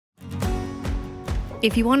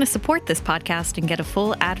If you want to support this podcast and get a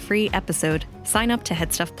full ad-free episode, sign up to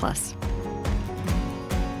Headstuff Plus.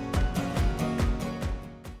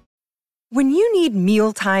 When you need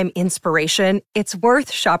mealtime inspiration, it's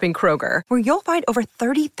worth shopping Kroger, where you'll find over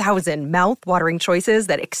 30,000 mouth-watering choices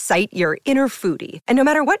that excite your inner foodie. And no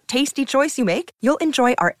matter what tasty choice you make, you'll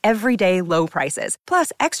enjoy our everyday low prices,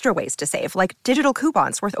 plus extra ways to save, like digital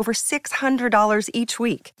coupons worth over $600 each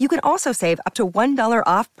week. You can also save up to $1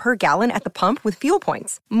 off per gallon at the pump with fuel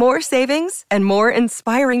points. More savings and more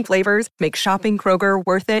inspiring flavors make shopping Kroger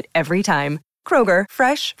worth it every time. Kroger,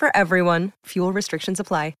 fresh for everyone. Fuel restrictions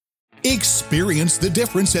apply. Experience the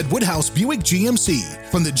difference at Woodhouse Buick GMC.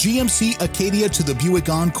 From the GMC Acadia to the Buick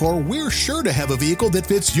Encore, we're sure to have a vehicle that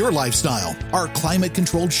fits your lifestyle. Our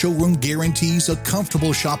climate-controlled showroom guarantees a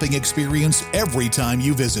comfortable shopping experience every time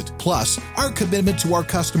you visit. Plus, our commitment to our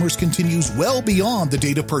customers continues well beyond the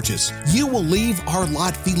date of purchase. You will leave our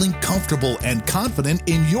lot feeling comfortable and confident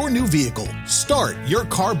in your new vehicle. Start your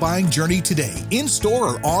car buying journey today,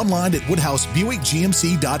 in-store or online at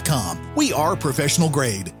WoodhouseBuickGMC.com. We are professional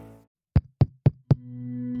grade.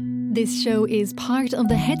 This show is part of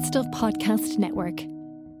the Headstuff Podcast Network.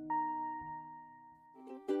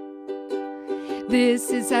 This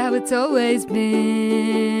is how it's always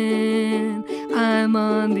been. I'm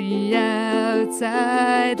on the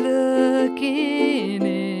outside looking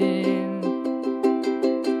in.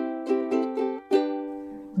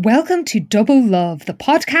 Welcome to Double Love, the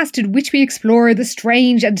podcast in which we explore the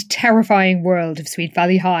strange and terrifying world of Sweet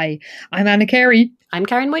Valley High. I'm Anna Carey. I'm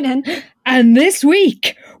Karen Moynihan. And this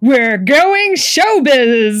week, we're going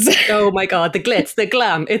showbiz. Oh my God, the glitz, the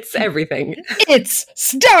glam, it's everything. It's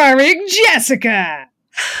starring Jessica.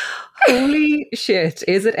 Holy shit,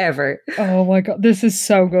 is it ever? Oh my God, this is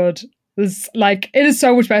so good. It is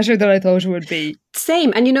so much better than I thought it would be.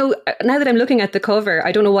 Same. And you know, now that I'm looking at the cover,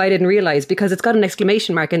 I don't know why I didn't realise, because it's got an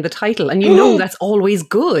exclamation mark in the title, and you know that's always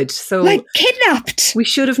good. So, like kidnapped. We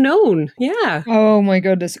should have known. Yeah. Oh my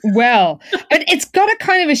goodness. Well, and it's got a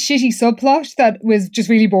kind of a shitty subplot that was just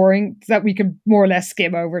really boring that we could more or less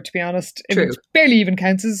skim over, to be honest. True. It barely even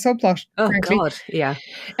counts as a subplot. Oh frankly. God, yeah.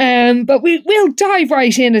 But we'll dive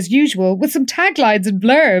right in as usual with some taglines and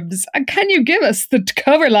blurbs. And can you give us the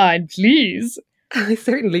cover line, please? I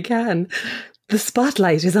certainly can. The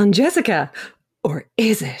spotlight is on Jessica. Or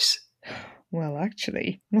is it? Well,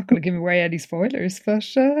 actually, I'm not going to give away any spoilers, but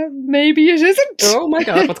maybe it isn't. Oh my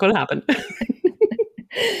God, what's going to happen?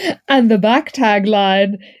 And the back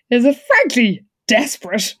tagline is a frankly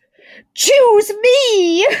desperate, choose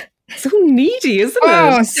me! So needy, isn't it?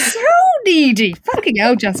 Oh, so needy. Fucking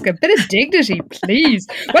hell, Jessica. Bit of dignity, please.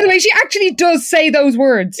 By the way, she actually does say those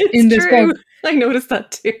words in this book. I noticed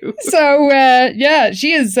that too. So, yeah,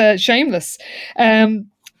 she is shameless.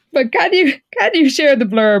 But can you share the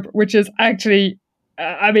blurb, which is actually,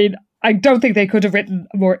 I don't think they could have written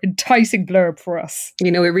a more enticing blurb for us.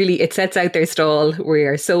 You know, it sets out their stall. We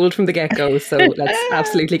are sold from the get-go, so let's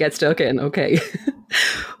absolutely get stuck in, okay?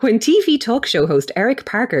 When TV talk show host Eric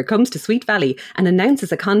Parker comes to Sweet Valley and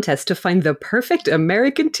announces a contest to find the perfect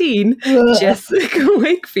American teen, Jessica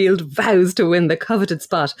Wakefield vows to win the coveted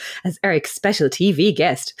spot as Eric's special TV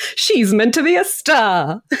guest. She's meant to be a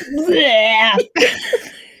star.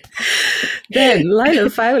 Then Lila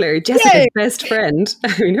Fowler, Jessica's best friend,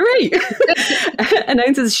 hooray,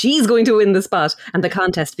 announces she's going to win the spot, and the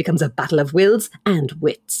contest becomes a battle of wills and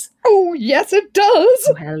wits. Oh, yes, it does.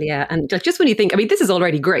 Oh, hell yeah. And just when you think, this is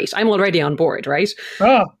already great. I'm already on board, right?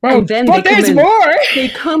 Oh, and then but there's more. They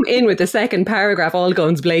come in with the second paragraph, all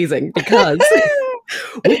guns blazing, because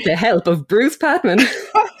with the help of Bruce Patman,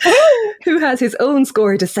 who has his own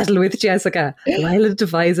score to settle with Jessica, Lila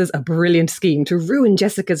devises a brilliant scheme to ruin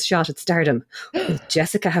Jessica's shot at stardom. Will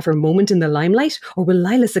Jessica have her moment in the limelight, or will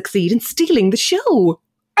Lila succeed in stealing the show?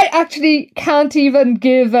 I actually can't even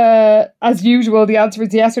give, as usual, the answer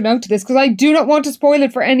is yes or no to this, because I do not want to spoil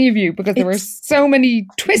it for any of you, because there were so many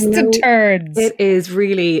twists and turns. It is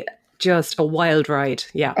really just a wild ride.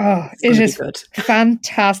 Yeah. Oh, it is good.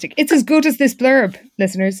 Fantastic. It's as good as this blurb,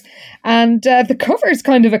 listeners. And the cover is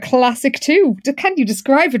kind of a classic too. Can you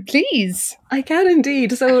describe it, please? I can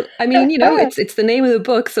indeed. So, it's the name of the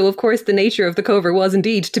book. So, of course, the nature of the cover was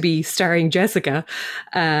indeed to be starring Jessica.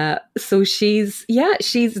 So she's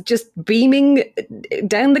just beaming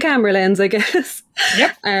down the camera lens, I guess.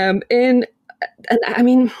 Yep.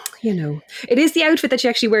 It is the outfit that she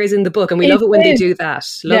actually wears in the book, and we love it when they do that.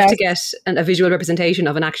 Love to get a visual representation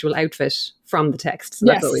of an actual outfit from the text. So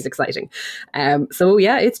that's always exciting.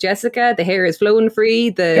 It's Jessica. The hair is flowing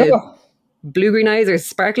free. The blue-green eyes are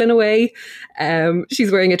sparkling away.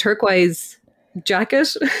 She's wearing a turquoise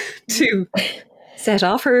jacket to set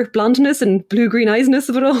off her blondness and blue-green eyesness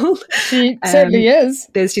of it all. She certainly is.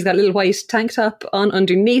 She's got a little white tank top on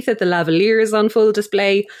underneath it. The lavalier is on full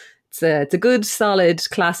display. It's a good, solid,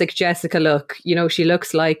 classic Jessica look. You know, she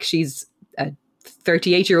looks like she's a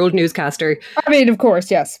 38-year-old newscaster. I mean, of course,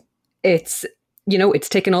 yes. It's, you know, it's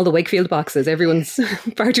ticking all the Wakefield boxes. Everyone's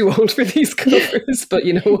far too old for these covers, but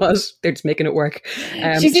you know what? They're just making it work.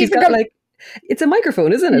 She's got like, it's a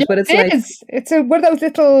microphone, isn't it? Yeah, but it's it's a one of those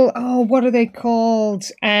little, what are they called?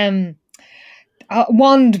 Wand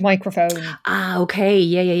microphone. Ah, okay.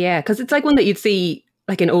 Yeah. Because it's like one that you'd see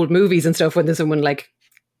like in old movies and stuff when there's someone like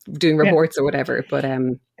doing reports or whatever. But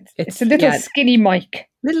it's a little skinny mic.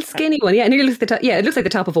 Little skinny one, yeah. And it looks like the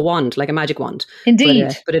top of a wand, like a magic wand.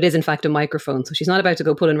 Indeed. But it is in fact a microphone. So she's not about to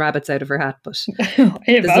go pulling rabbits out of her hat, but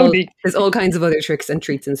there's all kinds of other tricks and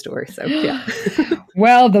treats in store. So yeah.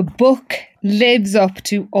 Well, the book lives up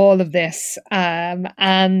to all of this. And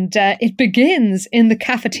it begins in the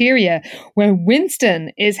cafeteria where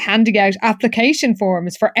Winston is handing out application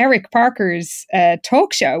forms for Eric Parker's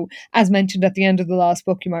talk show, as mentioned at the end of the last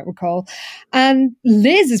book, you might recall. And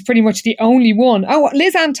Liz is pretty much the only one. Oh,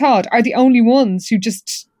 Liz and Todd are the only ones who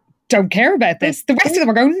just don't care about this. The rest of them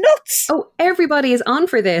are going nuts. Oh, everybody is on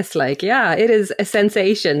for this. Like, yeah, it is a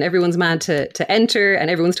sensation. Everyone's mad to enter and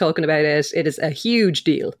everyone's talking about it. It is a huge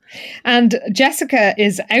deal. And Jessica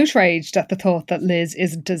is outraged at the thought that Liz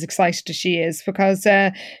isn't as excited as she is, because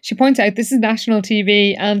she points out this is national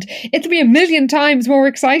TV and it'll be 1,000,000 times more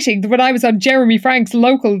exciting than when I was on Jeremy Frank's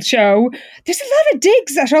local show. There's a lot of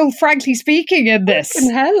digs at old Frankly Speaking in this. What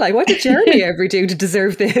in hell? Like, what did Jeremy ever do to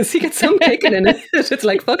deserve this? He gets some kicking in it. It's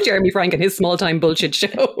like, fuck Jeremy Frank and his small time bullshit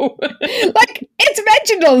show. Like, it's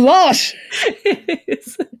mentioned a lot. It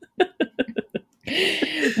is.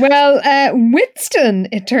 Well, Winston,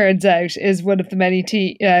 it turns out, is one of the many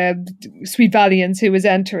Sweet Valians who is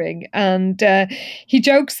entering. And he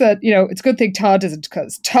jokes that, you know, it's a good thing Todd isn't,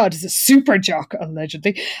 because Todd is a super jock,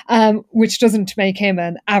 allegedly, which doesn't make him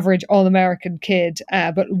an average all-American kid.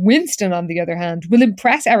 But Winston, on the other hand, will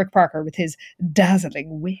impress Eric Parker with his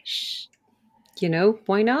dazzling wish. You know,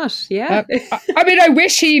 why not? Yeah. I mean, I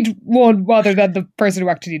wish he'd won rather than the person who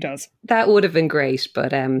actually does. That would have been great.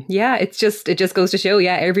 But yeah, it just goes to show,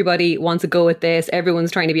 yeah, everybody wants to go at this. Everyone's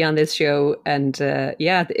trying to be on this show. And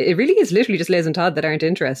yeah, it really is literally just Liz and Todd that aren't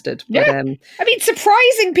interested. But, yeah. I mean,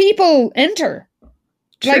 surprising people enter.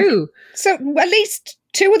 True. Like, so at least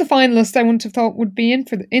 2 of the finalists I wouldn't have thought would be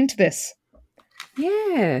into this.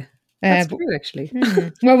 Yeah. That's true, actually.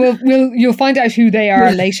 Well, you'll find out who they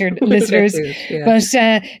are later, listeners. Yeah. But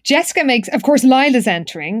Jessica makes, of course, Lila's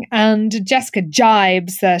entering, and Jessica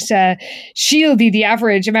jibes that she'll be the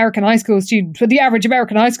average American high school student, but the average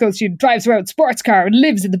American high school student drives around a sports car and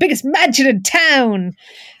lives in the biggest mansion in town.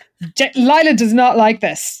 Lila does not like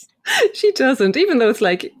this. She doesn't, even though it's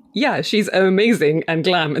like, yeah, she's amazing and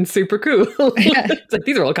glam and super cool. It's like,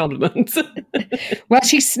 these are all compliments. Well,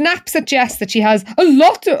 she snaps at Jess that she has a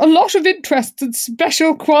lot of interests and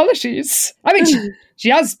special qualities. I mean, she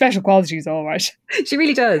has special qualities, all right. She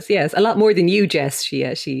really does, yes. A lot more than you, Jess,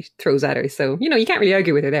 she throws at her. So, you know, you can't really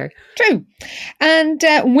argue with her there. True. And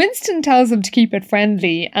Winston tells them to keep it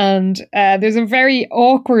friendly. And there's a very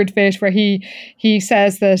awkward bit where he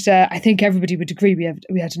says that I think everybody would agree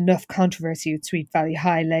we had enough controversy at Sweet Valley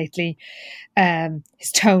High lately.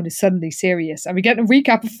 His tone is suddenly serious. And we get a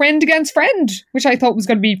recap of Friend Against Friend, which I thought was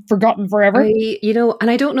going to be forgotten forever. And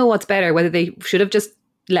I don't know what's better, whether they should have just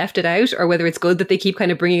left it out or whether it's good that they keep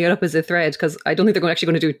kind of bringing it up as a thread, because I don't think they're actually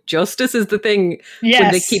going to do it justice is the thing. Yes.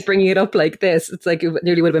 When they keep bringing it up like this, it's like it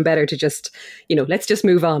nearly would have been better to just, you know, let's just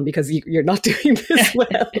move on because you're not doing this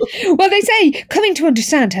well. Well, they say coming to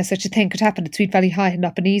understand how such a thing could happen at Sweet Valley High had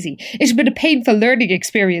not been easy. It had been a painful learning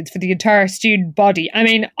experience for the entire student body. I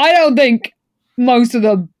mean, I don't think most of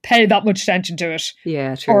them pay that much attention to it.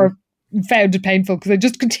 Yeah, true. Or found it painful because they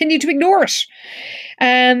just continue to ignore it.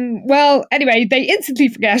 Well, anyway, they instantly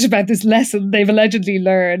forget about this lesson they've allegedly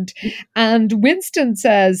learned. And Winston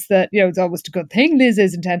says that, you know, it's almost a good thing Liz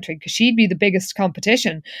isn't entering because she'd be the biggest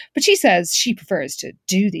competition. But she says she prefers to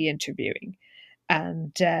do the interviewing.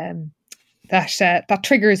 And that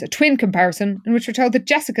triggers a twin comparison in which we're told that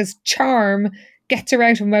Jessica's charm gets her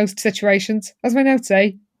out of most situations. As my notes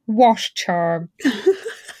say, wash charm.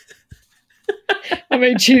 I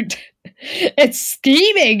mean, it's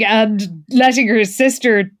scheming and letting her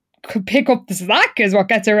sister pick up the slack is what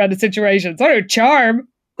gets her out of situations. It's not her charm.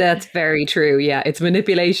 That's very true. Yeah, it's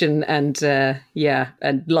manipulation and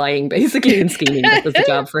and lying basically and scheming. That was the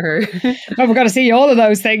job for her. Well, we're going to see all of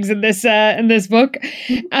those things in this book.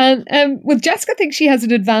 And Jessica thinks she has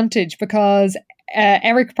an advantage because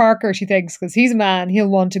Eric Parker, she thinks, because he's a man, he'll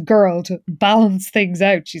want a girl to balance things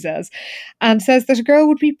out, she says. And says that a girl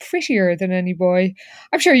would be prettier than any boy.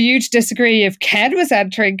 I'm sure you'd disagree if Ken was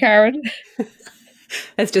entering, Karen.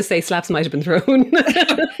 Let's just say slaps might have been thrown.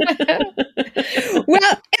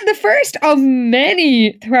 Well, in the first of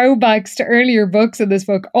many throwbacks to earlier books in this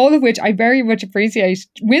book, all of which I very much appreciate,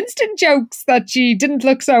 Winston jokes that she didn't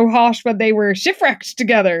look so hot when they were shipwrecked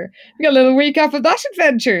together. We got a little recap of that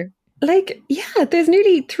adventure. Like, yeah, there's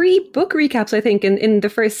nearly 3 book recaps, I think, in the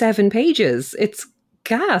first 7 pages. It's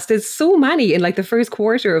gas. There's so many in like the first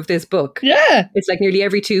quarter of this book. Yeah. It's like nearly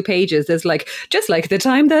every 2 pages. There's like, just like the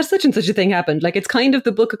time that such and such a thing happened. Like, it's kind of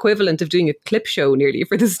the book equivalent of doing a clip show nearly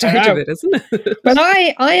for the start of it, isn't it? But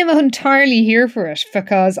I am entirely here for it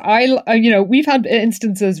because we've had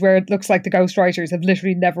instances where it looks like the ghostwriters have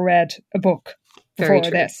literally never read a book before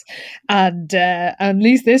this. And at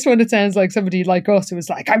least this one, it sounds like somebody like us who was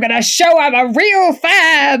like, I'm going to show I'm a real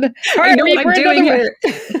fan. I know what I'm doing here.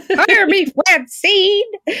 Hire me for that scene.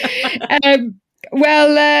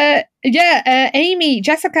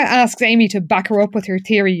 Jessica asks Amy to back her up with her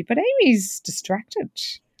theory, but Amy's distracted.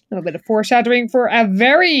 A little bit of foreshadowing for a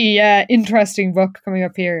very interesting book coming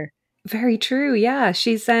up here. Very true, yeah.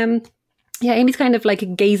 She's... Amy's kind of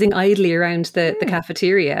like gazing idly around the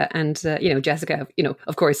cafeteria, and Jessica,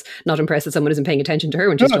 of course, not impressed that someone isn't paying attention to her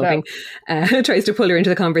when she's talking, tries to pull her into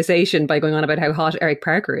the conversation by going on about how hot Eric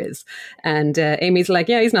Parker is, and Amy's like,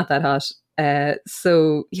 yeah, he's not that hot.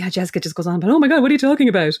 Jessica just goes on, but oh my God, what are you talking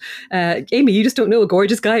about? Amy, you just don't know a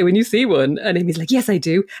gorgeous guy when you see one. And Amy's like, yes, I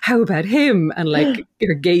do. How about him? And like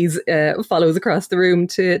her gaze follows across the room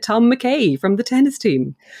to Tom McKay from the tennis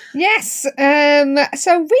team. Yes.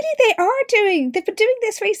 So really they've been doing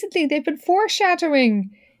this recently. They've been foreshadowing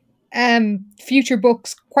future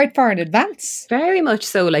books quite far in advance. Very much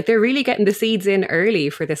so. Like, they're really getting the seeds in early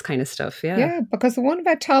for this kind of stuff. Yeah, because the one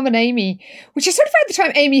about Tom and Amy, which is sort of around the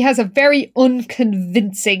time Amy has a very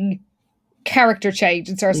unconvincing character change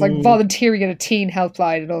and starts like volunteering at a teen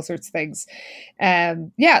helpline and all sorts of things.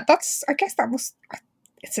 It's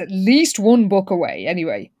at least one book away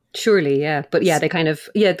anyway. Surely, yeah. But yeah, they kind of,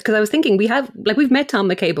 because I was thinking we've met Tom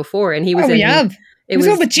McKay before, and he was It was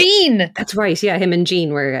over Jean. That's right. Yeah, him and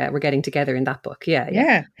Jean were getting together in that book.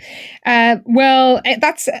 Yeah.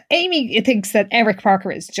 That's Amy thinks that Eric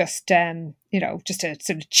Parker is just just a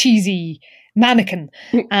sort of cheesy mannequin,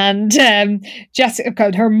 and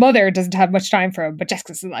Jessica, her mother, doesn't have much time for him. But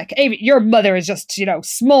Jessica's like, Amy, your mother is just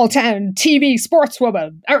small town TV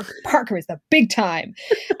sportswoman. Eric Parker is the big time,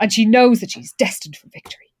 and she knows that she's destined for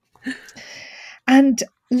victory. And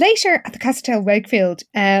later at the Castel Wakefield,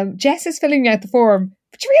 Jess is filling out the form,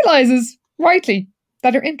 but she realises, rightly,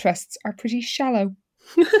 that her interests are pretty shallow.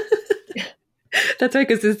 That's right,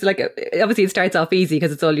 because it's like, obviously it starts off easy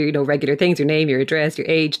because it's all your regular things, your name, your address, your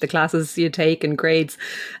age, the classes you take and grades.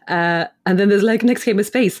 And then there's like, next came a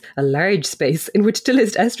space, a large space, in which to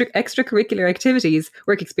list extracurricular activities,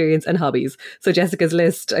 work experience and hobbies. So Jessica's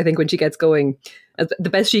list, I think when she gets going, the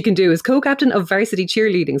best she can do is co-captain of varsity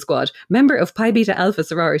cheerleading squad, member of Pi Beta Alpha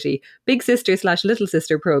sorority, big sister / little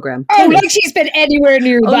sister program. Oh, like she's been anywhere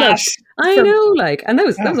near that. I know, like, and that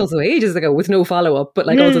was also ages ago with no follow-up, but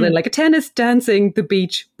like also then like a tennis, dancing, the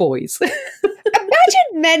beach, boys.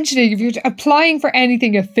 Imagine mentioning, if you're applying for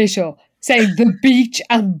anything official, saying the beach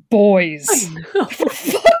and boys. For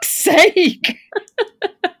fuck's sake.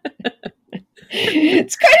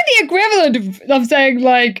 It's kind of the equivalent of saying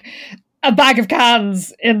like a bag of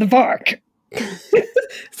cans in the park.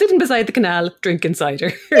 Sitting beside the canal, drinking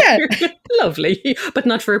cider. Yeah. Lovely, but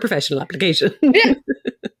not for a professional application. Yeah,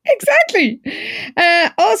 exactly.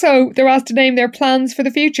 Also, they're asked to name their plans for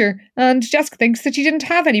the future, and Jessica thinks that she didn't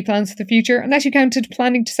have any plans for the future unless you counted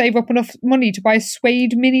planning to save up enough money to buy a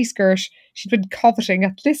suede miniskirt she'd been coveting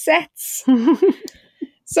at Lisette's.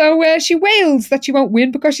 So she wails that she won't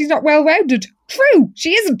win because she's not well-rounded. True,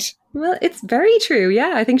 she isn't. Well, it's very true.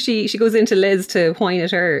 Yeah, I think she goes into Liz to whine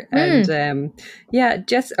at her, and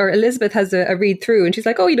Elizabeth has a read through, and she's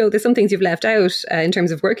like, "Oh, there's some things you've left out in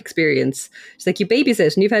terms of work experience." She's like, "You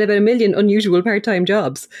babysit, and you've had about 1 million unusual part-time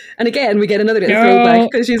jobs." And again, we get another little throwback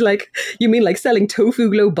because she's like, "You mean like selling tofu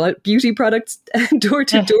glow beauty products door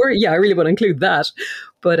to door?" Yeah, I really want to include that.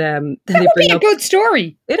 But then that would be a good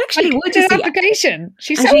story. It actually would. An application.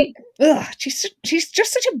 She's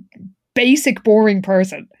just such a basic, boring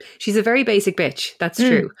person. She's a very basic bitch. That's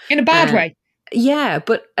true. In a bad way. Yeah,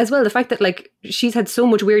 but as well, the fact that like she's had so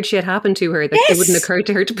much weird shit happen to her that it wouldn't occur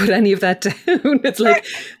to her to put any of that down. It's like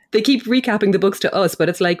they keep recapping the books to us, but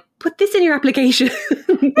it's like, put this in your application.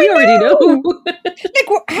 We already know. Like,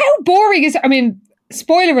 how boring is it? I mean,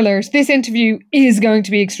 spoiler alert, this interview is going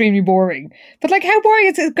to be extremely boring. But like, how boring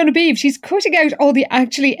is it going to be if she's cutting out all the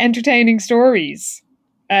actually entertaining stories?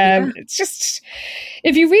 It's just,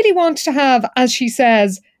 if you really want to have, as she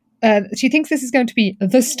says, she thinks this is going to be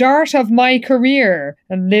the start of my career.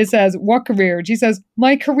 And Liz says, what career? And she says,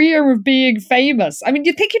 my career of being famous. I mean,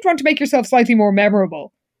 you'd think you'd want to make yourself slightly more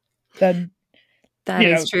memorable than, that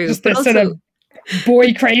is true. Just this sort of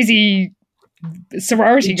boy crazy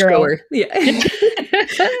sorority girl. Yeah.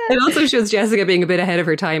 It also shows Jessica being a bit ahead of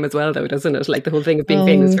her time as well, though, doesn't it? Like the whole thing of being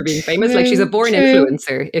famous for being famous. Like she's a born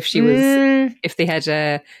influencer if they had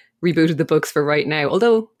rebooted the books for right now.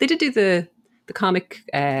 Although they did do the comic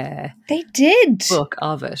they did book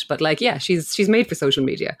of it, but like, yeah, she's made for social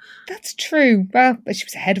media. That's true. Well, but she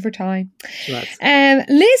was ahead of her time. She was.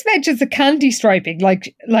 Liz mentions the candy striping,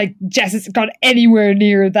 like Jess has got anywhere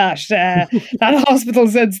near that that hospital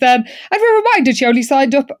since then. And we're reminded she only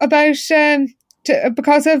signed up about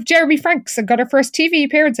because of Jeremy Franks and got her first TV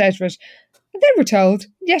appearance out of it. And then we're told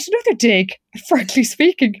yet another dig at Frankly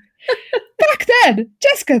Speaking. Back then,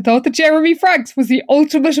 Jessica thought that Jeremy Franks was the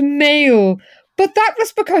ultimate male. But that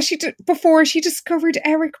was because before she discovered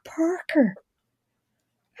Eric Parker.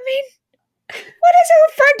 I mean, what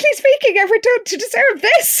has Frankly Speaking ever done to deserve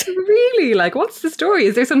this? Really? Like, what's the story?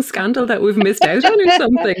 Is there some scandal that we've missed out on or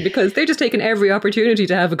something? Because they're just taking every opportunity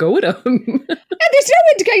to have a go at him. And there's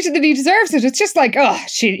no indication that he deserves it. It's just like,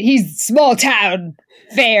 he's small town,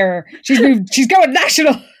 fair. She's going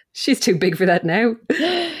national. She's too big for that now.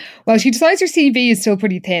 Well, she decides her CV is still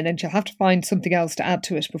pretty thin and she'll have to find something else to add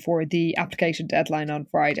to it before the application deadline on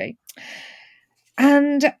Friday.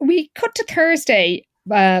 And we cut to Thursday,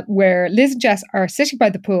 where Liz and Jess are sitting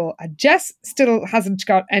by the pool, and Jess still hasn't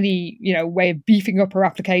got any, way of beefing up her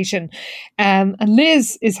application. And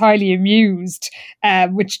Liz is highly amused,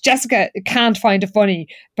 which Jessica can't find it funny,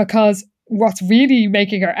 because what's really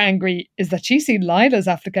making her angry is that she's seen Lila's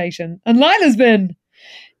application, and Lila's been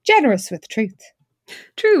generous with the truth.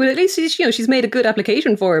 True, but at least she's made a good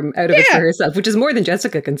application form out of it for herself, which is more than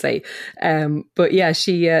Jessica can say. But yeah,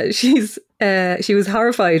 she was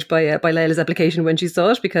horrified by Lila's application when she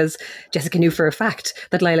saw it, because Jessica knew for a fact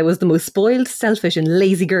that Lila was the most spoiled, selfish and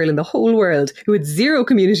lazy girl in the whole world, who had zero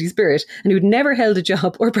community spirit and who'd never held a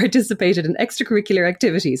job or participated in extracurricular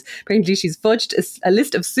activities. Apparently she's fudged a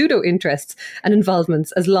list of pseudo-interests and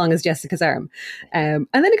involvements as long as Jessica's arm. And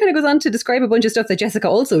then it kind of goes on to describe a bunch of stuff that Jessica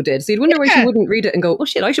also did. So you'd wonder why she wouldn't read it and go, oh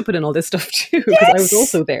shit, I should put in all this stuff too, because I was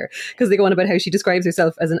also there. Because they go on about how she describes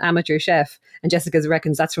herself as an amateur chef, and Jessica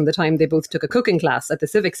reckons that's from the time they both took a cooking class at the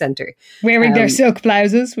Civic Centre. Wearing their silk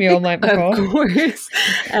blouses, we all might recall. Of course.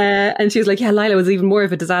 And she was like, yeah, Lila was even more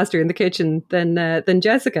of a disaster in the kitchen than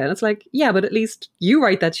Jessica. And it's like, yeah, but at least you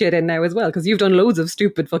write that shit in now as well, because you've done loads of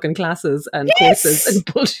stupid fucking classes and courses and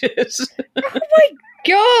bullshit. Oh my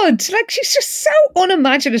God. Like, she's just so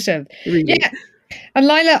unimaginative. Really? Yeah. And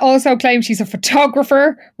Lila also claims she's a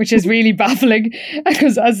photographer, which is really baffling,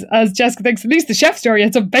 because as Jessica thinks, at least the chef story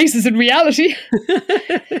had some basis in reality.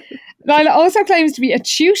 Lila also claims to be a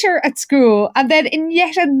tutor at school, and then in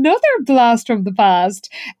yet another blast from the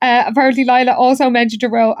past, apparently Lila also mentioned her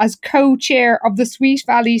role as co-chair of the Sweet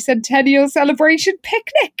Valley Centennial Celebration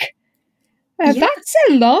Picnic. That's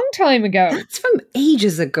a long time ago. That's from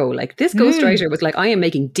ages ago. Like, this ghostwriter was like, I am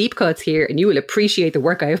making deep cuts here and you will appreciate the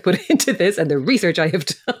work I have put into this and the research I have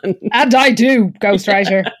done. And I do,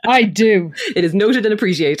 ghostwriter. I do. It is noted and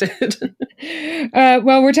appreciated.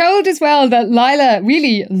 Well, we're told as well that Lila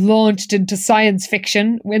really launched into science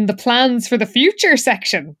fiction in the plans for the future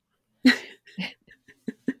section.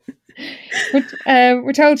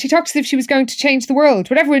 We're told she talks as if she was going to change the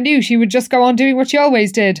world. When everyone knew she would just go on doing what she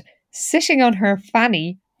always did, sitting on her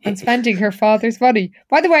fanny and spending her father's money.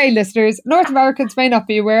 By the way, listeners, North Americans may not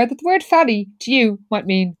be aware that the word fanny to you might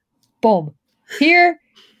mean bum. Here,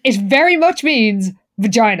 it very much means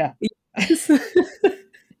vagina. Yes.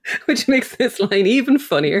 Which makes this line even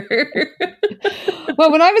funnier.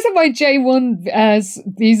 Well, when I was at my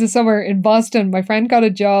J1 visa summer in Boston, my friend got a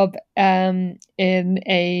job in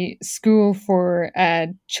a school for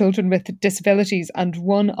children with disabilities, and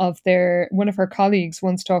one of her colleagues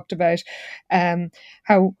once talked about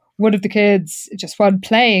how one of the kids, just while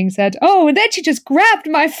playing, said, "Oh, and then she just grabbed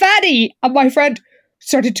my fanny," and my friend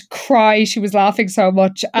started to cry. She was laughing so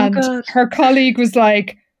much, and her colleague was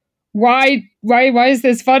like, Why is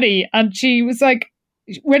this funny? And she was like,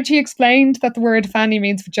 when she explained that the word fanny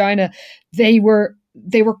means vagina, they were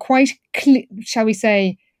quite, shall we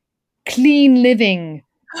say, clean living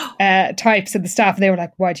types of the staff. And they were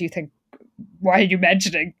like, why are you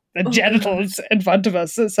mentioning the genitals in front of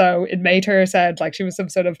us. So it made her sound like she was some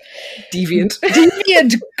sort of deviant,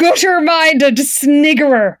 gutter-minded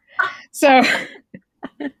sniggerer. So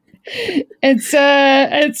it's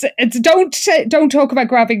don't talk about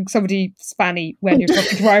grabbing somebody's fanny when you're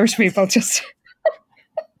talking to Irish people. Just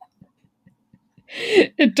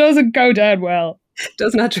it doesn't go down well.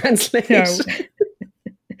 Does not translate. No.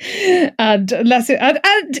 And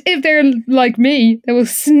if they're like me, they will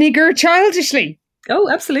snigger childishly.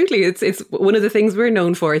 Oh, absolutely. It's one of the things we're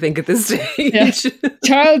known for, I think, at this stage. Yeah.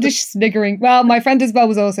 Childish sniggering. Well, my friend Isabel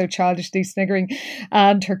was also childishly sniggering,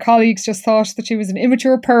 and her colleagues just thought that she was an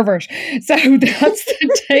immature pervert. So that's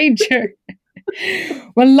the danger.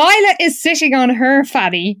 Well, Lila is sitting on her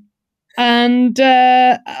fanny, and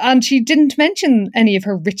she didn't mention any of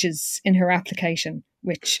her riches in her application,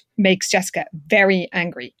 which makes Jessica very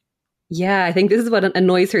angry. Yeah, I think this is what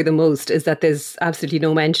annoys her the most, is that there's absolutely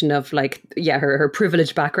no mention of her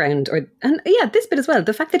privileged background, this bit as well,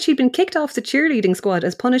 the fact that she'd been kicked off the cheerleading squad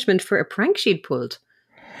as punishment for a prank she'd pulled.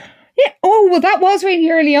 Yeah. Oh, well, that was really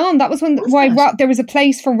early on. That was there was a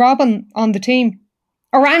place for Robin on the team,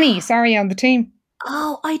 or Annie, on the team.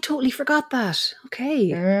 Oh, I totally forgot that.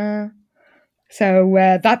 Okay. So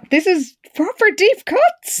this is proper deep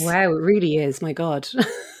cuts. Wow, it really is. My God.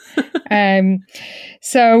 Yes,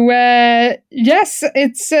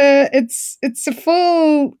 it's a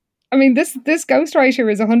full. I mean, this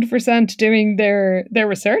ghostwriter is 100% doing their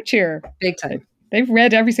research here. Big time. They've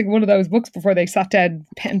read every single one of those books before they sat down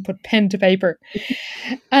and put pen to paper.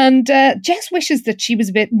 And Jess wishes that she was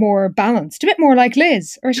a bit more balanced, a bit more like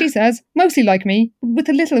Liz, or she says, mostly like me, with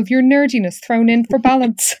a little of your nerdiness thrown in for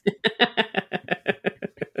balance.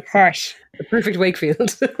 Harsh. The perfect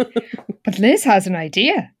Wakefield. But Liz has an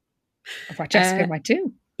idea of what Jessica might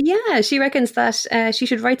do. Yeah, she reckons that she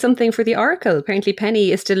should write something for the Oracle. Apparently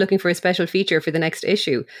Penny is still looking for a special feature for the next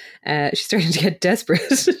issue. She's starting to get desperate.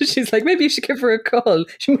 She's like, maybe you should give her a call.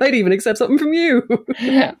 She might even accept something from you.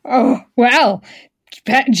 Oh, well,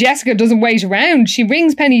 Jessica doesn't wait around. She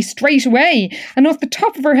rings Penny straight away, and off the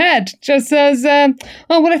top of her head just says, I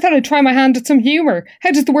thought I'd try my hand at some humour. How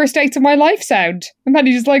does the worst dates of my life sound? And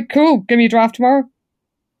Penny's just like, cool, give me a draft tomorrow.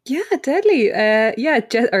 Yeah, deadly.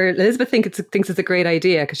 Elizabeth thinks it's a great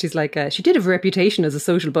idea, because she's like, she did have a reputation as a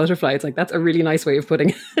social butterfly. It's like, that's a really nice way of putting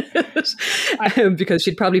it. Because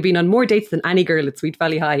she'd probably been on more dates than any girl at Sweet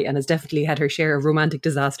Valley High, and has definitely had her share of romantic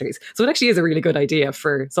disasters. So it actually is a really good idea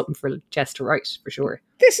for something for Jess to write, for sure.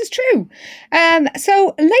 This is true.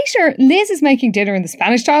 So later, Liz is making dinner in the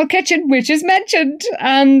Spanish tile kitchen, which is mentioned.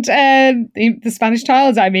 And the Spanish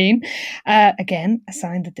tiles, again, a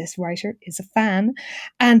sign that this writer is a fan.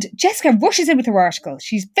 And Jessica rushes in with her article.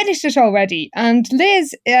 She's finished it already. And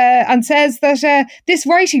Liz and says that this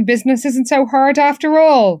writing business isn't so hard after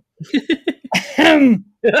all.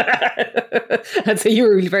 I'd say you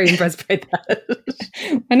were really very impressed by that.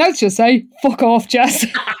 And I'd just say, fuck off, Jess.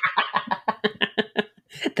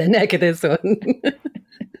 The neck of this one.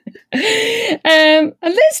 And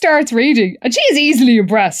Liz starts reading, and she is easily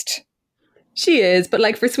impressed. She is,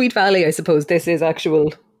 but for Sweet Valley, I suppose this is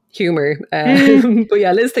actual humour. But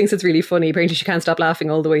yeah, Liz thinks it's really funny. Apparently she can't stop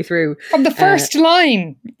laughing all the way through. From the first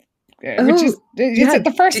line. Which is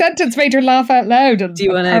the first sentence made her laugh out loud. Do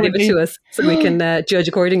you want to give it to us so we can judge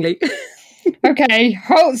accordingly? Okay,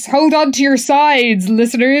 hold on to your sides,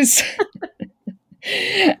 listeners.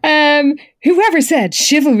 Whoever said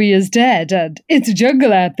chivalry is dead and it's a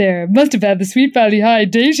jungle out there must have had the Sweet Valley High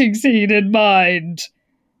dating scene in mind.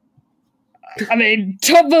 I mean,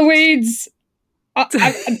 tumbleweeds.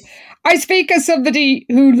 I speak as somebody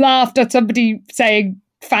who laughed at somebody saying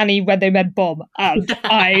fanny when they meant bum, and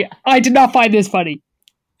I did not find this funny.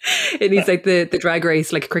 It needs the drag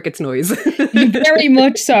race cricket's noise. Very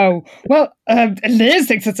much so. Well, Liz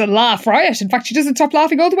thinks it's a laugh riot. In fact, she doesn't stop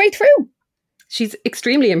laughing all the way through. She's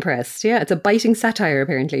extremely impressed. Yeah, it's a biting satire,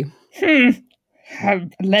 apparently.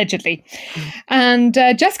 Allegedly. And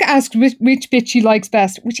Jessica asks which bit she likes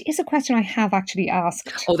best, which is a question I have actually asked.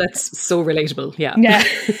 Oh, that's so relatable. Yeah. Yeah.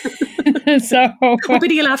 So what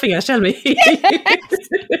bit are you laughing at? Tell me.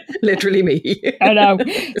 Literally me. I know.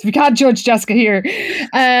 So we can't judge Jessica here.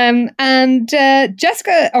 And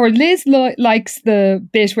Jessica, or Liz, likes the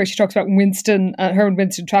bit where she talks about Winston, her and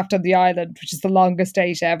Winston trapped on the island, which is the longest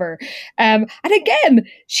date ever. And again,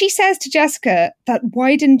 she says to Jessica that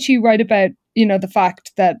why didn't you write about the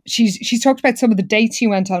fact that she's talked about some of the dates she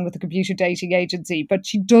went on with the computer dating agency, but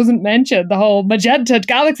she doesn't mention the whole magenta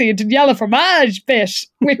galaxy and yellow fromage bit,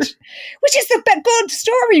 which is the good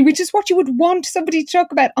story, which is what you would want somebody to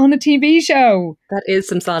talk about on a TV show. That is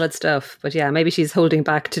some solid stuff, but yeah, maybe she's holding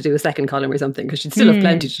back to do a second column or something, because she'd still have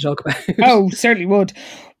plenty to talk about. Oh, certainly would.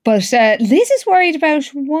 But Liz is worried about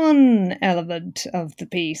one element of the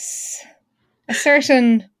piece. A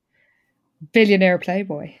certain billionaire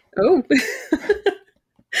playboy. Oh.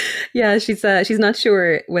 Yeah, she's not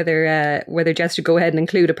sure whether Jess should go ahead and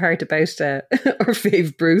include a part about our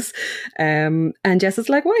fave Bruce. And Jess is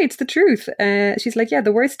like, why? It's the truth. She's like, yeah,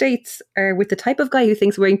 the worst dates are with the type of guy who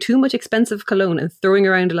thinks wearing too much expensive cologne and throwing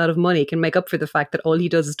around a lot of money can make up for the fact that all he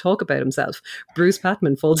does is talk about himself. Bruce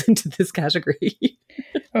Patman falls into this category.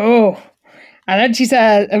 Oh. And then she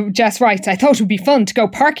said, Jess writes, I thought it would be fun to go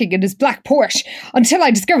parking in his black Porsche until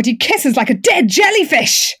I discovered he kisses like a dead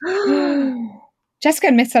jellyfish. Jessica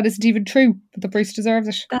admits that isn't even true, but that Bruce deserves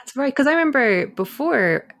it. That's right, because I remember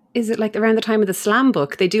before, is it like around the time of the Slam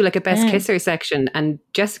book, they do like a best kisser section, and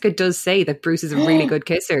Jessica does say that Bruce is a really good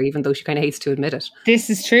kisser, even though she kind of hates to admit it.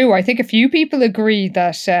 This is true. I think a few people agree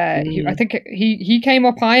that I think he came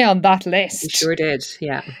up high on that list. He sure did,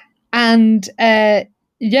 yeah. And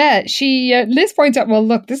yeah, Liz points out, well,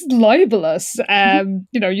 look, this is libelous.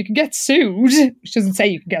 You can get sued. She doesn't say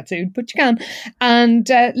you can get sued, but you can. And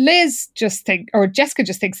Jessica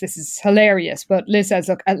just thinks this is hilarious. But Liz says,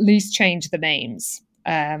 look, at least change the names.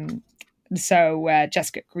 So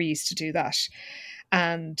Jessica agrees to do that.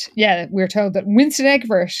 And yeah, we're told that Winston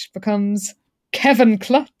Egbert becomes Kevin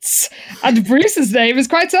Klutz. And Bruce's name is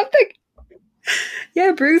quite something.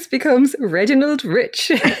 Yeah, Bruce becomes Reginald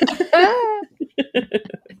Rich.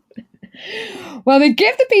 Well, they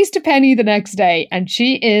give the piece to Penny the next day, and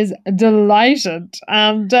she is delighted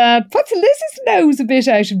and puts Liz's nose a bit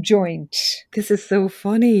out of joint. This is so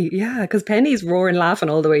funny. Yeah, because Penny's roaring laughing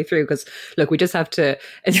all the way through because, look, we just have to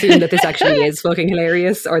assume that this actually is fucking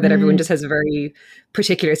hilarious or that everyone just has a very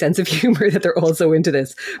particular sense of humor that they're also into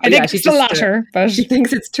this. But I think it's the latter. But she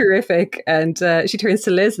thinks it's terrific, and she turns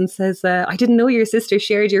to Liz and says, I didn't know your sister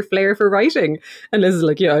shared your flair for writing. And Liz is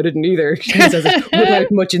like, yeah, I didn't either. She says it without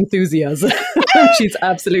much enthusiasm. She's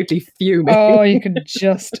absolutely fuming. Oh, you can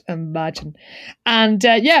just imagine. And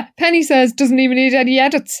Penny says doesn't even need any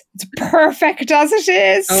edits. It's perfect as it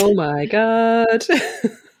is. Oh my God.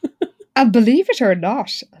 And believe it or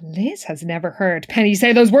not, Liz has never heard Penny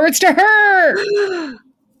say those words to her.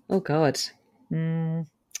 Oh, God.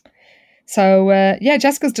 So,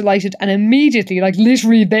 Jessica's delighted and immediately, like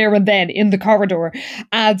literally there and then in the corridor,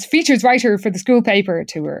 adds features writer for the school paper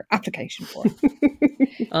to her application form.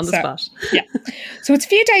 On the spot. Yeah. So it's a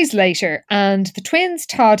few days later and the twins,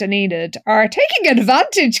 Todd and Enid, are taking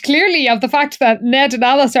advantage clearly of the fact that Ned and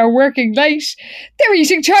Alice are working late. They're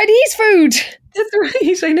eating Chinese food. That's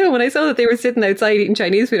right. I know. When I saw that they were sitting outside eating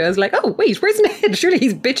Chinese food, I was like, oh, wait, where's Ned? Surely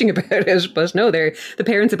he's bitching about it. But no, the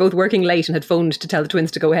parents are both working late and had phoned to tell the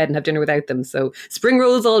twins to go ahead and have dinner without them. So spring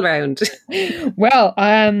rolls all round. Well,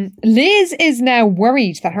 Liz is now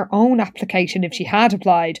worried that her own application, if she had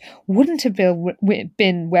applied, wouldn't have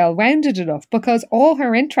been well-rounded enough because all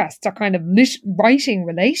her interests are kind of writing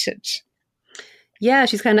related. Yeah,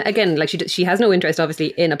 she's kind of, again, like she has no interest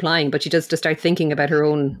obviously in applying, but she does just start thinking about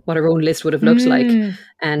what her own list would have looked like.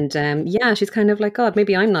 And she's kind of like, God,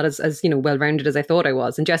 maybe I'm not as well-rounded as I thought I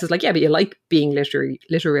was. And Jess is like, yeah, but you like being literary.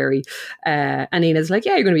 And Nina's like,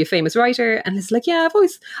 yeah, you're going to be a famous writer. And it's like, yeah, I've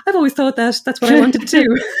always thought that's what I wanted to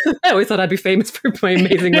do. I always thought I'd be famous for my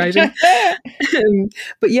amazing writing.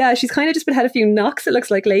 But yeah, she's kind of just had a few knocks, it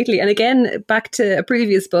looks like, lately. And again, back to a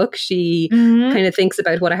previous book, she kind of thinks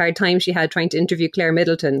about what a hard time she had trying to interview Claire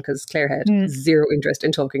Middleton, because Claire had zero interest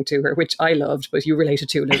in talking to her, which I loved, but you related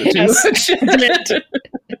to a little too much.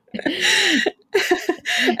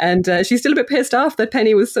 And she's still a bit pissed off that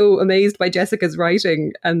Penny was so amazed by Jessica's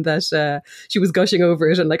writing and that she was gushing over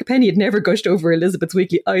it, and like Penny had never gushed over Elizabeth's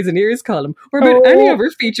weekly Eyes and Ears column or about any of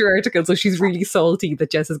her feature articles, so she's really salty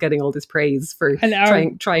that Jess is getting all this praise for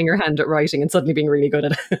trying her hand at writing and suddenly being really good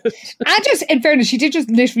at it. And just, in fairness, she did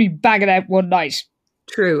just literally bang it out one night.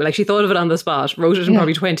 True, like she thought of it on the spot, wrote it in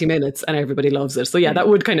probably 20 minutes and everybody loves it. So yeah, that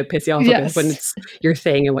would kind of piss you off a bit when it's your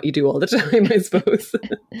thing and what you do all the time, I suppose.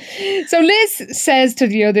 So Liz says to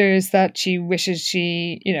the others that she wishes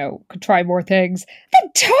she, could try more things.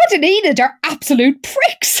 Then Todd and Enid are absolute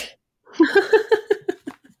pricks.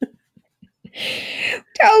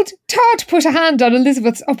 Todd put a hand on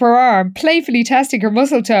Elizabeth's upper arm, playfully testing her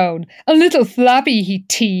muscle tone. A little flabby, he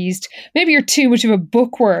teased. Maybe you're too much of a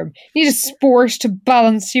bookworm. You need a sport to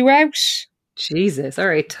balance you out. Jesus, all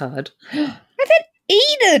right, Todd. And then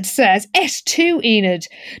Enid says, S2 Enid,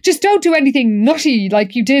 just don't do anything nutty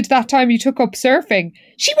like you did that time you took up surfing.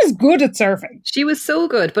 She was good at surfing. She was so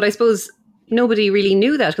good, but I suppose nobody really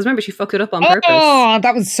knew that, because remember, she fucked it up on purpose. Oh,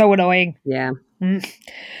 that was so annoying. Yeah.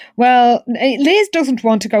 Well, Liz doesn't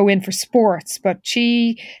want to go in for sports, but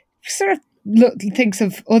she sort of thinks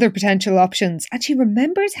of other potential options, and she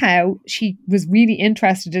remembers how she was really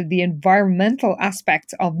interested in the environmental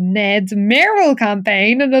aspects of Ned's mayoral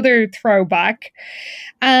campaign, another throwback,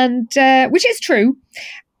 and which is true.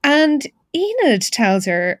 And Enid tells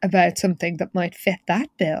her about something that might fit that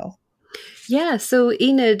bill. Yeah, so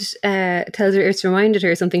Enid tells her, it's reminded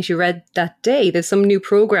her something she read that day. There's some new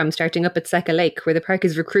program starting up at Seca Lake where the park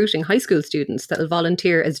is recruiting high school students that will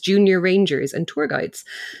volunteer as junior rangers and tour guides.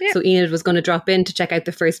 Yeah. So Enid was going to drop in to check out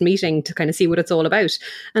the first meeting to kind of see what it's all about.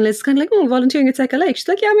 And Liz is kind of like, volunteering at Seca Lake. She's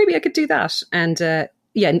like, yeah, maybe I could do that. And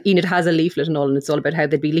and Enid has a leaflet and all, and it's all about how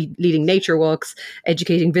they'd be leading nature walks,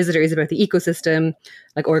 educating visitors about the ecosystem,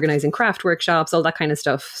 like organising craft workshops, all that kind of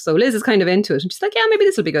stuff. So Liz is kind of into it, and she's like, yeah, maybe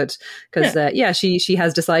this will be good. Because, she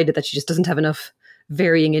has decided that she just doesn't have enough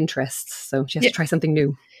varying interests, so she has to try something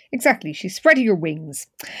new. Exactly, she's spreading her wings.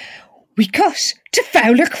 We cut to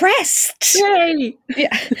Fowler Crest. Yay!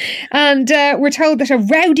 Yeah. And we're told that a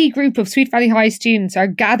rowdy group of Sweet Valley High students are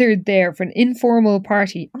gathered there for an informal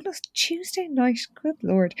party on a Tuesday night, good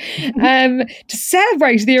Lord, to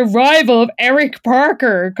celebrate the arrival of Eric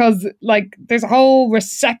Parker, because there's a whole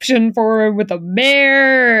reception for him with the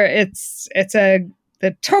mayor. It's the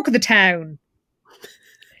talk of the town.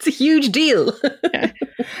 It's a huge deal. Yeah.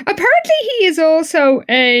 Apparently he is also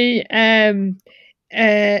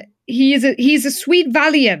he's a Sweet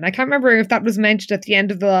Valleyan. I can't remember if that was mentioned at the end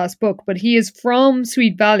of the last book, but he is from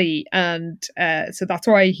Sweet Valley, and so that's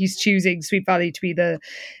why he's choosing Sweet Valley to be the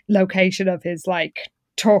location of his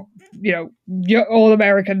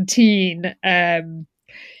all-American teen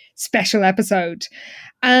special episode.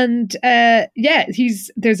 And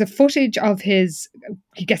there's a footage of he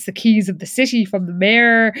gets the keys of the city from the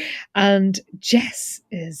mayor, and Jess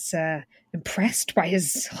is impressed by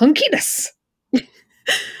his hunkiness.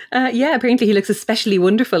 Apparently he looks especially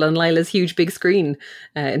wonderful on Lila's huge big screen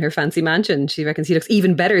in her fancy mansion. She reckons he looks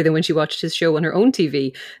even better than when she watched his show on her own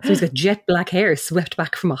TV. So he's got jet black hair swept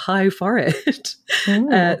back from a high forehead,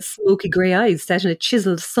 smoky grey eyes set in a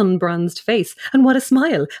chiseled sun-bronzed face. And what a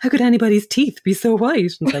smile! How could anybody's teeth be so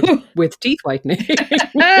white? And it's like, with teeth whitening.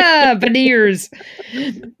 Veneers.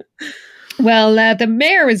 Well, the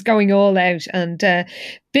mayor is going all out, and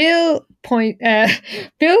Bill points out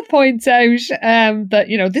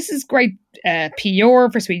that this is great PR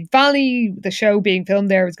for Sweet Valley. The show being filmed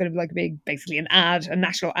there is going to be basically a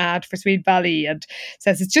national ad for Sweet Valley, and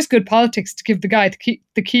says it's just good politics to give the guy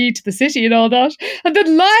the key to the city and all that. And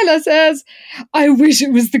then Lila says, "I wish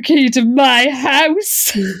it was the key to my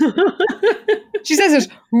house." She says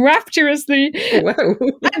it rapturously. Wow.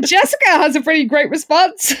 And Jessica has a pretty great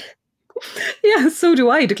response. Yeah, so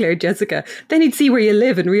do I, declared Jessica. Then he'd see where you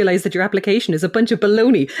live and realise that your application is a bunch of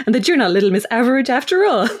baloney and that you're not Little Miss Average after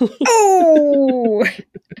all. Oh!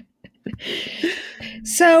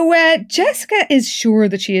 So Jessica is sure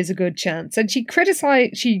that she has a good chance, and she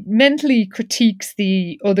mentally critiques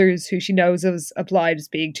the others who she knows has applied as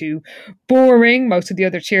being too boring, most of the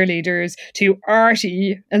other cheerleaders, too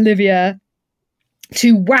arty, Olivia,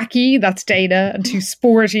 too wacky, that's Dana, and too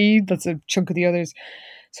sporty, that's a chunk of the others.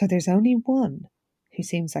 So there's only one who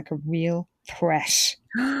seems like a real threat.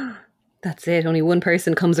 That's it. Only one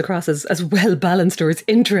person comes across as well-balanced or as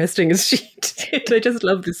interesting as she did. I just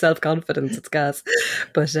love the self-confidence. It's gas.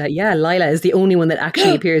 But Lila is the only one that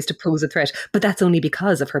actually appears to pose a threat. But that's only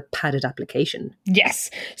because of her padded application. Yes.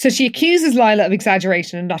 So she accuses Lila of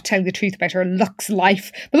exaggeration and not telling the truth about her Lux life.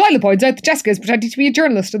 But Lila points out that Jessica is pretending to be a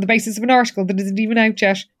journalist on the basis of an article that isn't even out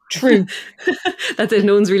yet. True. That's it.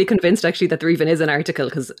 No one's really convinced actually that there even is an article,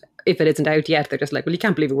 because if it isn't out yet, they're just like, well, you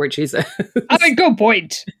can't believe a word she says. Good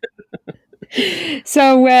point.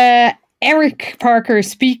 So Eric Parker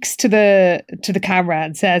speaks to the camera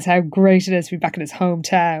and says how great it is to be back in his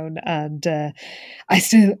hometown, and I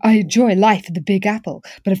enjoy life in the Big Apple,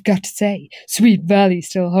 but I've got to say, Sweet Valley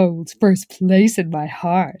still holds first place in my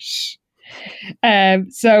heart. So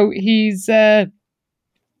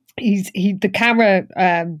the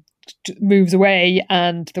camera moves away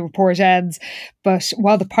and the report ends, but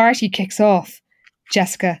while the party kicks off,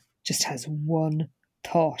 Jessica just has one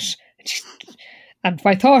thought, and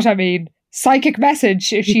by thought I mean psychic message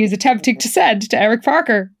she is attempting to send to Eric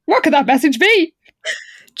Parker. What could that message be?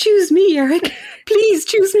 Choose me, Eric. Please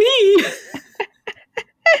choose me.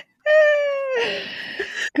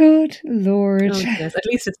 Good Lord. Oh, yes. At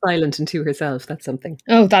least it's silent and to herself. That's something.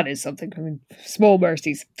 Oh, that is something. I mean, small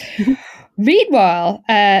mercies. Meanwhile,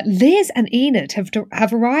 Liz and Enid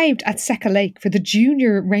have arrived at Seca Lake for the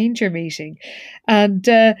Junior Ranger meeting. And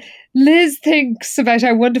Liz thinks about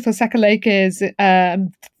how wonderful Seca Lake is,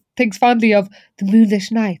 and thinks fondly of the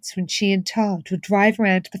moonlit nights when she and Todd would drive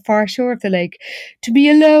around to the far shore of the lake to be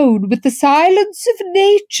alone with the silence of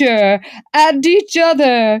nature and each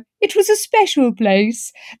other. It was a special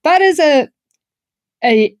place. That is a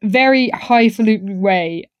very highfalutin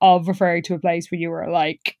way of referring to a place where you were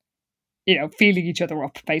like, feeling each other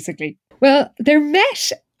up, basically. Well, they're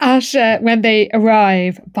met at when they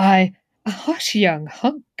arrive by a hot young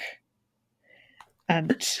hunk.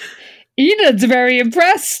 And Enid's very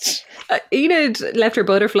impressed. Enid left her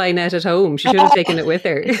butterfly net at home. She should have taken it with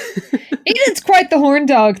her. Enid's quite the horn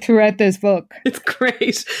dog throughout this book. It's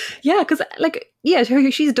great. Yeah, because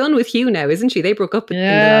she's done with Hugh now, isn't she? They broke up in the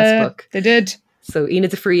last book. They did. So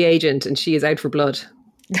Enid's a free agent and she is out for blood.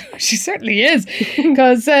 She certainly is,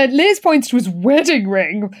 because Liz points to his wedding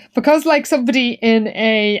ring, because like somebody in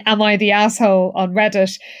a Am I the Asshole on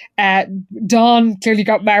Reddit, Don clearly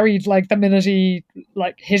got married like the minute he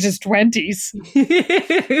hit his 20s.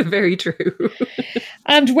 Very true.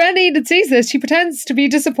 And when Enid sees this, she pretends to be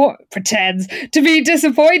disappointed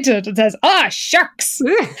and says, shucks.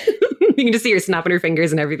 You can just see her snapping her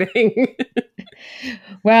fingers and everything.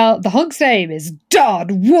 Well, the hunk's name is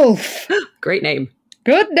Dodd Wolf. Great name.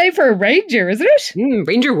 Good name for a ranger, isn't it?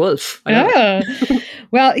 Ranger Wolf. I know.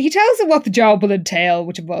 Well, he tells them what the job will entail,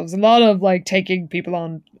 which involves a lot of taking people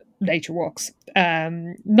on nature walks.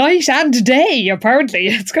 Night and day, apparently.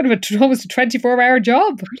 It's kind of almost a 24-hour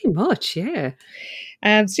job. Pretty much, yeah.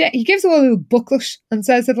 He gives them a little booklet and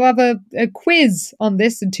says that they'll have a quiz on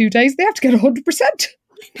this in 2 days. They have to get 100%.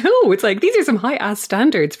 No, it's these are some high-ass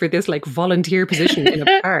standards for this volunteer position in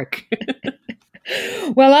a park.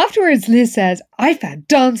 Well, afterwards, Liz says, I found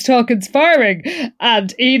Don's talk inspiring.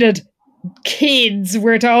 And Enid, kids,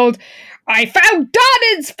 we're told, I found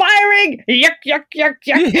Don inspiring! Yuck, yuck, yuck,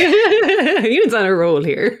 yuck. Enid's on a roll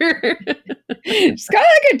here. She's kind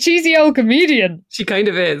of like a cheesy old comedian. She kind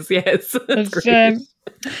of is, yes. That's great.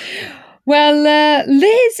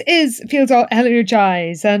 Liz feels all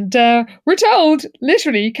energized, and we're told,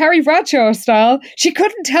 literally, Carrie Bradshaw style, she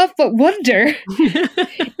couldn't help but wonder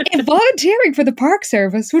if volunteering for the Park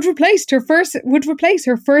Service would replace her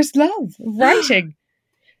first love, writing.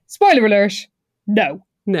 Spoiler alert, no.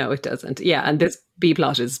 No, it doesn't. Yeah, and this B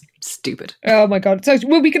plot is stupid. Oh my god! So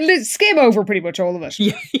we can skim over pretty much all of it.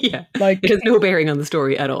 Yeah. It has no bearing on the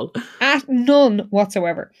story at all. At none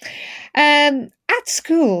whatsoever. At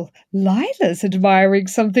school, Lila's admiring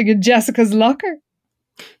something in Jessica's locker.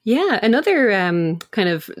 Yeah, another kind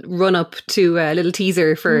of run up to a little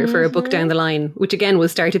teaser for a book down the line, which again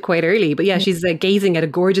was started quite early. But yeah, she's gazing at a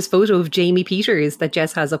gorgeous photo of Jamie Peters that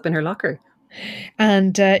Jess has up in her locker.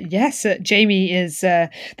 And Jamie is the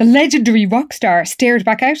legendary rock star stared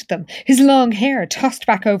back out at them, his long hair tossed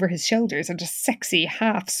back over his shoulders and a sexy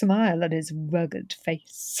half smile on his rugged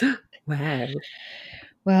face. Wow.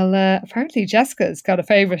 Well, apparently Jessica's got a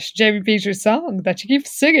favourite Jamie Peters song that she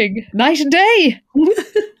keeps singing night and day.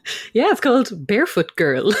 Yeah, it's called Barefoot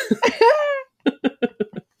Girl.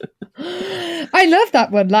 I love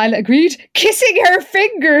that one, Lila agreed, kissing her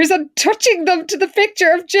fingers and touching them to the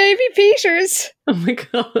picture of Jamie Peters. Oh my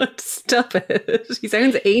god, stop it. He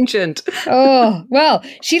sounds ancient. Oh, well,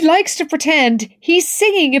 she likes to pretend he's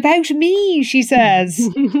singing about me, she says.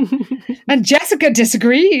 And Jessica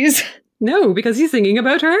disagrees. No, because he's singing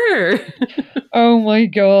about her. Oh my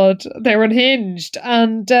god, they're unhinged.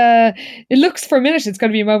 And it looks for a minute it's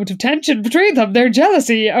going to be a moment of tension between them. Their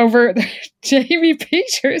jealousy over Jamie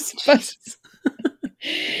Peters.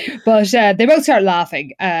 But they both start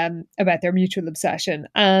laughing about their mutual obsession.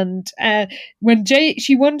 And when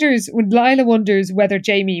Lila wonders whether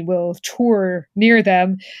Jamie will tour near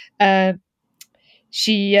them,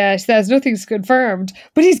 she says nothing's confirmed,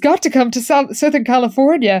 but he's got to come to Southern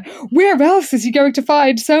California. Where else is he going to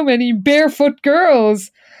find so many barefoot girls?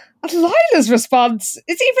 And Lila's response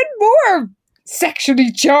is even more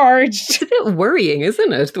sexually charged. It's a bit worrying,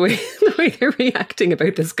 isn't it? The way they're reacting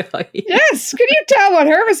about this guy. Yes, can you tell what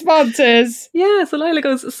her response is? Yeah, so Lila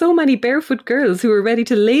goes, so many barefoot girls who are ready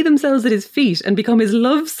to lay themselves at his feet and become his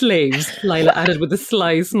love slaves. Lila added with a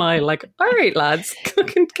sly smile, like, all right, lads, calm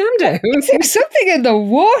down. There's something in the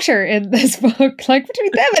water in this book,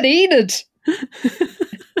 between them and Enid.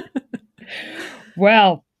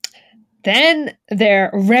 Well, then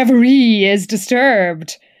their reverie is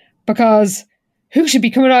disturbed because who should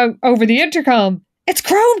be coming out over the intercom? It's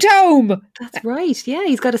Chrome Dome! That's right, yeah.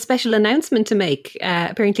 He's got a special announcement to make.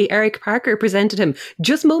 Apparently Eric Parker presented him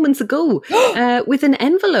just moments ago with an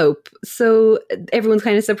envelope. So everyone's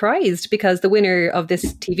kind of surprised because the winner of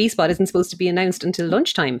this TV spot isn't supposed to be announced until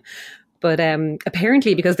lunchtime. But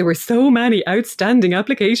apparently, because there were so many outstanding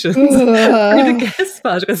applications for the guest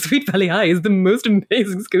spot, because Sweet Valley High is the most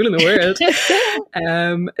amazing school in the world,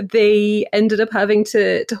 they ended up having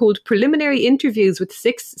to hold preliminary interviews with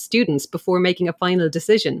 6 students before making a final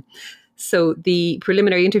decision. So the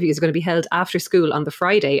preliminary interviews are going to be held after school on the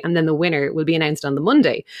Friday, and then the winner will be announced on the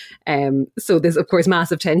Monday. So there's, of course,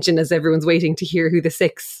 massive tension as everyone's waiting to hear who the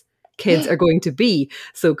 6 kids are going to be.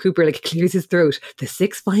 So Cooper like clears his throat. The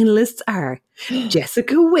 6 finalists are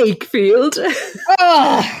Jessica Wakefield.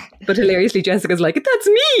 But hilariously, Jessica's like, that's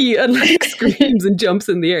me, and like screams and jumps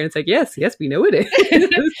in the air. And it's like, yes, we know it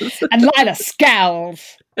is. And Lila scowls.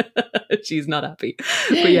 She's not happy.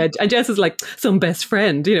 But yeah, and Jess is like, some best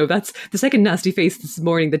friend, you know, that's the second nasty face this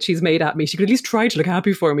morning that she's made at me. She could at least try to look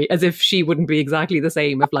happy for me, as if she wouldn't be exactly the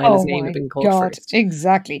same if Lila's name had been called first.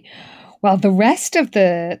 Exactly. Well, the rest of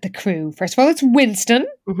the crew, first of all, it's Winston.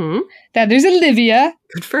 Mm-hmm. Then there's Olivia.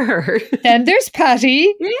 Good for her. Then there's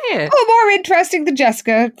Patty. Yeah. Oh, more interesting than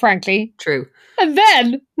Jessica, frankly. True. And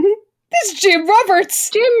then there's Jim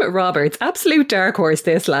Roberts. Jim Roberts, absolute dark horse,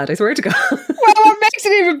 this lad, I swear to God. Well, what makes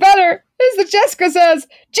it even better is that Jessica says,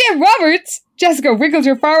 Jim Roberts? Jessica wriggled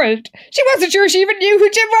her forehead. She wasn't sure she even knew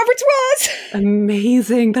who Jim Roberts was.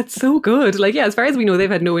 Amazing. That's so good. Like, yeah, as far as we know,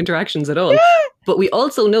 they've had no interactions at all. Yeah. But we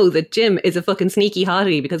also know that Jim is a fucking sneaky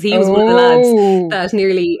hottie, because he was one of the lads that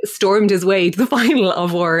nearly stormed his way to the final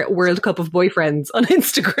of our World Cup of Boyfriends on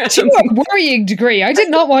Instagram. To a worrying degree. I did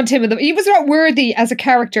not want him in he was not worthy as a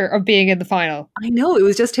character of being in the final. I know. It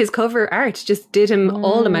was just his cover art just did him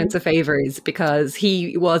all amounts of favours, because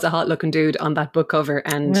he was a hot looking dude on that book cover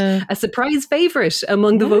and a surprise favourite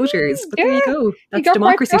among the voters. But there you go. That's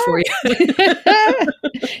democracy for you.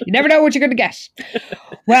 You never know what you're going to get.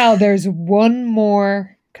 Well, there's one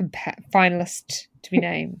more finalist to be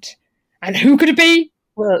named. And who could it be?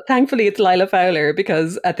 Well, thankfully it's Lila Fowler,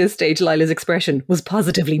 because at this stage Lila's expression was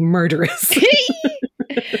positively murderous.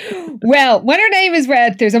 Well, when her name is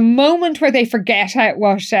read, there's a moment where they forget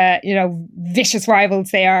what vicious rivals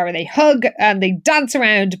they are, and they hug and they dance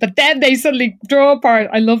around, but then they suddenly draw apart.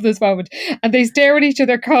 I love this moment. And they stare at each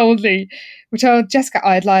other coldly, which Jessica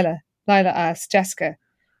eyed Lila. Lila asked Jessica,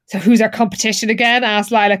 so who's our competition again?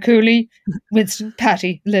 Asked Lila coolly. Winston,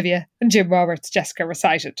 Patty, Olivia, and Jim Roberts, Jessica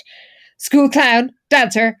recited. School clown,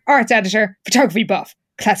 dancer, arts editor, photography buff.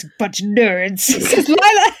 Classic bunch of nerds, says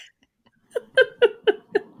Lila.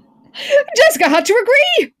 Jessica had to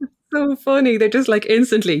agree. So funny. They're just like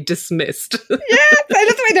instantly dismissed. Yeah, I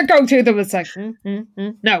love the way they're going through them. It's like,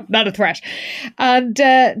 no, not a threat. And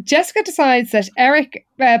Jessica decides that Eric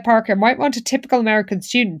Parker might want a typical American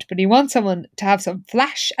student, but he wants someone to have some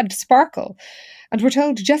flash and sparkle. And we're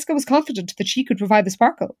told Jessica was confident that she could provide the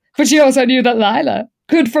sparkle, but she also knew that Lila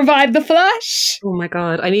could provide the flash. Oh my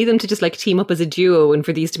God. I need them to just like team up as a duo and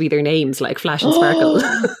for these to be their names, like Flash and Sparkle.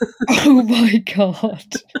 Oh my God.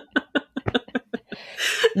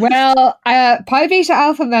 Well, Pi Beta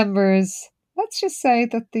Alpha members, let's just say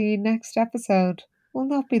that the next episode will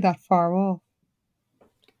not be that far off.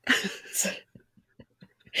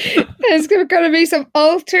 There's going to be some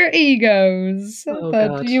alter egos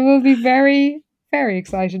that you will be very, very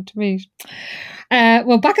excited to meet.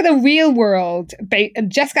 Well, back in the real world,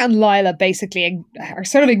 Jessica and Lila basically are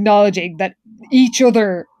sort of acknowledging that each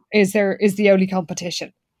other is the only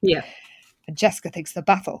competition. Yeah. And Jessica thinks the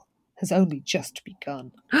battle has only just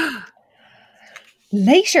begun.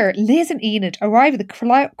 Later, Liz and Enid arrive at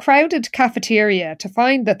the crowded cafeteria to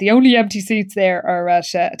find that the only empty seats there are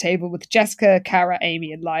at a table with Jessica, Cara,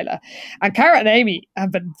 Amy and Lila. And Cara and Amy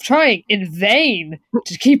have been trying in vain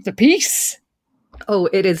to keep the peace. Oh,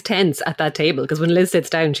 it is tense at that table, because when Liz sits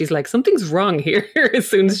down, she's like, something's wrong here as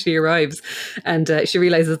soon as she arrives. And she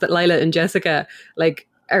realizes that Lila and Jessica, like,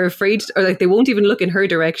 are afraid, or like they won't even look in her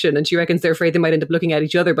direction, and she reckons they're afraid they might end up looking at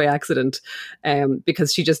each other by accident,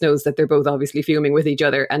 because she just knows that they're both obviously fuming with each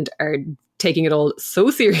other and are taking it all so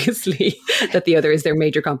seriously that the other is their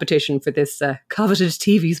major competition for this coveted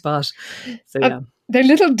TV spot. So yeah. Their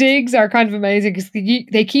little digs are kind of amazing, because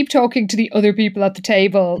they keep talking to the other people at the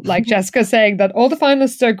table, like Jessica saying that all the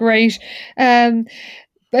finalists are great,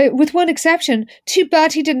 with one exception. Too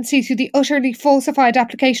bad he didn't see through the utterly falsified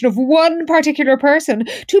application of one particular person.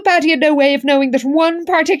 Too bad he had no way of knowing that one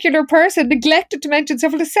particular person neglected to mention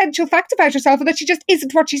several essential facts about herself and that she just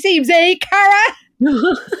isn't what she seems, eh, Cara?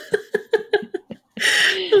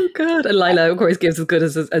 Oh God. And Lila, of course, gives as good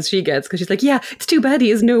as she gets, because she's like, yeah, it's too bad he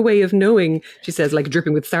has no way of knowing, she says, like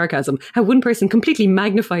dripping with sarcasm, how one person completely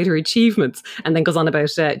magnified her achievements, and then goes on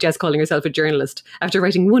about Jess calling herself a journalist after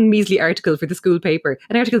writing one measly article for the school paper,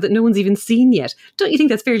 an article that no one's even seen yet. Don't you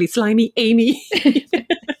think that's fairly slimy, Amy?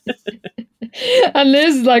 And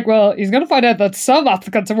Liz is like, well, he's going to find out that some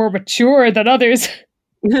applicants are more mature than others.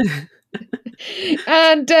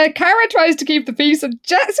 And Cara tries to keep the peace, and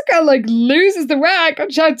Jessica loses the rag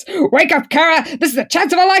and shouts, "Wake up, Cara! This is the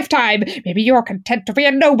chance of a lifetime. Maybe you're content to be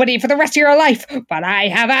a nobody for the rest of your life, but I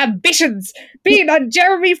have ambitions. Being on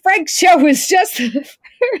Jeremy Frank's show is just the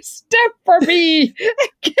first step for me."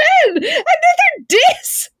 Again, another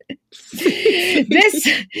diss.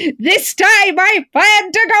 This time I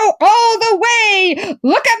plan to go all the way.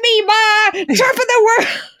 Look at me, Ma, top of the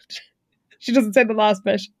world. She doesn't say the last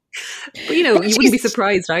bit. But you wouldn't be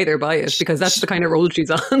surprised either by it, because that's the kind of role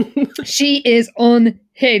she's on. She is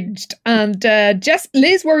unhinged. And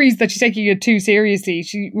Liz worries that she's taking it too seriously.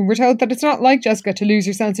 We're told that it's not like Jessica to lose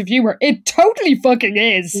her sense of humour. It totally fucking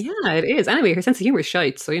is. Yeah, it is. Anyway, her sense of humour is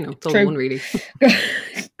shite, so it's all one, really.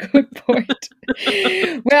 Good point.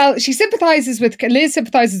 Well, Liz sympathises with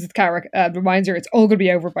Cara and reminds her it's all going to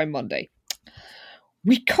be over by Monday.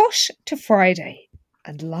 We cut to Friday,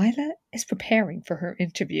 and Lila is preparing for her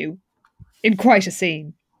interview in quite a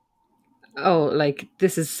scene. Oh,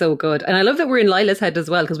 this is so good. And I love that we're in Lila's head as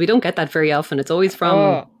well, because we don't get that very often. It's always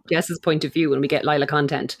from Jess's point of view when we get Lila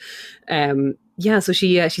content. So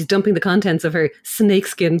she's dumping the contents of her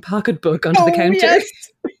snakeskin pocketbook onto the counter.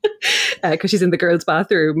 Because she's in the girls'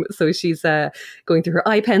 bathroom. So she's going through her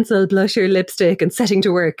eye pencil, blusher, lipstick, and setting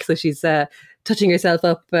to work. So she's touching herself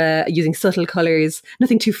up using subtle colours,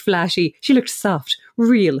 nothing too flashy. She looked soft,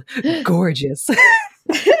 real, gorgeous.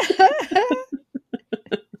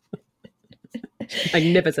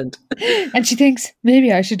 Magnificent. And she thinks,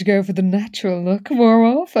 maybe I should go for the natural look more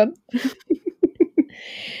often.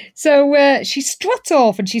 So she struts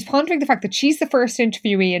off, and she's pondering the fact that she's the first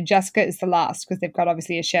interviewee and Jessica is the last, because they've got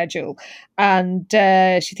obviously a schedule. And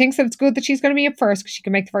she thinks that it's good that she's going to be up first because she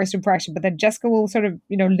can make the first impression. But then Jessica will sort of,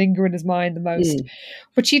 linger in his mind the most.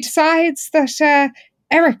 But she decides that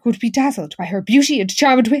Eric would be dazzled by her beauty and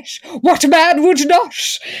charm and wit. What man would not?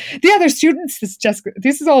 The other students,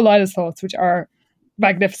 this is all Lila's thoughts, which are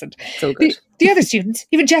magnificent. So good. The other students,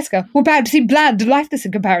 even Jessica, were bound to seem bland and lifeless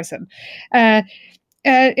in comparison.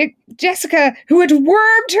 Jessica, who had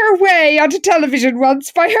wormed her way onto television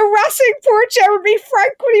once by harassing poor Jeremy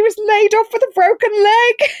Frank when he was laid up with a broken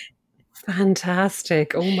leg.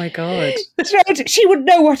 Fantastic. Oh my God. She would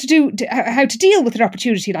know what to do, how to deal with an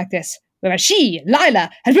opportunity like this. Whereas she, Lila,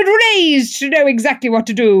 had been raised to know exactly what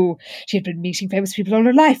to do. She had been meeting famous people all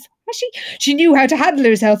her life. She knew how to handle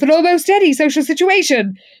herself in almost any social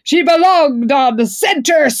situation. She belonged on the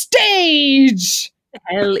centre stage.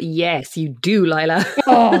 Hell yes, you do, Lila.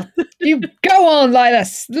 Oh, you go on, Lila.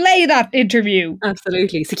 Slay that interview.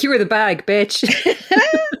 Absolutely. Secure the bag, bitch.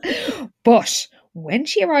 But when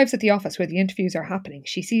she arrives at the office where the interviews are happening,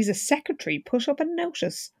 she sees a secretary put up a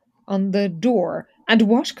notice on the door. And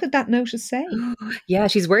what could that notice say? Yeah,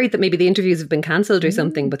 she's worried that maybe the interviews have been cancelled or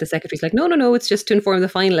something, but the secretary's like, no, it's just to inform the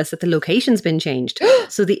finalists that the location's been changed.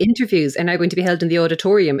 So the interviews are now going to be held in the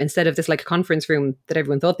auditorium instead of this conference room that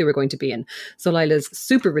everyone thought they were going to be in. So Lila's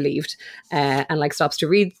super relieved and stops to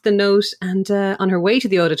read the note. And on her way to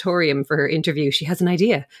the auditorium for her interview, she has an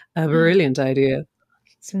idea, a brilliant idea.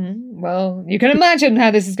 Well, you can imagine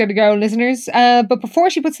how this is going to go, listeners. But before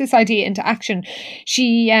she puts this idea into action,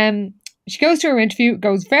 she goes to her interview. It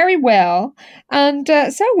goes very well, and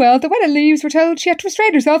so well that when it leaves, we're told she had to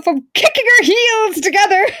restrain herself from kicking her heels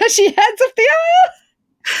together as she heads up the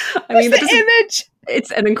aisle. I mean, the image.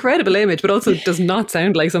 It's an incredible image, but also does not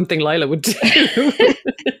sound like something Lila would do.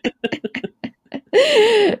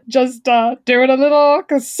 Just doing a little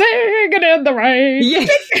singing in the rain. Yeah.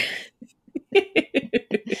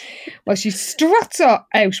 Well, she struts out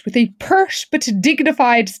with a pert but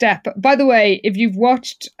dignified step. By the way, if you've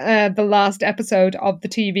watched the last episode of the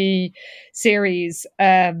TV series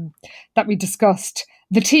that we discussed,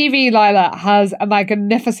 the TV Lila has a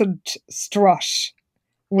magnificent strut.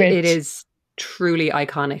 It is truly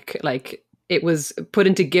iconic. It was put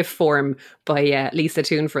into GIF form by Lisa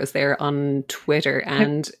Toon for us there on Twitter,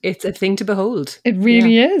 and it's a thing to behold. It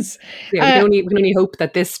really is. Yeah, we can only hope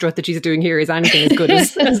that this strut that she's doing here is anything as good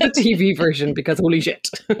as the TV version, because holy shit.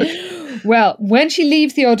 Well, when she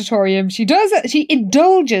leaves the auditorium, she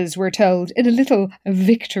indulges, we're told, in a little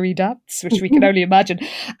victory dance, which we can only imagine.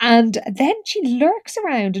 And then she lurks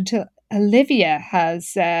around until Olivia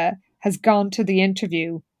has gone to the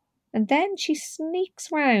interview. And then she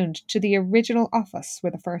sneaks round to the original office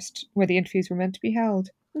where the interviews were meant to be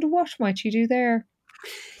held. And what might she do there?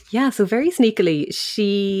 Yeah, so very sneakily,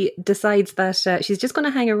 she decides that she's just going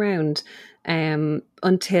to hang around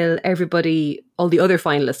until everybody, all the other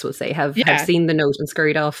finalists, will say, have seen the note and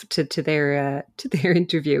scurried off to their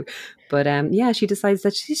interview. But she decides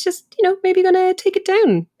that she's just, maybe going to take it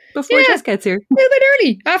down before Jess gets here. A little bit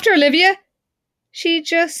early. After Olivia, she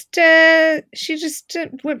just takes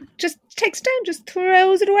it down, just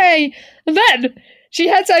throws it away. And then she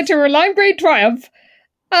heads out to her Lime Green Triumph,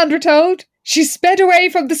 and we're told she sped away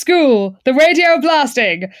from the school, the radio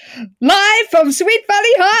blasting. Live from Sweet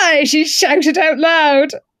Valley High, she shouted out loud,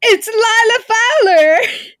 "It's Lila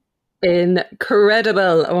Fowler!"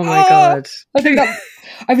 Incredible. Oh my God. I think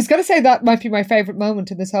I was going to say that might be my favourite moment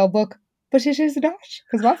in this whole book, but it is not,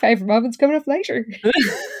 because my favourite moment's coming up later.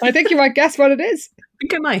 I think you might guess what it is. I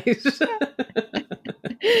think I might.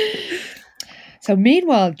 So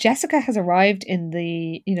meanwhile, Jessica has arrived in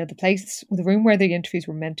the room where the interviews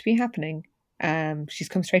were meant to be happening. She's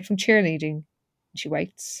come straight from cheerleading. She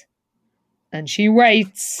waits. And she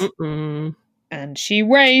waits. And she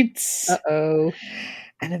waits. Uh-oh.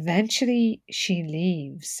 And eventually she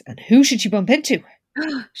leaves. And who should she bump into?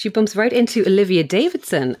 She bumps right into Olivia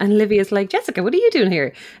Davidson, and Olivia's like, "Jessica, what are you doing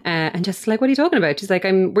here?" And Jessica's like, "What are you talking about?" She's like,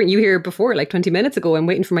 "Weren't you here before, like 20 minutes ago? I'm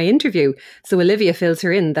waiting for my interview." So Olivia fills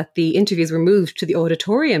her in that the interviews were moved to the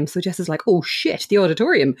auditorium. So Jess is like, "Oh shit, the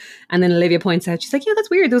auditorium." And then Olivia points out, she's like, "Yeah, that's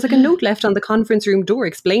weird. There was like a note left on the conference room door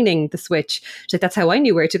explaining the switch." She's like, "That's how I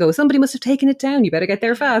knew where to go. Somebody must have taken it down. You better get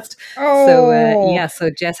there fast." So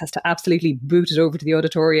Jess has to absolutely boot it over to the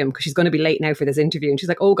auditorium because she's going to be late now for this interview. And she's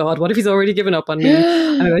like, "Oh God, what if he's already given up on me?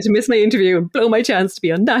 I'm about to miss my interview and blow my chance to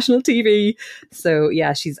be on national TV." So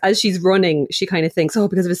yeah, as she's running, she kind of thinks,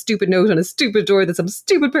 because of a stupid note on a stupid door that some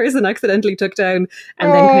stupid person accidentally took down,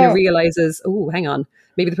 and then kind of realizes, hang on,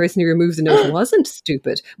 maybe the person who removes the note wasn't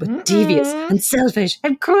stupid, but devious and selfish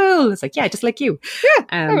and cruel. It's like, yeah, just like you.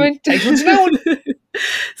 Yeah, take what's known.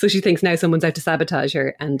 So she thinks now someone's out to sabotage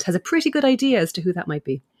her, and has a pretty good idea as to who that might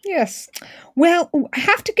be. Yes. Well, I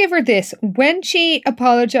have to give her this. When she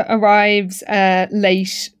arrives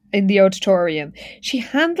late in the auditorium, she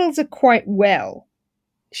handles it quite well.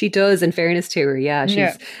 She does, in fairness to her, yeah.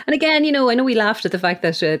 And again, I know we laughed at the fact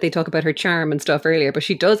that they talk about her charm and stuff earlier, but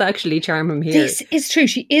she does actually charm him here. This is true.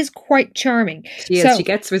 She is quite charming. She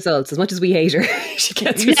gets results. As much as we hate her, she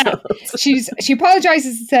gets results. She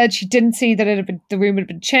apologises and said she didn't see that the room had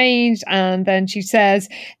been changed, and then she says,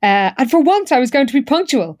 "And for once I was going to be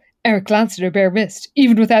punctual." Eric glanced at her bare wrist.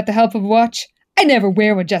 "Even without the help of a watch, I never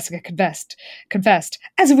wear one," Jessica confessed.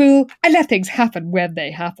 "As a rule, I let things happen when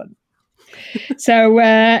they happen." So,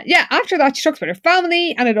 after that, she talks about her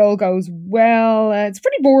family, and it all goes well. It's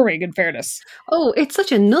pretty boring, in fairness. Oh, it's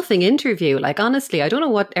such a nothing interview. Like, honestly, I don't know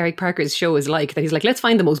what Eric Parker's show is like, that he's like, let's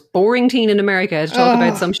find the most boring teen in America to talk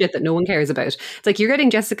about some shit that no one cares about. It's like, you're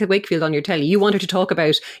getting Jessica Wakefield on your telly. You want her to talk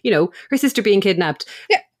about, her sister being kidnapped.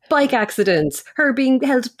 Yeah. Bike accidents, her being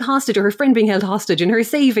held hostage, or her friend being held hostage, and her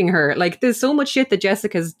saving her. Like, there's so much shit that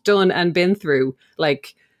Jessica's done and been through.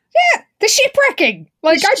 Like, yeah, the shipwrecking.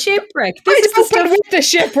 Like, shipwreck. I'd open with the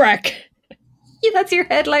shipwreck. Yeah, that's your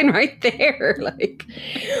headline right there. Like,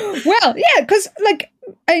 well, yeah, because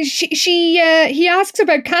he asks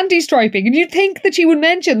about candy striping, and you'd think that she would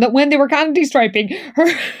mention that when they were candy striping,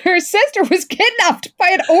 her sister was kidnapped by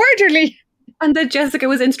an orderly. And that Jessica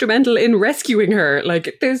was instrumental in rescuing her.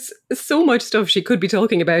 Like, there's so much stuff she could be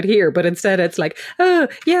talking about here, but instead it's like, I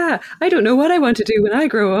don't know what I want to do when I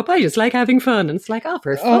grow up. I just like having fun. And it's like,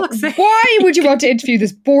 for fuck's sake. Why would you want to interview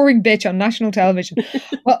this boring bitch on national television?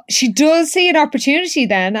 Well, she does see an opportunity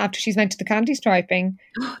then, after she's went to the candy striping,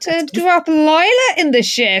 to drop Lila in the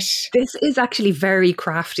shit. This is actually very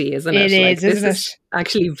crafty, isn't it? It is, isn't it?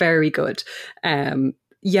 Actually very good.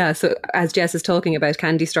 Yeah, so as Jess is talking about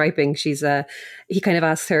candy striping, he kind of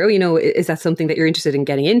asks her, is that something that you're interested in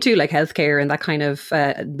getting into, like healthcare and that kind of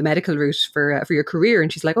the medical route for your career?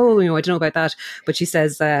 And she's like, I don't know about that. But she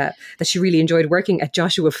says that she really enjoyed working at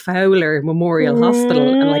Joshua Fowler Memorial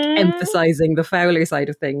Hospital and like emphasizing the Fowler side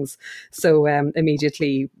of things. So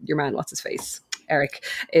immediately your man, what's his face, Eric,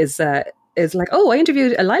 is like, I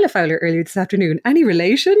interviewed Lila Fowler earlier this afternoon. Any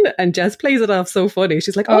relation? And Jess plays it off so funny.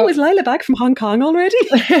 She's like, is Lila back from Hong Kong already?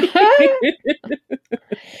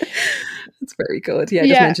 It's very good. Yeah,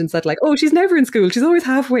 just mentions that, like, she's never in school. She's always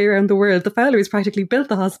halfway around the world. The Fowlers practically built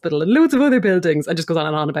the hospital and loads of other buildings. And just goes on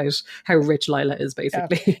and on about how rich Lila is,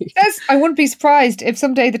 basically. Yeah. Yes, I wouldn't be surprised if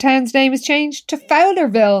someday the town's name is changed to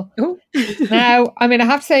Fowlerville. Oh. Now, I mean, I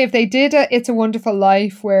have to say, if they did It's a Wonderful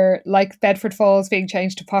Life, where, like Bedford Falls being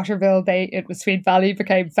changed to Potterville, it was Sweet Valley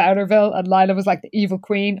became Fowlerville, and Lila was like the evil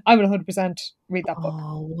queen, I would 100% read that book.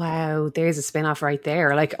 Oh, wow. There's a spin-off right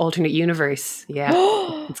there, like alternate universe. Yeah.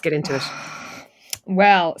 Let's get into it.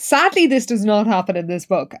 Well, sadly, this does not happen in this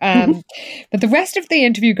book. But the rest of the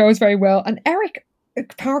interview goes very well. And Eric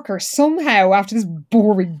Parker somehow, after this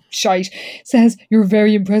boring shite, says, "You're a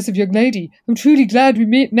very impressive young lady. I'm truly glad we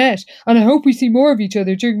met, and I hope we see more of each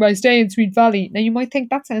other during my stay in Sweet Valley." Now, you might think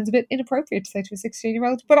that sounds a bit inappropriate to say to a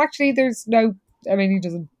 16-year-old, but actually there's no, I mean, he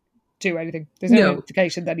doesn't do anything. There's no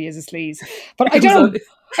indication that he is a sleaze. But I don't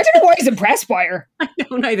know why he's impressed by her. I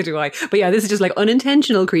know, neither do I. But yeah, this is just like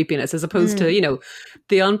unintentional creepiness as opposed to, you know,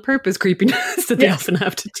 the on-purpose creepiness that they often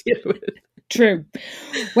have to deal with. True.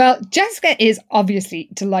 Well, Jessica is obviously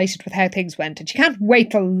delighted with how things went, and she can't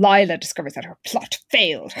wait till Lila discovers that her plot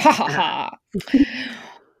failed. Ha ha ha.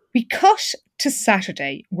 We cut to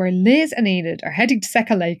Saturday, where Liz and Enid are heading to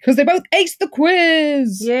Secca Lake because they both aced the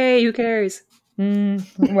quiz. Yay, who cares?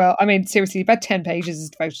 Well, I mean, seriously, about 10 pages is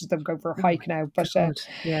devoted to them going for a hike now. But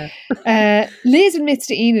Liz admits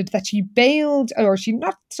to Enid that she bailed, or she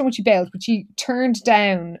not so much she bailed, but she turned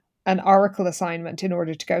down an Oracle assignment in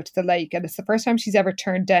order to go to the lake, and it's the first time she's ever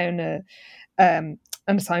turned down an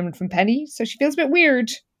assignment from Penny, so she feels a bit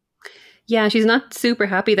weird. Yeah, she's not super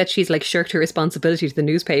happy that she's like shirked her responsibility to the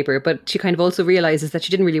newspaper, but she kind of also realizes that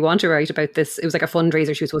she didn't really want to write about this. It was like a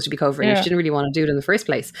fundraiser she was supposed to be covering, and she didn't really want to do it in the first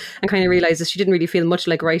place, and kind of realizes she didn't really feel much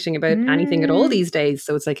like writing about anything at all these days.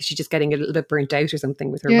 So it's like she's just getting a little bit burnt out or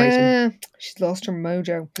something with her writing. Yeah, she's lost her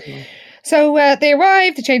mojo. Yeah. So they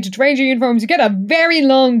arrive, they change into ranger uniforms, you get a very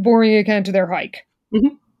long, boring account of their hike.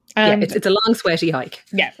 Mm-hmm. And it's a long, sweaty hike.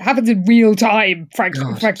 Yeah, it happens in real time,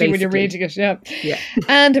 frankly, when you're reading it. Yeah.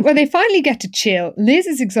 And when they finally get to chill, Liz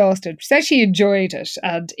is exhausted. She says she enjoyed it.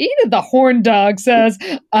 And Enid, the horn dog, says,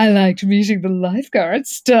 "I liked meeting the lifeguard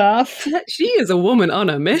staff." She is a woman on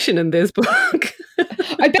a mission in this book.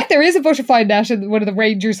 I bet there is a butterfly net in one of the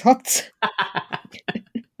rangers' huts.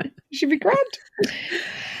 Should be grand.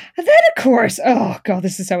 And then, of course, oh God,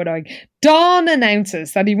 this is so annoying. Don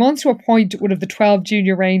announces that he wants to appoint one of the 12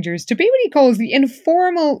 junior rangers to be what he calls the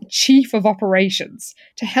informal chief of operations,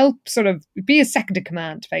 to help sort of be a second in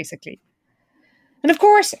command, basically. And of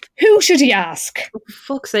course, who should he ask? For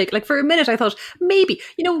fuck's sake. Like, for a minute I thought,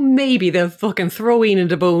 maybe they'll fucking throw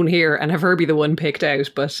Enid a bone here and have her be the one picked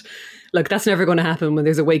out. But look, that's never going to happen when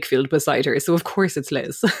there's a Wakefield beside her. So of course it's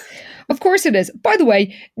Liz. Of course it is. By the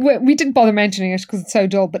way, we didn't bother mentioning it because it's so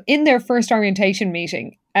dull, but in their first orientation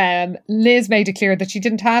meeting, Liz made it clear that she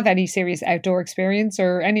didn't have any serious outdoor experience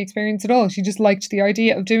or any experience at all. She just liked the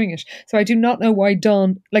idea of doing it. So I do not know why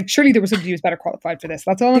Dawn, like, surely there was somebody who was better qualified for this.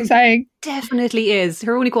 That's all I'm saying. Definitely is.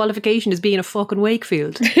 Her only qualification is being a fucking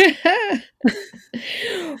Wakefield.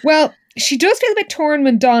 Well, she does feel a bit torn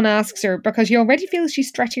when Dawn asks her, because she already feels she's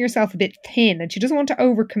stretching herself a bit thin and she doesn't want to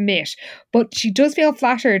overcommit. But she does feel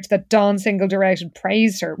flattered that Dawn singled her out and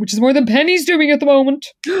praised her, which is more than Penny's doing at the moment.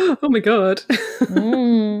 Oh my God.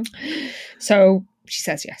 So she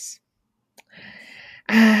says yes.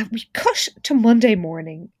 We cut to Monday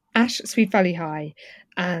morning at Sweet Valley High,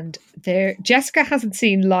 and Jessica hasn't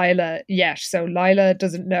seen Lila yet, so Lila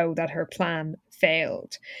doesn't know that her plan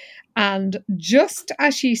failed. And just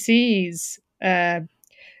as she sees Lila,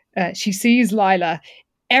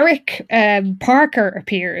 Eric Parker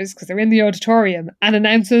appears, because they're in the auditorium, and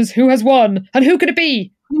announces who has won. And who could it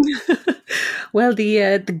be? Well,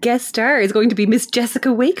 the guest star is going to be Miss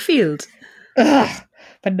Jessica Wakefield. Ugh,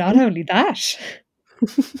 but not only that.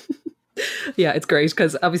 Yeah, it's great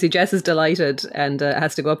because obviously Jess is delighted and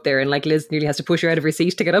has to go up there, and like Liz nearly has to push her out of her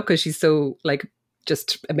seat to get up because she's so like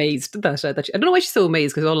just amazed that I don't know why she's so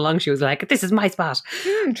amazed, because all along she was like, "This is my spot."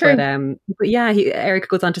 True. But yeah, Eric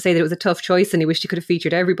goes on to say that it was a tough choice and he wished he could have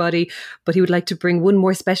featured everybody, but he would like to bring one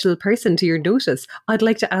more special person to your notice. I'd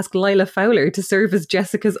like to ask Lila Fowler to serve as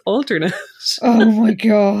Jessica's alternate. Oh my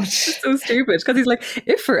God. It's so stupid, because he's like,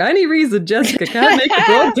 if for any reason Jessica can't make the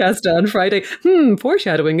broadcast on Friday,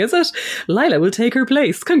 foreshadowing, is it? Lila will take her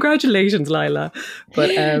place. Congratulations, Lila.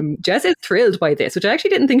 But Jess is thrilled by this, which I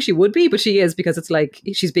actually didn't think she would be, but she is, because it's like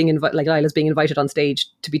she's being Lila's being invited on stage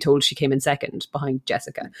to be told she came in second behind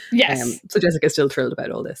Jessica. Yes. So Jessica's still thrilled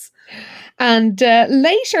about all this. And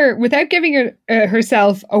later, without giving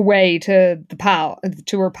herself away to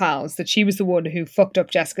her pals, that she was the one who fucked up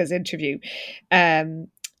Jessica's interview,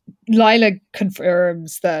 Lila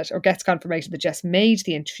confirms that, or gets confirmation that Jess made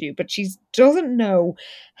the interview, but she doesn't know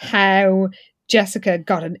how Jessica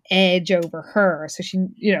got an edge over her. So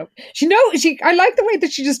I like the way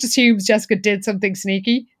that she just assumes Jessica did something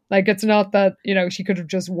sneaky. Like, it's not that, she could have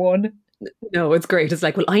just won. No, it's great. It's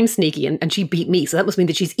like, well, I'm sneaky and she beat me, so that must mean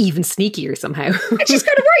that she's even sneakier somehow. And she's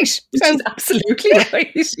kind of right. So, she's absolutely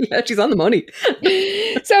right. Yeah, she's on the money.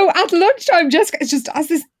 So at lunchtime, Jessica is just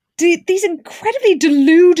has these incredibly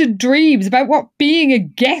deluded dreams about what being a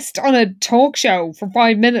guest on a talk show for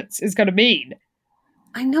 5 minutes is going to mean.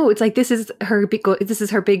 I know, it's like this is her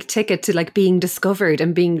big ticket to like being discovered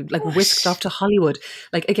and being like whisked off to Hollywood.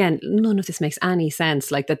 Like, again, none of this makes any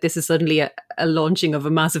sense. Like that this is suddenly a launching of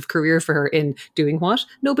a massive career for her in doing what?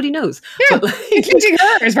 Nobody knows. Yeah, but, like, including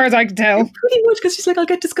her, as far as I can tell. Pretty much, because she's like, I'll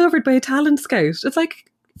get discovered by a talent scout. It's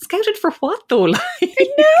like, scouted for what though? Like, I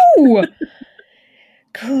know.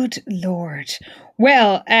 Good Lord.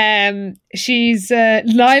 Well, Lila's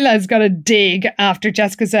got a dig after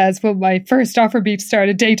Jessica says, well, my first offer be to start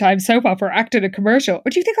a daytime soap opera, act in a commercial.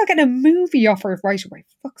 Or do you think I'll get a movie offer right away?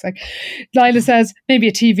 Fuck's sake. Lila says, maybe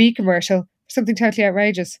a TV commercial, something totally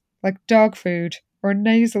outrageous, like dog food or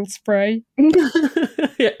nasal spray.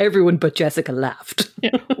 Yeah, everyone but Jessica laughed.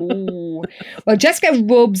 Yeah. Ooh. Well, Jessica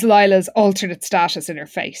rubs Lila's alternate status in her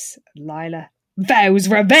face. Lila vows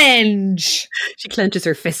revenge. She clenches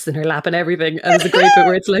her fists in her lap and everything. And there's a great bit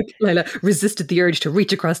where it's like Lila resisted the urge to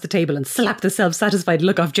reach across the table and slap the self-satisfied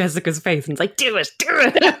look off Jessica's face. And it's like, do it.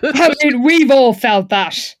 I mean, we've all felt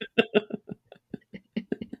that.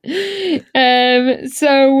 The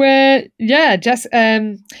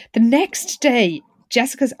next day,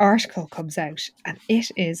 Jessica's article comes out and it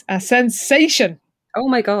is a sensation. Oh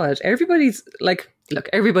my God. Everybody's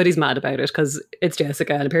mad about it because it's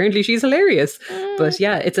Jessica and apparently she's hilarious. But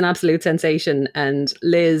yeah, it's an absolute sensation. And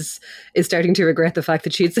Liz is starting to regret the fact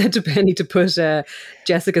that she had said to Penny to put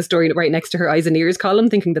Jessica's story right next to her eyes and ears column,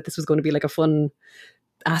 thinking that this was going to be like a fun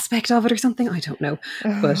aspect of it or something. I don't know.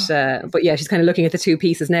 But yeah, she's kind of looking at the two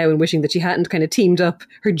pieces now and wishing that she hadn't kind of teamed up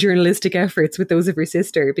her journalistic efforts with those of her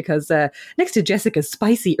sister, because next to Jessica's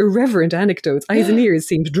spicy, irreverent anecdotes, eyes and ears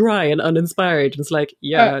seemed dry and uninspired. And it's like,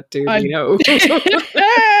 yeah, dude, we know.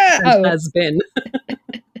 And has been.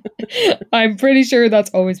 I'm pretty sure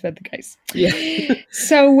that's always been the case. Yeah.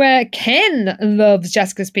 So Ken loves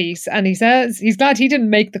Jessica's piece and he says he's glad he didn't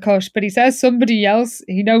make the cut, but he says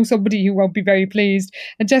he knows somebody who won't be very pleased.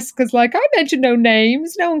 And Jessica's like, I mentioned no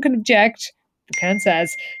names, no one can object. But Ken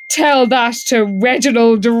says, tell that to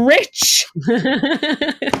Reginald Rich.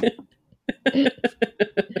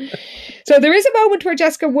 So there is a moment where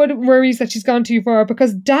Jessica worries that she's gone too far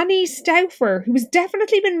because Danny Stauffer, who has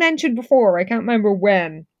definitely been mentioned before, I can't remember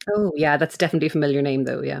when. Oh yeah, that's definitely a familiar name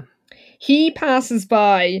though, yeah. He passes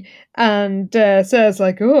by and says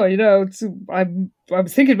like, oh, I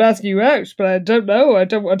was thinking of asking you out, but I don't know. I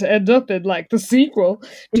don't want to end up in like the sequel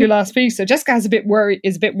to your last piece. So Jessica is a bit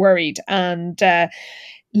worried. And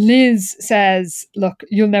Liz says, look,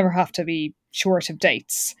 you'll never have to be short of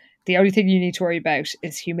dates. The only thing you need to worry about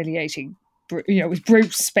is humiliating,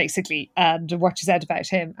 Bruce, basically, and what you said about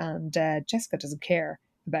him. And Jessica doesn't care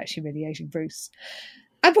about humiliating Bruce.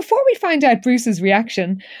 And before we find out Bruce's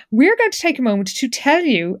reaction, we're going to take a moment to tell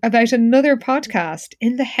you about another podcast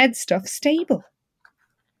in the Headstuff stable.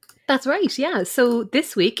 That's right, yeah. So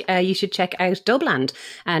this week you should check out Dubland,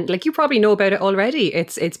 and like you probably know about it already.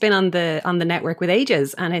 It's been on the network with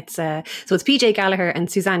ages, and it's PJ Gallagher and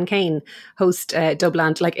Suzanne Kane host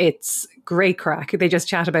Dubland. Like, it's great crack. They just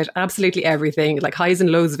chat about absolutely everything, like highs and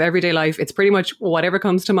lows of everyday life. It's pretty much whatever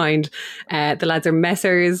comes to mind. The lads are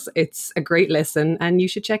messers. It's a great listen, and you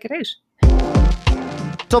should check it out.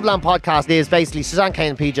 Dubland podcast is basically Suzanne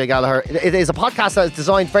Kane and PJ Gallagher. It is a podcast that is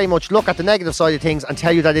designed very much look at the negative side of things and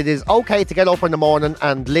tell you that it is okay to get up in the morning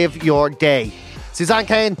and live your day. Suzanne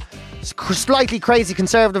Kane, slightly crazy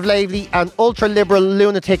conservative lady, and ultra liberal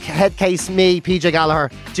lunatic head case me, PJ Gallagher,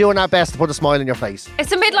 doing our best to put a smile on your face. It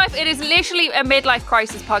is literally a midlife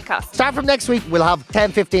crisis podcast. Start from next week, we'll have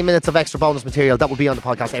 10-15 minutes of extra bonus material that will be on the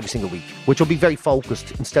podcast every single week, which will be very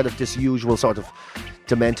focused instead of this usual sort of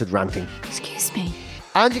demented ranting. Excuse me.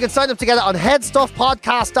 And you can sign up to get it on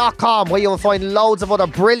headstuffpodcast.com, where you will find loads of other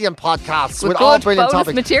brilliant podcasts with all brilliant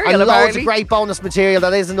topics material, and apparently. loads of great bonus material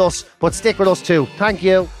that isn't us, but stick with us too. Thank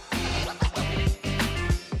you.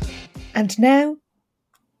 And now,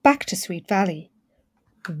 back to Sweet Valley,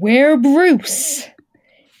 where Bruce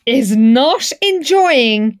is not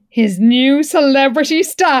enjoying his new celebrity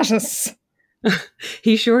status.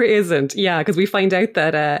 He sure isn't. Yeah, because we find out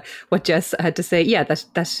that what Jess had to say,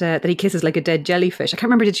 that he kisses like a dead jellyfish. I can't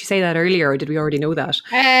remember, did she say that earlier or did we already know that?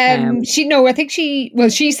 I think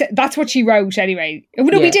she said that's what she wrote anyway.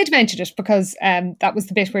 No, we did mention it because that was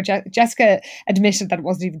the bit where Jessica admitted that it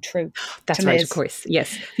wasn't even true. That's right, of course.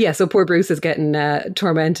 Yes. Yeah, so poor Bruce is getting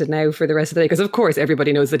tormented now for the rest of the day because of course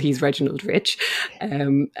everybody knows that he's Reginald Rich.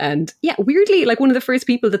 And yeah, weirdly, like one of the first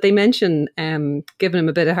people that they mention giving him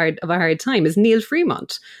a bit of a hard time is Neil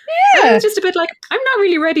Fremont. Yeah. I was just a bit like, I'm not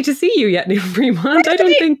really ready to see you yet, Neil Fremont. I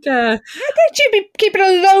don't think... I thought you'd be keeping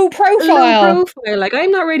a low profile. Like,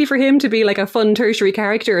 I'm not ready for him to be like a fun tertiary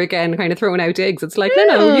character again, kind of throwing out digs. It's like,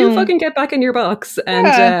 no, you fucking get back in your box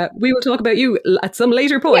and we will talk about you at some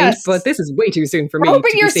later point, but this is way too soon for me. Oh,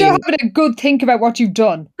 but you're still having a good think about what you've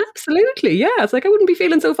done. Absolutely, yeah. It's like, I wouldn't be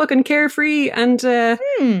feeling so fucking carefree and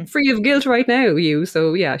free of guilt right now, you.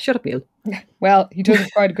 So yeah, shut up, Neil. Well, he does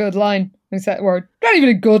quite a good line. Or not even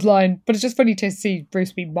a good line, but it's just funny to see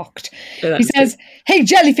Bruce be mocked. Yeah, he says, "Hey,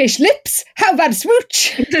 jellyfish lips, how about a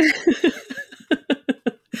smooch?"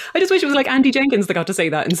 I just wish it was like Andy Jenkins that got to say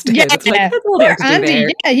that instead. Yeah, it's like, that's all they have to do there.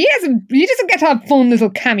 Yeah, he doesn't get to have fun little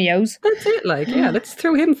cameos. That's it, like, let's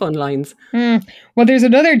throw him fun lines. Well, there's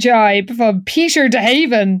another jibe from Peter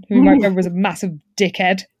DeHaven, who you might remember was a massive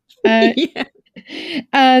dickhead. And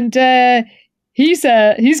he's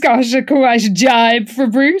got a quite jibe for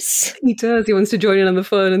Bruce. He does. He wants to join in on the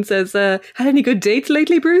fun and says, had any good dates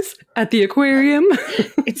lately, Bruce? At the aquarium?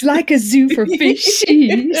 It's like a zoo for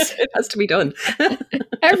fishies. It has to be done.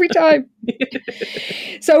 Every time.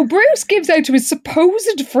 So Bruce gives out to his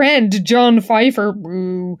supposed friend, John Pfeiffer,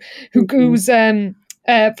 who goes...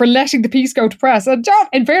 for letting the piece go to press. And John,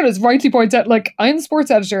 in fairness, rightly points out, like, I'm the sports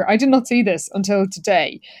editor. I did not see this until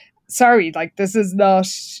today. Sorry, like, this is not,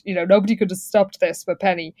 nobody could have stopped this but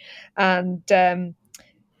Penny. And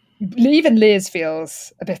even Liz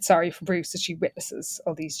feels a bit sorry for Bruce as she witnesses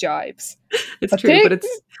all these jibes. It's true, but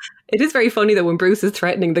it is very funny that when Bruce is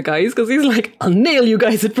threatening the guys, because he's like, I'll nail you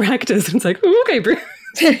guys at practice. And it's like, okay, Bruce.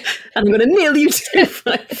 And I'm going to nail you too,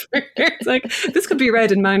 Pfeiffer. It's like, this could be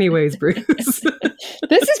read in many ways, Bruce.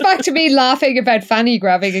 This is back to me laughing about fanny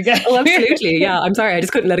grabbing again. Oh, absolutely. Yeah, I'm sorry. I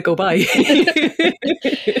just couldn't let it go by.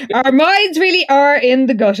 Our minds really are in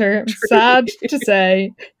the gutter. Sad to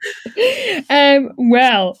say.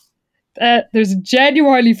 There's a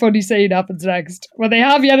genuinely funny scene happens next when they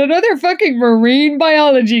have yet another fucking marine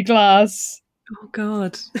biology class. Oh,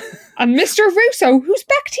 God. And Mr. Russo, who's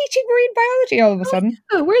back teaching marine biology all of a sudden.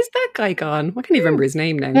 Oh, where's that guy gone? I can't even remember his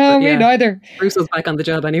name now. No, me neither. Russo's back on the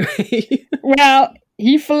job anyway. Well,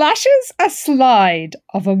 he flashes a slide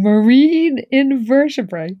of a marine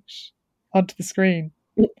invertebrate onto the screen.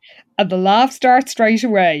 And the laugh starts straight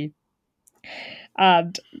away.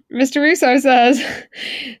 And Mr. Russo says,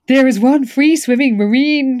 there is one free-swimming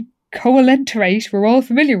marine coelenterate we're all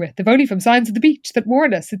familiar with, if only from signs of the beach that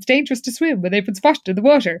warn us it's dangerous to swim when they've been spotted in the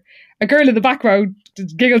water. A girl in the background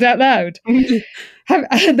giggled out loud. And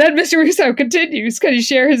then Mr. Russo continues. Can you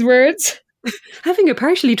share his words? Having a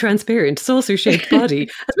partially transparent, saucer-shaped body,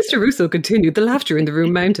 as Mr. Russo continued, the laughter in the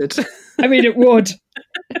room mounted. I mean, it would.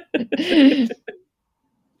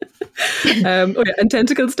 And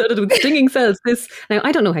tentacles studded with stinging cells. Now,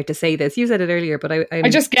 I don't know how to say this. You said it earlier, but I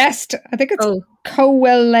just guessed. I think it's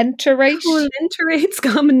coelenterate. Coelenterate's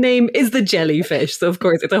common name is the jellyfish. So, of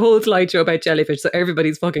course, it's a whole slideshow about jellyfish. So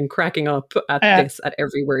everybody's fucking cracking up at this, at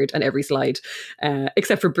every word and every slide,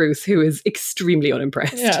 except for Bruce, who is extremely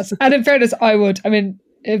unimpressed. Yes, and in fairness,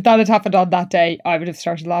 if that had happened on that day, I would have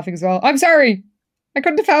started laughing as well. I'm sorry, I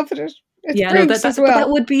couldn't have helped it. That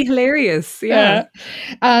would be hilarious. Yeah.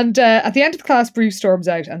 And at the end of the class, Bruce storms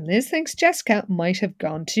out, and Liz thinks Jessica might have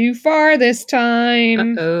gone too far this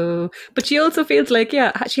time. But she also feels like,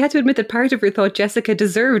 she had to admit that part of her thought Jessica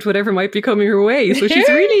deserved whatever might be coming her way. So she's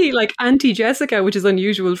really like anti-Jessica, which is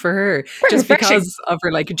unusual for her, just because of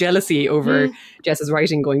her like jealousy over Jess's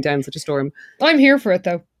writing going down such a storm. I'm here for it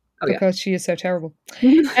though, because she is so terrible.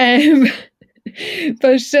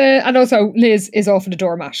 But and also Liz is often a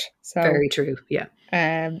doormat. So very true. Yeah.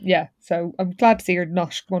 So I'm glad to see her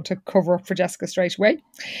not want to cover up for Jessica straight away.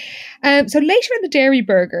 So later in the Dairy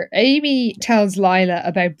Burger, Amy tells Lila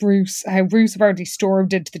about Bruce, how Bruce apparently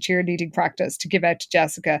stormed into the cheerleading practice to give out to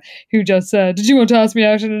Jessica, who just said, "Did you want to ask me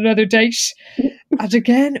out on another date?" And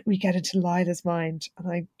again, we get into Lila's mind,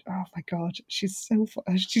 and oh my God, she's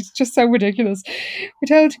just so ridiculous.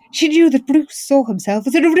 We're told she knew that Bruce saw himself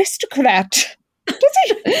as an aristocrat. Does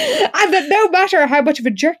he? And that no matter how much of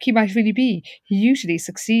a jerk he might really be, he usually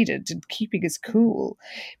succeeded in keeping his cool.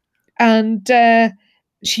 And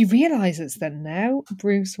she realises that now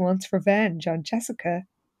Bruce wants revenge on Jessica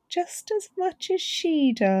just as much as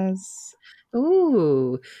she does.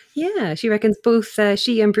 Oh, yeah. She reckons both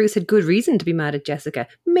she and Bruce had good reason to be mad at Jessica.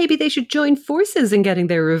 Maybe they should join forces in getting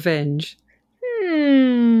their revenge.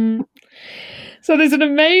 So there's an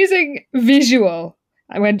amazing visual.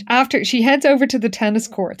 After she heads over to the tennis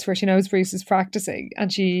courts where she knows Bruce is practicing,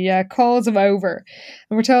 and she calls him over,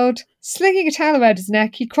 and we're told, slinging a towel about his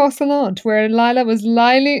neck, he crossed the lawn to where Lila was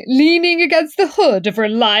leaning against the hood of her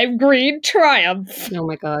lime green Triumph. Oh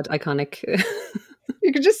my God, iconic.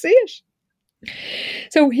 You can just see it.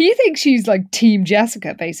 So he thinks she's like Team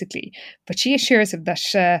Jessica, basically, but she assures him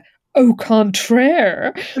that au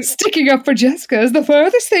contraire, sticking up for Jessica is the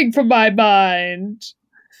furthest thing from my mind.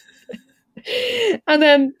 And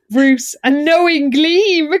then Bruce, a knowing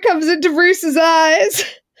gleam comes into Bruce's eyes.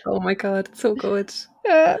 Oh my God, it's so good.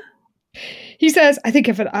 He says, I think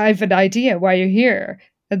I've an idea why you're here.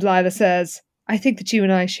 And Lila says, I think that you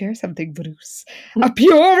and I share something, Bruce. A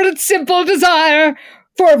pure and simple desire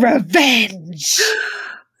for revenge.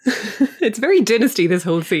 It's very Dynasty, this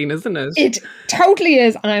whole scene, isn't it? It totally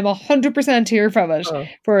is, and I'm 100% here from it. Oh,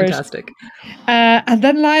 for fantastic. And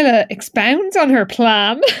then Lila expounds on her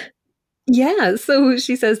plan. Yeah, so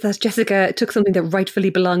she says that Jessica took something that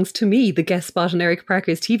rightfully belongs to me, the guest spot on Eric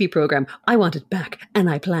Parker's TV programme. I want it back, and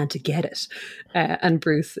I plan to get it. And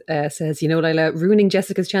Bruce says, you know, Lila, ruining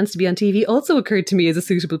Jessica's chance to be on TV also occurred to me as a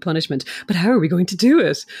suitable punishment. But how are we going to do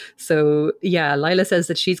it? So, yeah, Lila says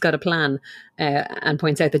that she's got a plan and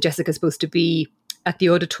points out that Jessica's supposed to be at the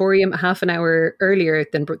auditorium half an hour earlier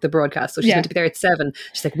than the broadcast. So she's meant to be there at 7.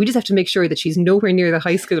 She's like, we just have to make sure that she's nowhere near the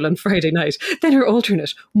high school on Friday night. Then her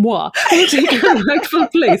alternate, moi, will take her rightful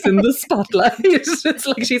place in the spotlight. It's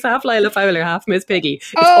like she's half Lila Fowler, half Miss Piggy.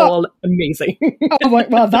 It's all amazing.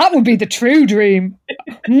 Well, that would be the true dream.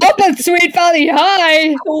 Muppet Sweet Valley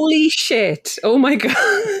High. Holy shit. Oh my God.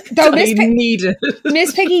 Though I need it.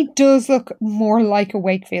 Miss Piggy does look more like a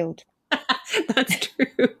Wakefield. That's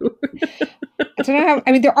true. I don't know how.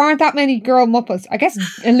 I mean, there aren't that many girl Muppets. I guess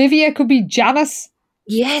Olivia could be Janice.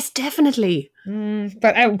 Yes, definitely.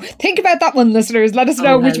 But think about that one, listeners. Let us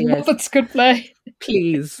know which Muppets could play.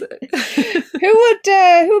 Please. Who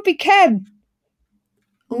would be Ken?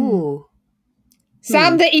 Oh,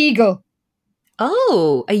 Sam the Eagle.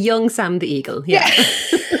 Oh, a young Sam the Eagle. Yeah.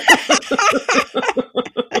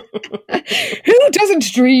 Who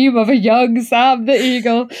doesn't dream of a young Sam the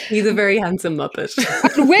Eagle? He's a very handsome Muppet.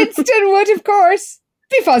 And Winston would, of course,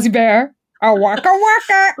 be Fozzie Bear. A waka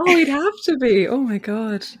waka. Oh, he'd have to be. Oh my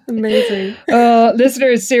God. Amazing.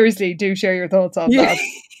 Listeners, seriously, do share your thoughts on that.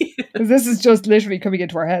 Because this is just literally coming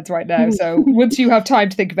into our heads right now. So once you have time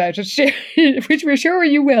to think about it, which we're sure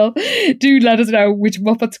you will, do let us know which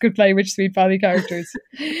Muppets could play which Sweet Valley characters.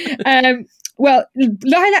 Well,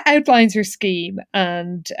 Lila outlines her scheme,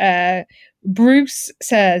 and Bruce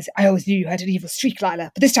says, I always knew you had an evil streak,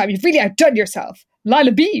 Lila, but this time you've really outdone yourself.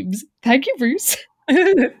 Lila beams. Thank you, Bruce.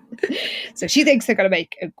 So she thinks they're going to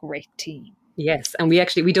make a great team. Yes, and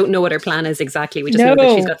we don't know what her plan is exactly. We just know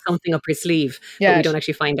that she's got something up her sleeve, but we don't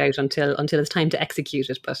actually find out until it's time to execute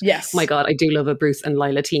it. But yes, my God, I do love a Bruce and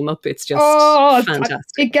Lila team up. It's just fantastic.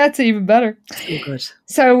 It gets even better. So good.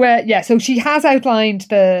 So so she has outlined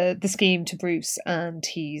the scheme to Bruce, and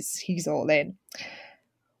he's all in.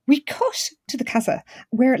 We cut to the casa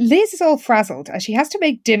where Liz is all frazzled as she has to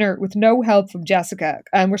make dinner with no help from Jessica.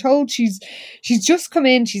 And we're told she's just come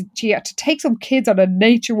in. She had to take some kids on a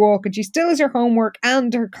nature walk, and she still has her homework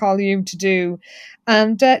and her column to do.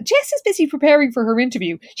 And Jess is busy preparing for her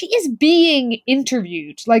interview. She is being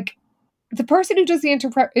interviewed. Like, the person who does the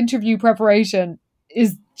interview preparation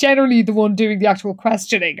is generally the one doing the actual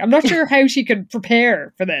questioning. I'm not sure how she can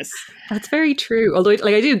prepare for this. That's very true. Although,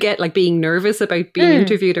 like, I do get like being nervous about being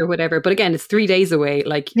interviewed or whatever. But again, it's 3 days away.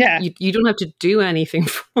 Like, you don't have to do anything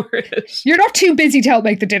for it. You're not too busy to help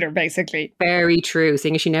make the dinner, basically. Very true.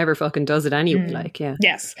 Seeing as she never fucking does it anyway.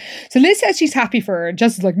 Yes. So Liz says she's happy for her, and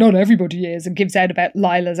Jess is like, not everybody is, and gives out about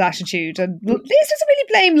Lila's attitude. And Liz doesn't really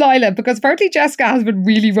blame Lila, because apparently Jessica has been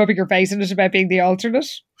really rubbing her face in it about being the alternate.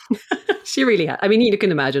 She really has. I mean, you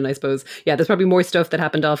can imagine, I suppose. Yeah, there's probably more stuff that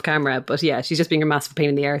happened off camera, but yeah, she's just being a massive pain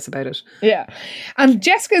in the arse about it. Yeah. And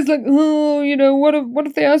Jessica's like, oh, what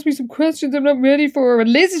if they ask me some questions I'm not ready for?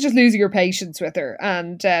 And Liz is just losing her patience with her,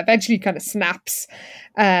 and eventually kind of snaps.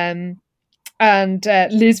 And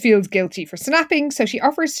Liz feels guilty for snapping, so she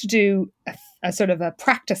offers to do a sort of a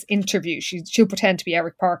practice interview. She'll pretend to be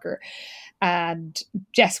Eric Parker. And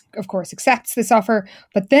Jess, of course, accepts this offer.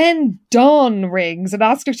 But then Dawn rings and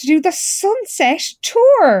asks her to do the Sunset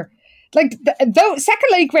Tour. Like, those Second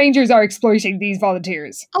Lake Rangers are exploiting these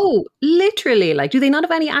volunteers. Oh, literally. Like, do they not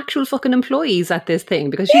have any actual fucking employees at this thing?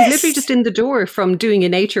 Because she's literally just in the door from doing a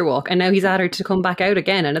nature walk, and now he's at her to come back out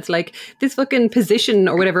again. And it's like, this fucking position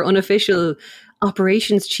or whatever unofficial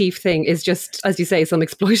operations chief thing is just, as you say, some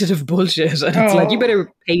exploitative bullshit. And it's like, you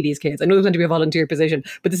better pay these kids. I know it's meant to be a volunteer position,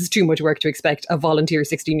 but this is too much work to expect a volunteer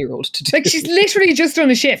 16-year-old to do. Like, she's literally just on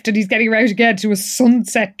a shift and he's getting her out again to a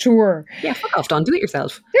sunset tour. Yeah, fuck off, Don. Do it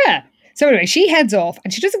yourself. Yeah. So anyway, she heads off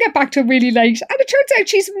and she doesn't get back till really late. And it turns out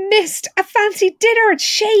she's missed a fancy dinner at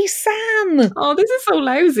Chez Sam. Oh, this is so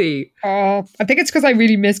lousy. Oh, I think it's because I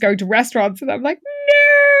really miss going to restaurants. And I'm like,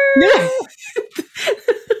 no.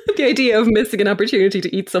 The idea of missing an opportunity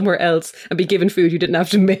to eat somewhere else and be given food you didn't have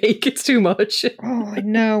to make, it's too much. Oh, I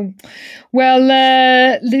know. Well,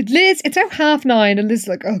 Liz, it's now 9:30 and Liz is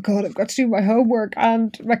like, oh God, I've got to do my homework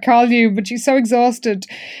and I call you, but she's so exhausted.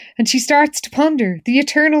 And she starts to ponder the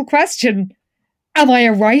eternal question, am I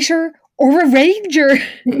a writer or a ranger?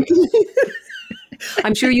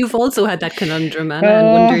 I'm sure you've also had that conundrum, Anna, and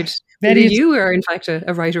wondered whether you are in fact a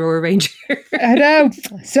writer or a ranger. I know.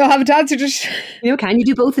 Still haven't answered it. You know, can you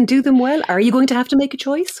do both and do them well? Are you going to have to make a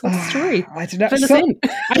choice? What's the story? I don't know.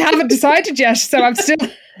 I haven't decided yet, so I'm still.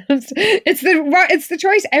 It's the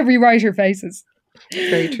choice every writer faces.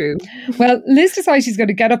 Very true. Well, Liz decides she's going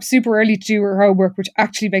to get up super early to do her homework, which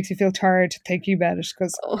actually makes me feel tired thinking about it,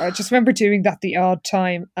 because I just remember doing that the odd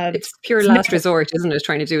time. And it's pure last resort, isn't it?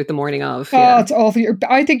 Trying to do it the morning of. Oh, it's awful.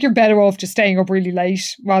 I think you're better off just staying up really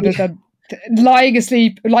late rather than lying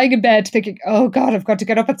in bed thinking, oh God, I've got to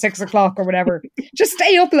get up at 6 o'clock or whatever. Just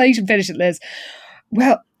stay up late and finish it, Liz.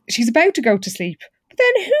 Well, she's about to go to sleep, but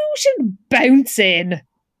then who should bounce in?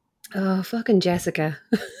 Oh, fucking Jessica.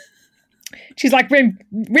 She's like,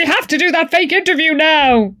 we have to do that fake interview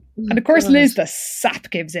now. And of course, Liz, the sap,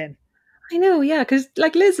 gives in. I know, yeah, because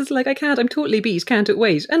like Liz is like, I'm totally beat, can't it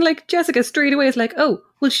wait? And like Jessica straight away is like, oh,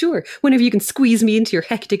 well, sure, whenever you can squeeze me into your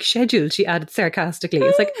hectic schedule, she added sarcastically.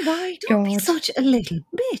 It's like, don't be such a little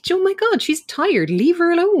bitch. Oh my God, she's tired. Leave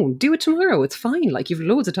her alone. Do it tomorrow. It's fine. Like, you've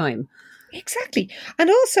loads of time. Exactly. And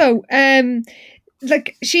also,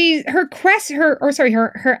 like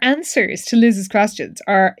her answers to Liz's questions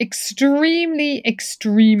are extremely,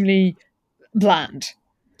 extremely bland.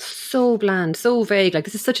 So bland, so vague. Like,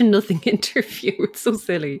 this is such a nothing interview. It's so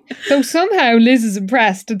silly. So somehow Liz is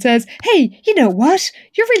impressed and says, hey, you know what?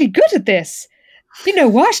 You're really good at this. You know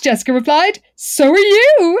what? Jessica replied, so are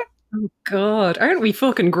you. Oh God, aren't we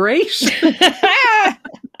fucking great?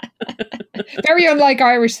 Very unlike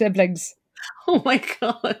Irish siblings. Oh my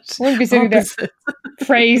God. Wouldn't be sitting there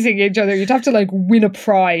praising each other. You'd have to like win a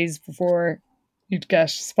prize before you'd get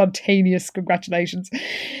spontaneous congratulations.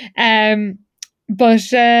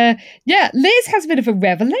 But Liz has a bit of a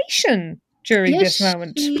revelation during this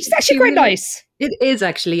moment. It's actually quite nice. It is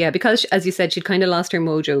actually, yeah, because as you said, she'd kind of lost her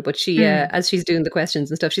mojo, but she, as she's doing the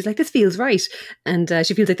questions and stuff, she's like, this feels right. And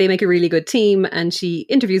she feels like they make a really good team, and she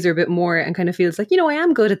interviews her a bit more and kind of feels like, I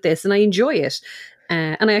am good at this and I enjoy it.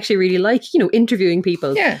 And I actually really like, interviewing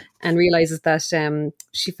people, and realizes that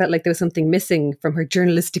she felt like there was something missing from her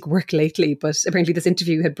journalistic work lately. But apparently this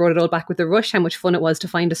interview had brought it all back with a rush, how much fun it was to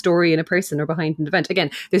find a story in a person or behind an event. Again,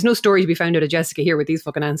 there's no story to be found out of Jessica here with these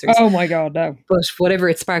fucking answers. Oh my God, no. But whatever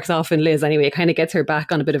it sparks off in Liz anyway, it kind of gets her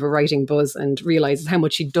back on a bit of a writing buzz and realizes how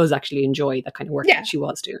much she does actually enjoy that kind of work that she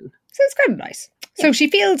was doing. So it's kind of nice. So she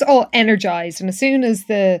feels all energized, and as soon as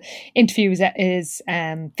the interview is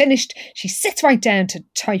finished, she sits right down to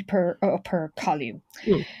type up her column,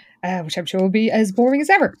 which I'm sure will be as boring as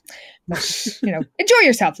ever. But, enjoy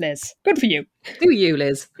yourself, Liz. Good for you. Do you,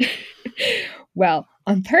 Liz? Well,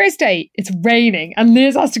 on Thursday, it's raining, and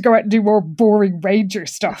Liz has to go out and do more boring ranger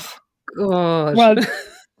stuff. God.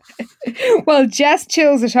 Well, Jess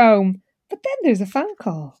chills at home, but then there's a phone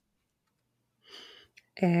call.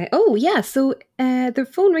 So the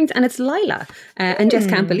phone rings and it's Lila, and Jess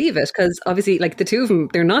can't believe it, because obviously, like, the two of them,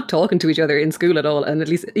 they're not talking to each other in school at all, and at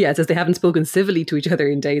least, it says they haven't spoken civilly to each other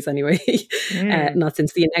in days anyway. Not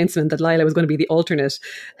since the announcement that Lila was going to be the alternate.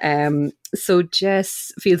 So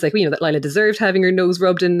Jess feels like, that Lila deserved having her nose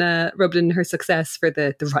rubbed in her success for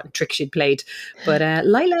the rotten trick she'd played. But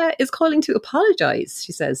Lila is calling to apologise,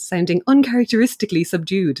 she says, sounding uncharacteristically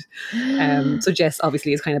subdued. So Jess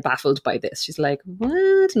obviously is kind of baffled by this. She's like,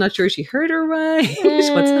 what? Not sure she heard her right.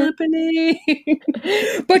 What's happening?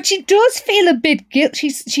 But she does feel a bit guilty.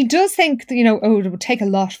 She does think that, it would take a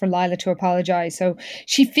lot for Lila to apologise. So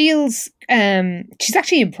she feels she's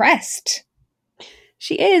actually impressed.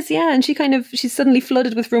 She is, yeah, and she's suddenly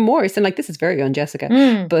flooded with remorse, and like, this is very on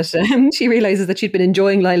Jessica. But she realizes that she'd been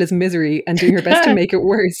enjoying Lila's misery and doing her best to make it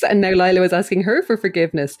worse, and now Lila was asking her for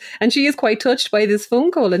forgiveness, and she is quite touched by this phone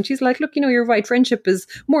call, and she's like, look, you're right, friendship is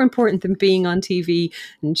more important than being on TV,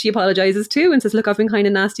 and she apologizes too and says, look, I've been kind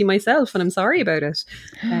of nasty myself, and I'm sorry about it.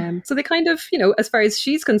 So they kind of, as far as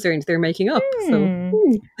she's concerned, they're making up.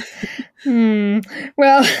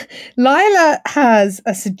 Well, Lila has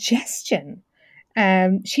a suggestion.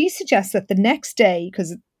 She suggests that the next day,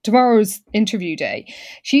 because tomorrow's interview day,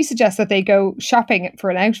 she suggests that they go shopping for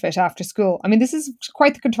an outfit after school. I mean, this is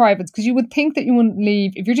quite the contrivance, because you would think that you wouldn't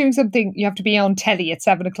leave. If you're doing something, you have to be on telly at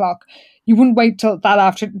 7:00. You wouldn't wait till that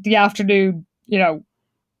after the afternoon,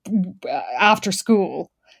 after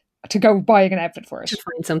school, to go buying an outfit for it. To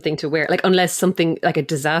find something to wear. Like, unless something like a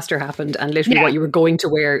disaster happened and literally what you were going to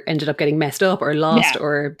wear ended up getting messed up or lost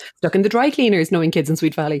or stuck in the dry cleaners, knowing kids in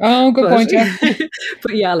Sweet Valley. Oh, good point, yeah.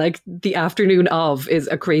 But yeah, like the afternoon of is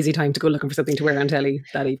a crazy time to go looking for something to wear on telly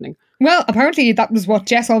that evening. Well, apparently that was what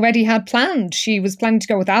Jess already had planned. She was planning to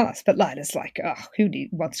go with Alice, but Lila's like, who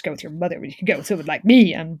wants to go with your mother when you can go with someone like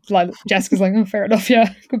me? And Jessica's like, fair enough,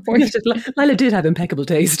 yeah, good point. Lila did have impeccable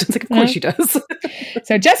taste. It's like, of course she does.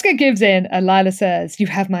 So Jessica gives in and Lila says, you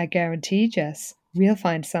have my guarantee, Jess. We'll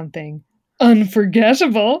find something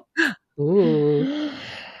unforgettable. Ooh.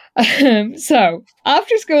 So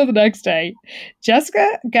after school the next day,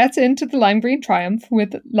 Jessica gets into the lime green Triumph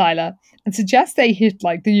with Lila and suggests they hit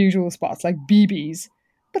like the usual spots like BB's,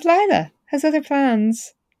 but Lila has other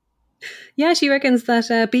plans. Yeah, she reckons that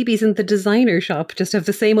BB's in the designer shop just have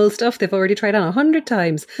the same old stuff they've already tried on 100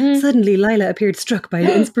 times. Suddenly Lila appeared struck by an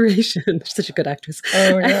inspiration. She's such a good actress.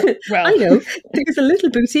 Oh, yeah. Well, I know. There's a little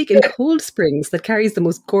boutique in Cold Springs that carries the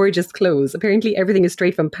most gorgeous clothes. Apparently everything is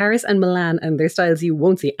straight from Paris and Milan, and their styles you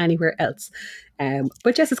won't see anywhere else.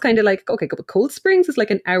 But Jess is kind of like, okay, but Cold Springs is like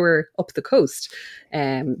an hour up the coast.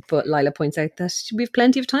 But Lila points out that we have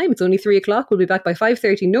plenty of time. It's only 3:00. We'll be back by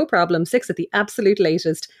 5:30, no problem. 6 at the absolute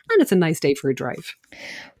latest. And it's a nice day for a drive.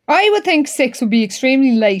 I would think 6 would be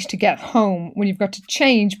extremely late to get home when you've got to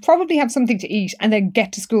change, probably have something to eat, and then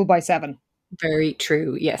get to school by 7. Very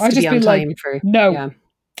true. Yes, I'd to just be on time like, for... No. Yeah.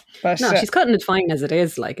 But, no, she's cutting it fine as it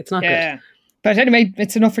is. Like, it's not good. But anyway,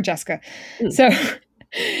 it's enough for Jessica. So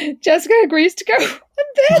Jessica agrees to go. And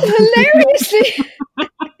then, hilariously,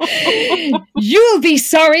 you'll be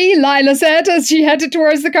sorry, Lila said as she headed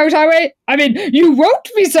towards the Coat Highway. I mean, you won't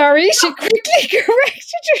be sorry, she quickly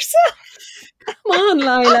corrected herself. Come on,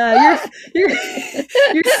 Lila, you're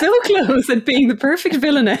so close at being the perfect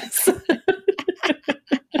villainess.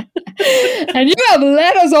 And you have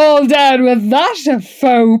let us all down with that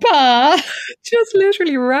faux pas. Just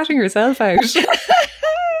literally ratting herself out.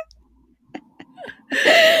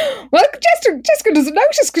 Well, Jessica doesn't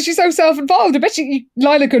notice because she's so self-involved. I bet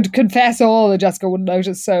Lila could confess all and Jessica wouldn't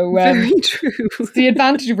notice. So very true. It's the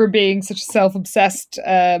advantage of her being such a self-obsessed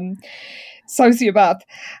sociopath.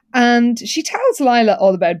 And she tells Lila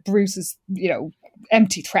all about Bruce's,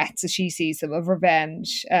 empty threats as she sees them of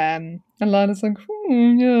revenge. And Lila's like,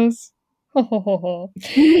 yes.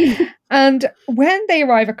 And when they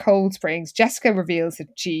arrive at Cold Springs, Jessica reveals that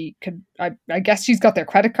she could, I guess she's got their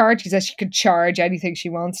credit card. She says she could charge anything she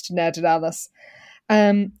wants to Ned and Alice.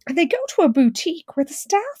 And they go to a boutique where the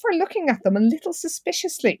staff are looking at them a little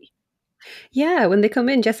suspiciously. Yeah, when they come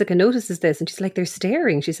in, Jessica notices this and she's like, they're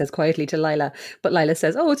staring, she says quietly to Lila. But Lila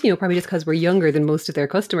says, oh, it's, probably just because we're younger than most of their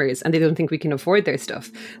customers and they don't think we can afford their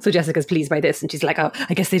stuff. So Jessica's pleased by this and she's like, oh,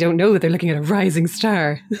 I guess they don't know that they're looking at a rising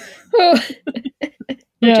star.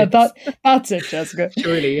 Yeah, that's it, Jessica.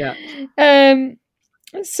 Surely, yeah.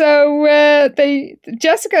 So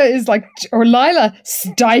Jessica is like, or Lila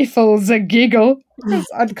stifles a giggle. Come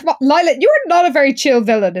on, Lila, you're not a very chill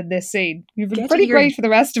villain in this scene. You've been pretty great for the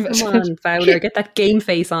rest of it. Come on, Fowler, get that game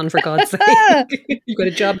face on, for God's sake. You've got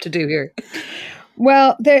a job to do here.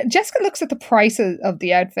 Well, Jessica looks at the prices of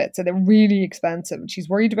the outfits and they're really expensive. She's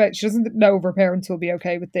worried about, she doesn't know if her parents will be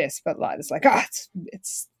okay with this, but Lila's like,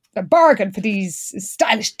 it's a bargain for these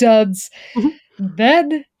stylish duds. Mm-hmm.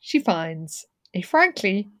 Then she finds a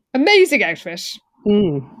frankly amazing outfit,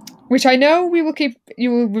 which I know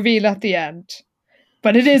you will reveal at the end,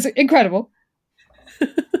 but it is incredible.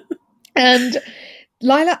 And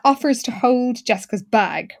Lila offers to hold Jessica's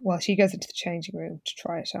bag while she goes into the changing room to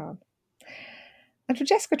try it on. And when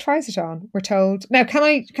Jessica tries it on, we're told, now can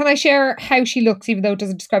I share how she looks even though it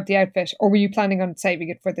doesn't describe the outfit, or were you planning on saving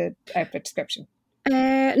it for the outfit description?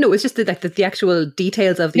 No, it's just the actual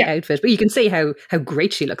details of the outfit. But you can say how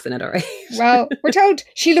great she looks in it, all right? Well, we're told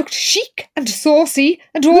she looked chic and saucy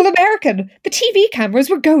and all American. The TV cameras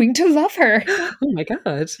were going to love her. Oh my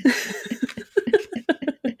God.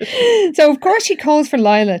 So, of course, she calls for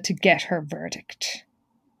Lila to get her verdict.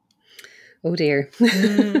 Oh dear.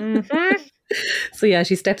 Mm-hmm. So yeah,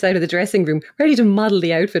 she steps out of the dressing room, ready to model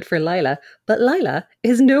the outfit for Lila. But Lila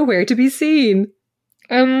is nowhere to be seen.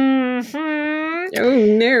 Mm-hmm. Oh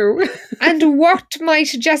no. And what might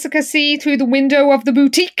Jessica see through the window of the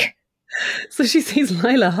boutique? So she sees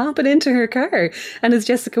Lila hopping into her car, and as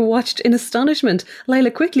Jessica watched in astonishment,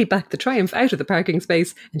 Lila quickly backed the Triumph out of the parking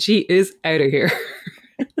space, and she is out of here.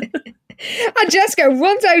 And Jessica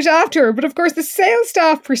runs out after her, but of course the sales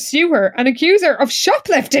staff pursue her and accuse her of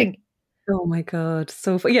shoplifting. Oh my God.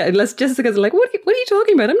 So, yeah, unless Jessica's like, what are you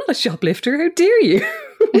talking about? I'm not a shoplifter. How dare you?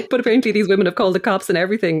 But apparently these women have called the cops and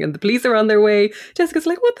everything, and the police are on their way. Jessica's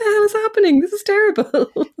like, what the hell is happening? This is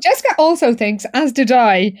terrible. Jessica also thinks, as did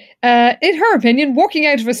I, in her opinion, walking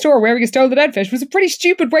out of a store wearing a stolen outfit was a pretty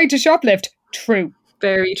stupid way to shoplift. True.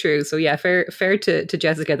 Very true. So yeah, fair to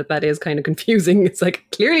Jessica that is kind of confusing. It's like,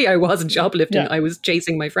 clearly I wasn't shoplifting. Yeah. I was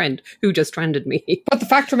chasing my friend who just stranded me. But the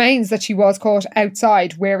fact remains that she was caught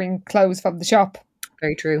outside wearing clothes from the shop.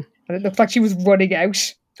 Very true. And it looked like she was running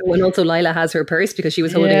out. Oh, and also Lila has her purse because she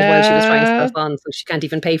was holding it while she was trying stuff on, so she can't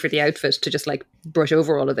even pay for the outfit to just like brush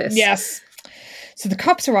over all of this. Yes. So the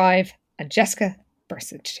cops arrive and Jessica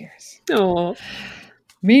bursts into tears. Oh.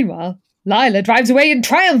 Meanwhile, Lila drives away in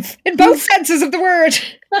triumph, in both senses of the word.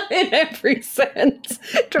 In every sense.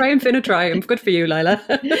 Triumph in a triumph. Good for you, Lila.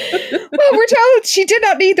 Well, we're told she did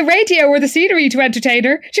not need the radio or the scenery to entertain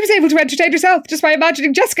her. She was able to entertain herself just by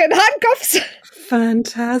imagining Jessica in handcuffs.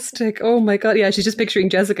 Fantastic. Oh my God. Yeah, she's just picturing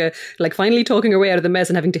Jessica like finally talking her way out of the mess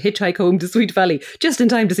and having to hitchhike home to Sweet Valley just in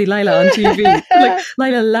time to see Lila on TV. Like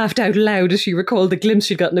Lila laughed out loud as she recalled the glimpse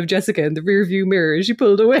she'd gotten of Jessica in the rearview mirror as she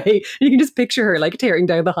pulled away. And you can just picture her like tearing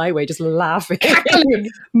down the highway, just laughing.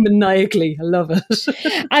 Maniacally. I love it.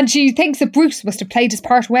 And she thinks that Bruce must have played his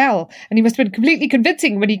part well, and he must have been completely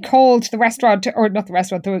convincing when he called the restaurant, or not the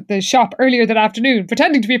restaurant, the shop earlier that afternoon,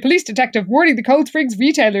 pretending to be a police detective, warning the Cold Springs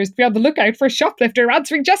retailers to be on the lookout for a shoplifter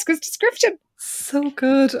answering Jessica's description. So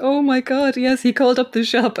good. Oh my God. Yes, he called up the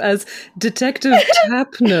shop as Detective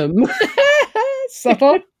Tapnam.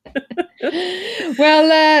 Subtle.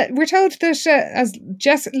 Well, we're told that as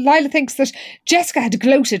Lila thinks that Jessica had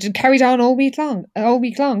gloated and carried on all week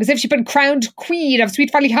long, as if she'd been crowned queen of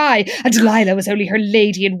Sweet Valley High, and Delilah was only her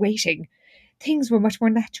lady in waiting. Things were much more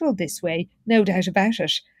natural this way, no doubt about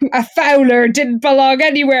it. A Fowler didn't belong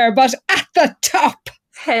anywhere but at the top.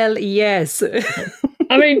 Hell yes.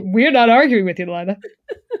 I mean, we're not arguing with you, Delilah.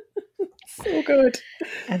 So good.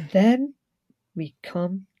 And then we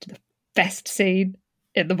come to the best scene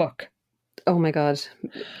in the book. Oh my God.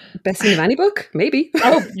 Best scene of any book? Maybe.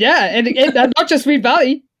 Oh, yeah. And not just Sweet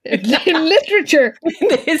Valley. In literature. In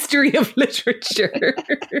the history of literature.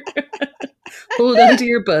 Hold on to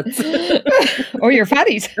your butts. Or your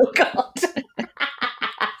fatties. Oh God.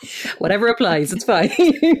 Whatever applies, it's fine.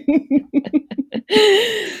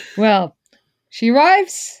 Well, she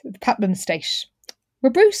arrives at the Patman estate,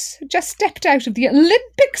 where Bruce had just stepped out of the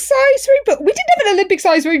Olympic-sized swimming pool. We didn't have an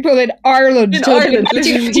Olympic-sized swimming pool in Ireland until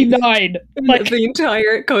 1959. Like the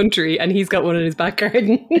entire country, and he's got one in his back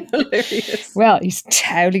garden. Hilarious. Well, he's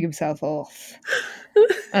toweling himself off.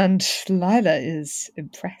 And Lila is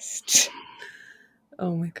impressed.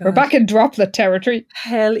 Oh my God. We're back in droplet territory.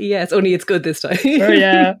 Hell yes. Only it's good this time. Oh,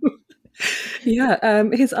 yeah. Yeah,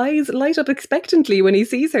 his eyes light up expectantly when he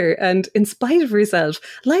sees her, and in spite of herself,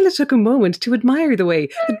 Lila took a moment to admire the way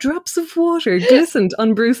the drops of water glistened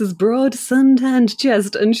on Bruce's broad, sun-tanned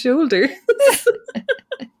chest and shoulder. And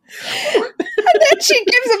then she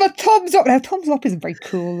gives him a thumbs up. Now, thumbs up isn't very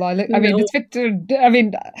cool, Lila. I mean,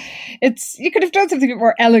 it's you could have done something a bit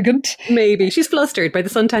more elegant. Maybe. She's flustered by the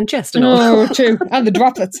sun-tanned chest and all. Oh, true. And the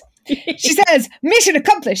droplets. She says, mission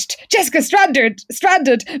accomplished. Jessica stranded,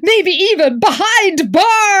 maybe even behind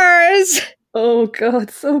bars. Oh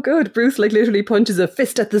God, so good. Bruce literally punches a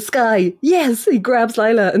fist at the sky. Yes, he grabs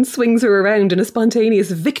Lila and swings her around in a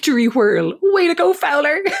spontaneous victory whirl. Way to go,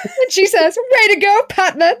 Fowler. And she says, way to go,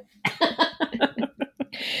 Patman.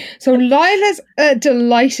 So Lila's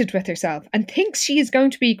delighted with herself and thinks she is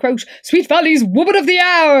going to be, quote, Sweet Valley's woman of the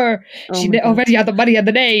hour. She already had the money and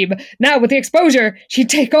the name. Now with the exposure, she'd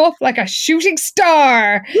take off like a shooting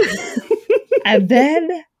star. And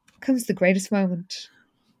then comes the greatest moment,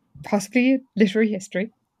 possibly in literary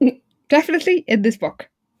history. Definitely in this book.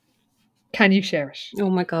 Can you share it?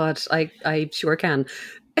 Oh my God, I sure can.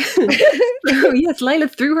 So, yes, Lila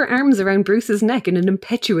threw her arms around Bruce's neck in an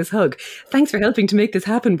impetuous hug. Thanks for helping to make this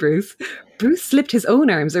happen, Bruce. Bruce slipped his own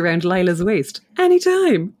arms around Lila's waist.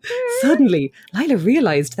 Anytime. Suddenly, Lila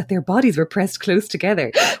realised that their bodies were pressed close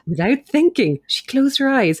together. Without thinking, she closed her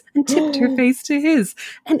eyes and tipped her face to his.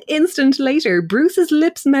 An instant later, Bruce's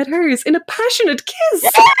lips met hers in a passionate kiss.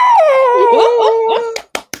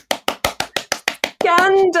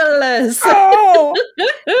 Scandalous. Oh.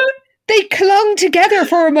 They clung together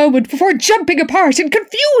for a moment before jumping apart in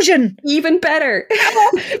confusion. Even better.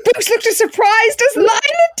 Bruce looked as surprised as Lila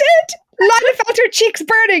did. Lila felt her cheeks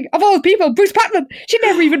burning. Of all people, Bruce Patman. She'd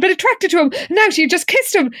never even been attracted to him. Now she had just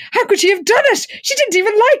kissed him. How could she have done it? She didn't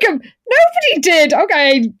even like him. Nobody did.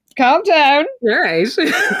 Okay, calm down. All right.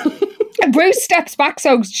 And Bruce steps back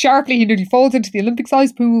so sharply he nearly falls into the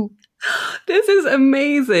Olympic-sized pool. This is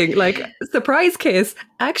amazing. Like, surprise kiss,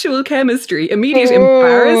 actual chemistry, immediate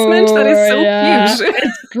embarrassment. That is so cute.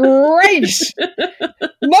 It's great.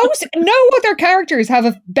 No other characters have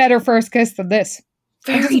a better first kiss than this.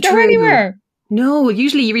 Very true. Go anywhere. No,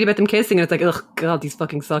 usually you read about them kissing and it's like, oh God, these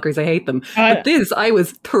fucking suckers, I hate them. But this, I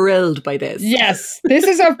was thrilled by this. Yes, this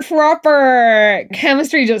is a proper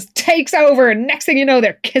chemistry just takes over and next thing you know,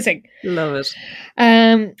 they're kissing. Love it.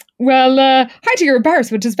 Hiding her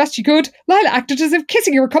embarrassment as best she could, Lila acted as if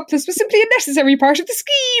kissing her accomplice was simply a necessary part of the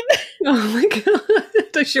scheme. Oh my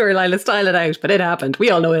God. Sure, Lila, style it out, but it happened. We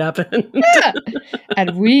all know it happened. Yeah.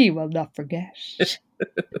 And we will not forget.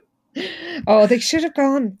 Oh, they should have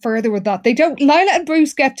gone further with that. They don't. Lila and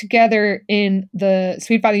Bruce get together in the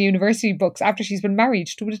Sweet Valley University books after she's been married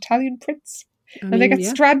to an Italian prince. And they get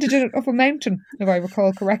stranded up a mountain, if I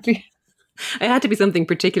recall correctly. It had to be something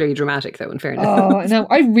particularly dramatic, though, in fairness. Oh, no,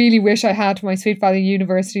 I really wish I had my Sweet Valley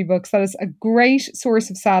University books. That is a great source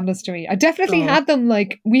of sadness to me. I definitely had them,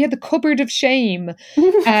 like, we had the cupboard of shame.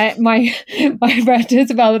 My friend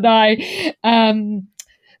Isabel and I,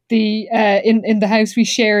 in the house we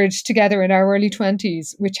shared together in our early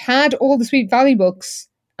 20s, which had all the Sweet Valley books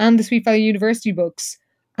and the Sweet Valley University books.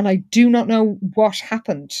 And I do not know what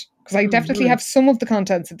happened. Because I definitely have some of the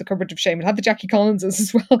contents of the cupboard of shame. It had the Jackie Collinses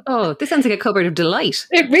as well. Oh, this sounds like a cupboard of delight.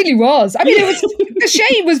 It really was. I mean, it was the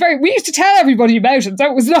shame was very. We used to tell everybody about it, so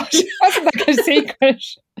it wasn't that kind of secret.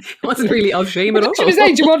 It wasn't really of shame at all. She was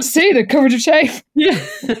like, "Do you want to see the cupboard of shame?" Yeah,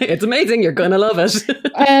 it's amazing. You're gonna love it.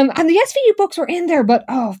 And the SVU books were in there, but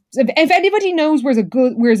if anybody knows where's a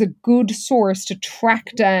good source to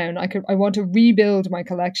track down, I want to rebuild my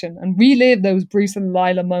collection and relive those Bruce and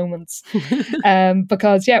Lila moments.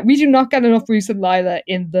 Because we do not get enough Bruce and Lila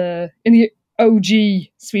in the OG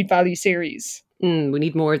Sweet Valley series. We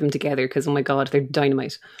need more of them together because, oh my God, they're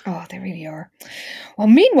dynamite. Oh, they really are. Well,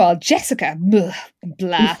 meanwhile, Jessica,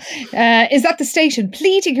 is at the station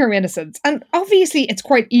pleading her innocence. And obviously it's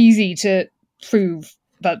quite easy to prove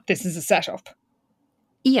that this is a setup.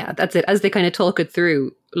 Yeah, that's it. As they kind of talk it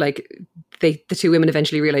through, like the two women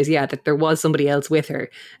eventually realize, that there was somebody else with her,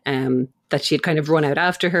 that she had kind of run out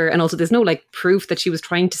after her. And also there's no like proof that she was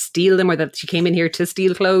trying to steal them or that she came in here to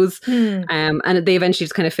steal clothes. And they eventually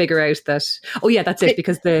just kind of figure out that, that's it,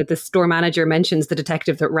 because the store manager mentions the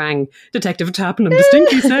detective that rang, Detective Tapnam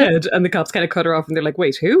distinctly said, and the cops kind of cut her off and they're like,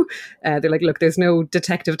 wait, who? They're like, look, there's no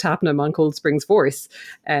Detective Tapnam on Cold Springs Force.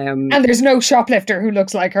 And there's no shoplifter who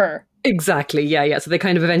looks like her. Exactly, yeah. So they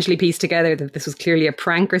kind of eventually piece together that this was clearly a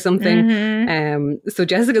prank or something. So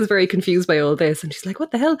Jessica's very confused by all this and she's like, what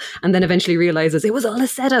the hell? And then eventually realises it was all a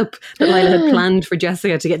setup that Lila had planned for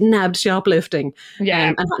Jessica to get nabbed shoplifting.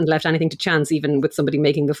 And hadn't left anything to chance, even with somebody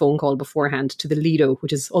making the phone call beforehand to the Lido,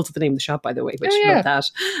 which is also the name of the shop, by the way, which love that.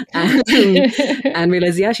 And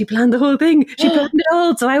realised, she planned the whole thing. She planned it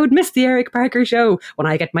all, so I would miss the Eric Parker show. When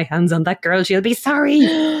I get my hands on that girl, she'll be sorry.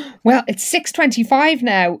 Well, it's 6:25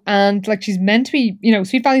 now, and like she's meant to be,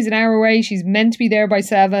 Sweet Valley's an hour away. She's meant to be there by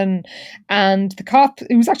 7, and the cop,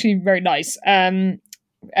 it was actually very nice,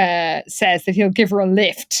 says that he'll give her a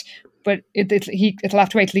lift, but it'll have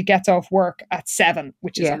to wait till he gets off work at 7,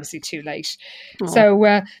 which is obviously too late. Aww.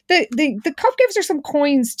 So the cop gives her some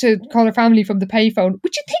coins to call her family from the payphone,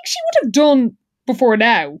 which you think she would have done before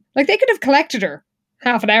now. Like they could have collected her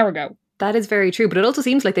half an hour ago. That is very true, but it also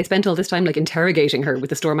seems like they spent all this time like interrogating her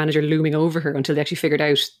with the store manager looming over her until they actually figured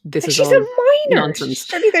out this is all nonsense.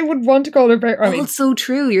 She's a minor. Surely they would want to call her parents. Also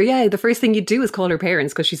true. The first thing you do is call her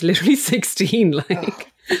parents because she's literally 16.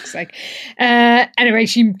 Anyway,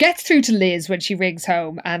 she gets through to Liz when she rings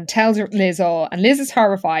home and tells her Liz all, and Liz is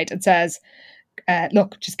horrified and says,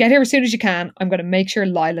 look, just get here as soon as you can. I'm going to make sure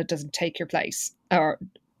Lila doesn't take your place.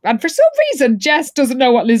 And for some reason, Jess doesn't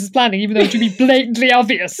know what Liz is planning, even though it should be blatantly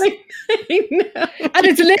obvious. I know. And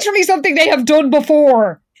it's literally something they have done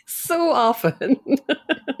before. So often.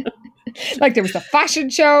 Like there was the fashion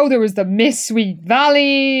show, there was the Miss Sweet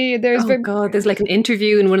Valley. There's there's like an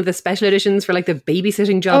interview in one of the special editions for like the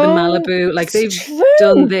babysitting job in Malibu. Like they've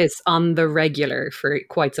done this on the regular for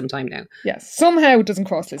quite some time now. Yes, somehow it doesn't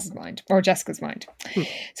cross Liz's mind or Jessica's mind.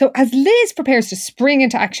 So as Liz prepares to spring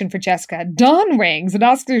into action for Jessica, Dawn rings and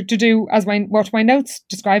asks her to do what my notes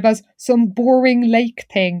describe as some boring lake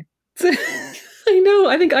thing. I know.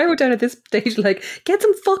 I think I wrote down at this stage, like, get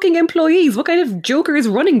some fucking employees. What kind of joker is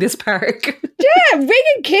running this park? Yeah,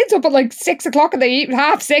 ringing kids up at like 6 o'clock in the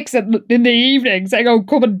 6:30 in the evening, saying, "Oh,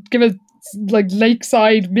 come and give a like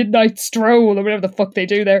lakeside midnight stroll," or whatever the fuck they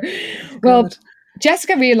do there. Well, God.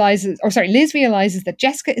 Liz realizes that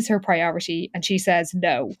Jessica is her priority, and she says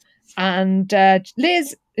no. And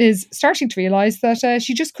Liz is starting to realise that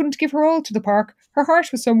she just couldn't give her all to the park. Her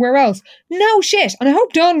heart was somewhere else. No shit. And I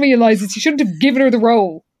hope Dawn realises she shouldn't have given her the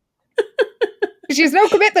role. She has no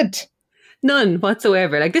commitment. None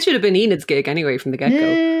whatsoever. Like, this should have been Enid's gig anyway from the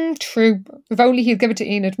get-go. True. If only he'd give it to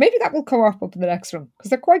Enid. Maybe that will co-op up in the next one. Because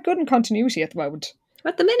they're quite good in continuity at the moment.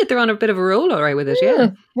 At the minute, they're on a bit of a roll, all right, with it, yeah.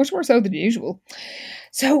 Much more so than usual.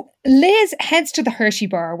 So Liz heads to the Hershey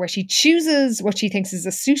bar where she chooses what she thinks is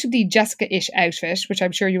a suitably Jessica-ish outfit, which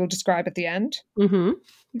I'm sure you will describe at the end. Mm-hmm.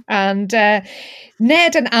 And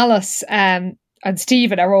Ned and Alice and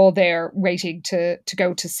Stephen are all there waiting to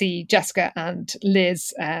go to see Jessica, and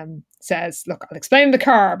Liz says, "Look, I'll explain in the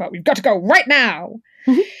car, but we've got to go right now."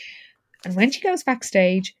 Mm-hmm. And when she goes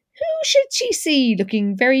backstage, who should she see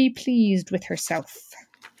looking very pleased with herself?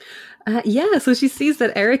 So she sees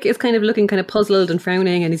that Eric is kind of looking kind of puzzled and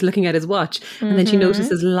frowning, and he's looking at his watch. And then she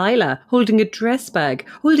notices Lila holding a dress bag,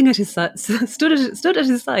 holding at his stood at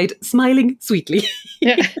his side, smiling sweetly.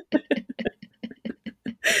 Yeah.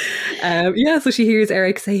 So she hears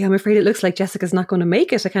Eric say, "I'm afraid it looks like Jessica's not going to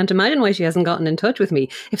make it. I can't imagine why she hasn't gotten in touch with me.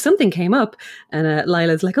 If something came up," and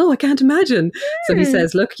Lila's like, "Oh, I can't imagine." So he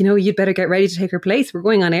says, "Look, you'd better get ready to take her place. We're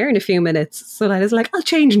going on air in a few minutes." So Lila's like, "I'll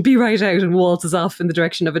change and be right out," and waltzes off in the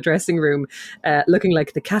direction of a dressing room, looking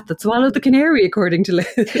like the cat that swallowed the canary, according to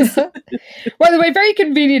Liz. By the way, very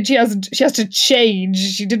convenient. She has to change.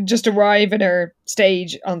 She didn't just arrive in her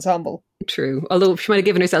stage ensemble. True. Although she might have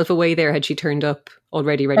given herself away there had she turned up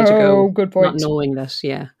already ready to go. Oh, good point. Not knowing that,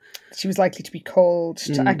 yeah. She was likely to be called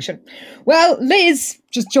to action. Well, Liz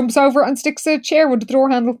just jumps over and sticks a chair under the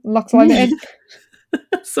door handle and locks Lila in.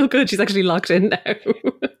 So good. She's actually locked in now.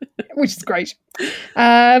 Which is great.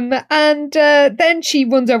 And then she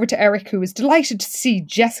runs over to Eric, who is delighted to see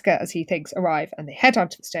Jessica, as he thinks, arrive, and they head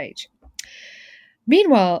onto the stage.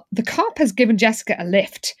 Meanwhile, the cop has given Jessica a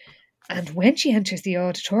lift. And when she enters the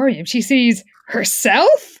auditorium, she sees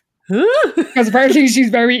herself. Because apparently she's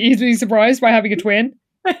very easily surprised by having a twin.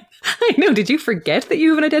 I know. Did you forget that you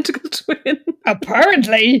have an identical twin?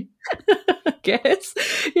 Apparently. I guess.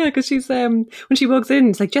 Yeah, because she's when she walks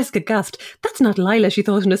in, it's like, Jessica gasped, "That's not Lila," she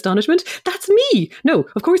thought in astonishment. "That's me." No,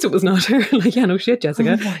 of course it was not her. Like, yeah, no shit,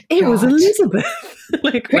 Jessica. Oh it was Elizabeth.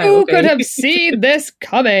 Like, who could have seen this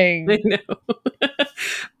coming? I know.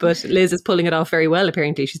 But Liz is pulling it off very well,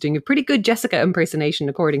 apparently. She's doing a pretty good Jessica impersonation,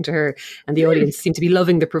 according to her. And the audience seem to be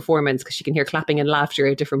loving the performance because she can hear clapping and laughter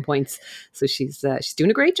at different points. So she's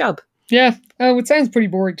doing a great job. Yeah. Oh, it sounds pretty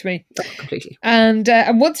boring to me. Oh, completely. And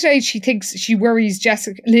at one stage, she worries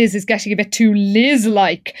Liz is getting a bit too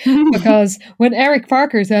Liz-like because when Eric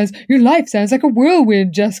Parker says, "Your life sounds like a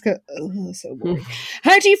whirlwind, Jessica." Oh, so boring.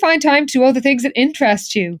 "How do you find time to do all the things that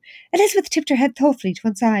interest you?" Elizabeth tipped her head thoughtfully to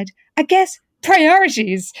one side. "I guess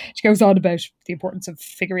priorities." She goes on about the importance of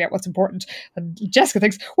figuring out what's important. And Jessica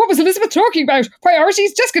thinks, what was Elizabeth talking about?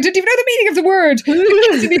 Priorities? Jessica didn't even know the meaning of the word.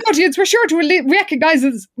 The audience were sure to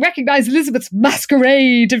recognize Elizabeth's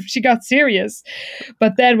masquerade if she got serious.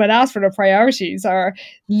 But then when asked for her priorities,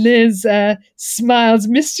 Liz smiles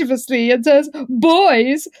mischievously and says,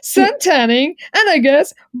 "Boys, suntanning, and I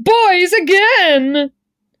guess boys again."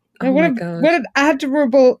 Oh, what an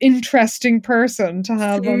admirable, interesting person to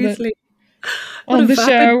have Seriously. on the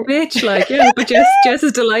show. Bitch, like, yeah, but Jess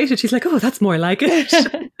is delighted. She's like, "Oh, that's more like it."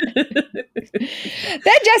 Then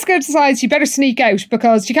Jessica decides she better sneak out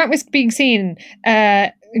because she can't risk being seen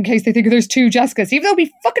in case they think there's two Jessicas, even though it'd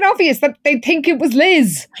be fucking obvious that they'd think it was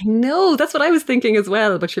Liz. I know, that's what I was thinking as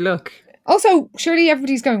well, but you look. Also, surely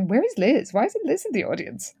everybody's going, where is Liz? Why isn't Liz in the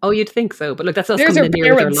audience? Oh, you'd think so, but look, that's us There's coming in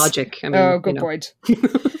here with our parents. logic. I mean, good point.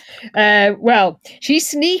 Well, she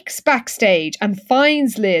sneaks backstage and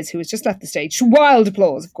finds Liz, who has just left the stage. Wild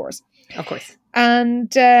applause, of course. Of course.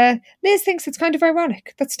 And Liz thinks it's kind of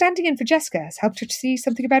ironic that standing in for Jessica has helped her to see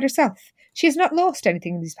something about herself. She has not lost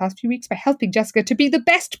anything in these past few weeks by helping Jessica to be the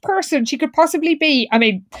best person she could possibly be. I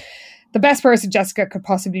mean, the best person Jessica could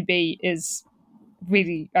possibly be is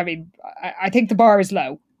really, I mean, I think the bar is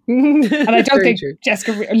low. And I don't think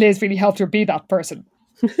Liz really helped her be that person.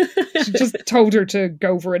 She just told her to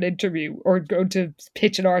go for an interview or go to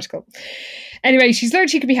pitch an article. Anyway, she's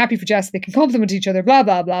learned she can be happy for Jess. They can compliment each other, blah,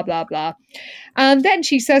 blah, blah, blah, blah. And then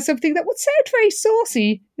she says something that would sound very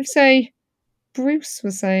saucy if, say, Bruce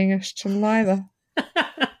was saying it to Lila.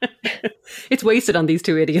 It's wasted on these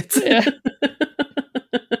two idiots. Yeah.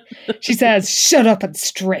 She says, shut up and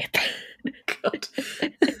strip. God.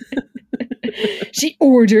 She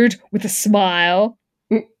ordered with a smile.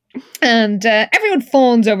 And everyone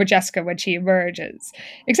fawns over Jessica when she emerges,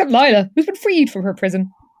 except Lila, who's been freed from her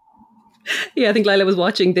prison. Yeah, I think Lila was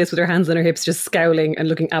watching this with her hands on her hips, just scowling and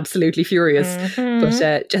looking absolutely furious. Mm-hmm.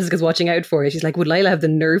 But Jessica's watching out for her. She's like, would Lila have the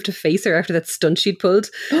nerve to face her after that stunt she'd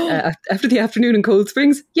pulled after the afternoon in Cold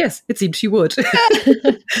Springs? Yes, it seemed she would.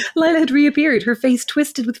 Lila had reappeared, her face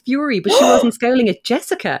twisted with fury, but she wasn't scowling at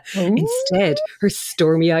Jessica. Ooh. Instead, her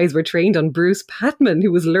stormy eyes were trained on Bruce Patman,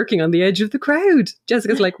 who was lurking on the edge of the crowd.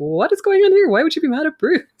 Jessica's like, what is going on here? Why would you be mad at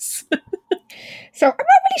Bruce? So I'm not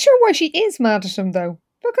really sure why she is mad at him, though.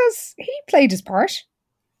 Because he played his part.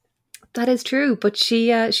 That is true, but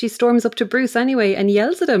she storms up to Bruce anyway and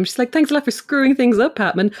yells at him. She's like, thanks a lot for screwing things up,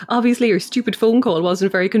 Patman. Obviously, your stupid phone call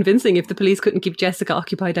wasn't very convincing if the police couldn't keep Jessica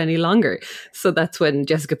occupied any longer. So that's when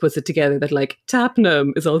Jessica puts it together that, like,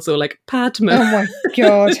 Tapnum is also like Patman. Oh my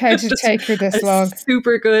God, how did it take her this long?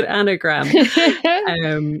 Super good anagram.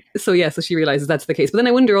 So she realises that's the case. But then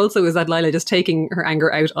I wonder also, is that Lila just taking her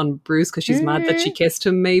anger out on Bruce because she's mad that she kissed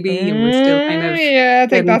him maybe? And we're still kind of... Yeah, I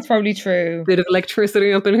think that's probably true. Bit of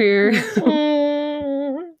electricity up in here.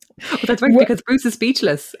 Oh, that's right, because Bruce is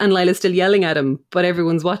speechless and Lila's still yelling at him, but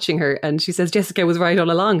everyone's watching her and she says, Jessica was right all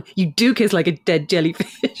along. You do kiss like a dead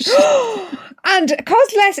jellyfish. And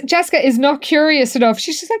because Jessica is not curious enough,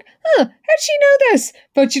 she's just like, how'd she know this?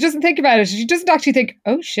 But she doesn't think about it. She doesn't actually think,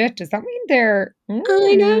 oh shit, does that mean they're...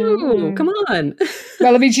 I know, come on.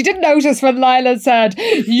 Well, I mean, she didn't notice when Lila said,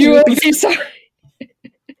 you'll be sorry.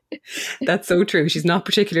 That's so true. She's not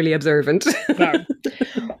particularly observant. No.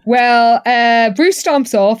 Well, Bruce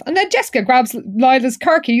stomps off and then Jessica grabs Lila's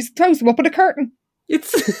car keys, throws them up on a curtain.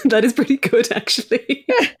 That is pretty good, actually.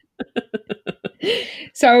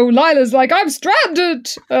 So Lila's like, I'm stranded.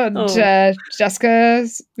 And Jessica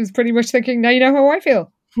is pretty much thinking, now you know how I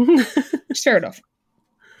feel. Fair enough.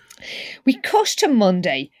 We cut to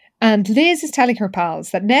Monday. And Liz is telling her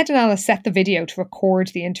pals that Ned and Alice set the video to record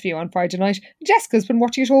the interview on Friday night. Jessica's been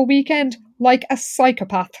watching it all weekend like a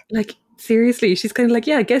psychopath. Like, seriously, she's kind of like,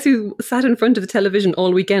 yeah, guess who sat in front of the television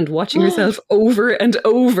all weekend watching herself over and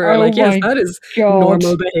over? Like, yes, that is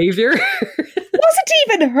normal behaviour. Wasn't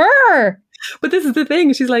even her. But this is the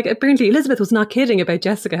thing. She's like, apparently Elizabeth was not kidding about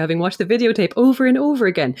Jessica having watched the videotape over and over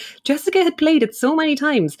again. Jessica had played it so many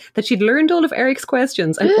times that she'd learned all of Eric's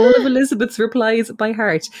questions and all of Elizabeth's replies by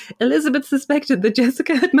heart. Elizabeth suspected that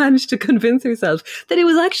Jessica had managed to convince herself that it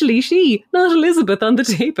was actually she, not Elizabeth, on the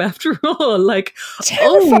tape after all. Like,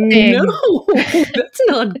 terrifying. Oh no, that's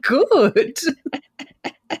not good.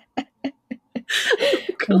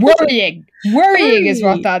 Worrying is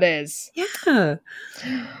what that is. Yeah.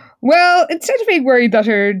 Well, instead of being worried that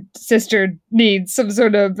her sister needs some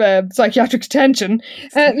sort of psychiatric attention,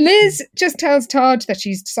 Liz just tells Todd that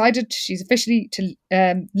she's decided she's officially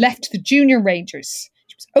left the Junior Rangers.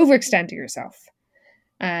 She was overextending herself.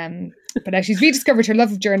 But now she's rediscovered her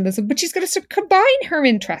love of journalism, but she's going to combine her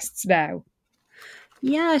interests now.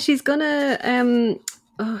 Yeah, she's going to...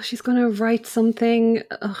 she's going to write something,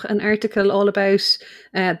 an article all about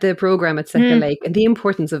the programme at Second Lake and the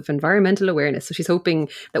importance of environmental awareness. So she's hoping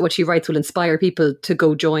that what she writes will inspire people to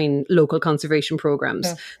go join local conservation programmes.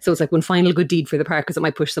 Yeah. So it's like one final good deed for the park because it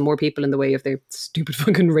might push some more people in the way of their stupid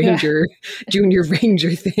fucking ranger, junior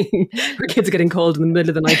ranger thing where kids are getting called in the middle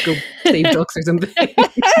of the night to go save ducks or something.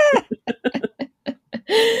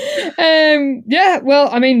 Well,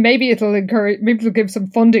 I mean, maybe it'll give some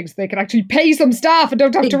funding so they can actually pay some staff and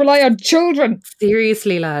don't have to rely on children.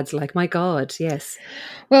 Seriously, lads, like, my God, yes.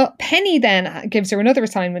 Well, Penny then gives her another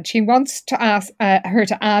assignment. She wants to ask her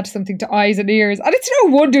to add something to Eyes and Ears. And it's no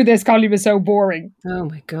wonder this column is so boring. Oh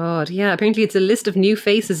my God. Yeah, apparently it's a list of new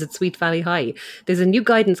faces at Sweet Valley High. There's a new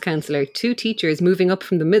guidance counsellor, 2 teachers moving up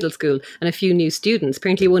from the middle school, and a few new students.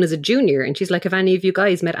 Apparently one is a junior, and she's like, have any of you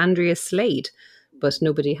guys met Andrea Slade? But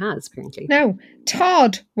nobody has, apparently. No.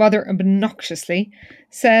 Todd, rather obnoxiously,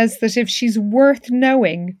 says that if she's worth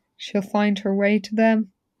knowing, she'll find her way to them.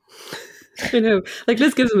 I know. Like,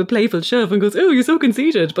 Liz gives him a playful shove and goes, "Oh, you're so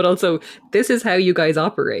conceited." But also, this is how you guys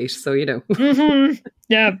operate. So, Mm-hmm.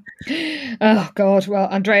 Yeah. Oh, God. Well,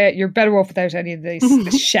 Andrea, you're better off without any of this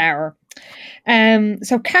shower.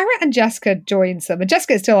 So Cara and Jessica joins them, and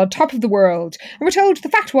Jessica is still on top of the world. And we're told the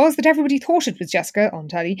fact was that everybody thought it was Jessica on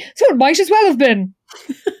telly, so it might as well have been.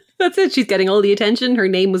 That's it. She's getting all the attention. Her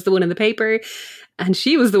name was the one in the paper. And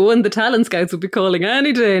she was the one the talent scouts would be calling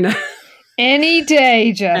any day now. Any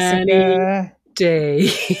day, Jessica. Any day.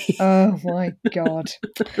 Oh my God.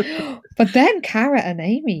 But then Cara and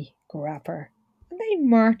Amy grab her. And they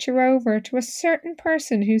march her over to a certain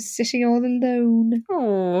person who's sitting all alone.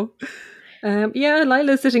 Oh. Yeah,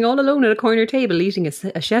 Lila's sitting all alone at a corner table eating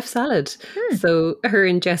a chef salad. So her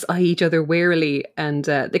and Jess eye each other warily, and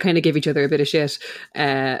they kind of give each other a bit of shit.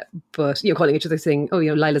 But, calling each other saying,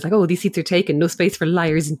 Lila's like, "Oh, these seats are taken. No space for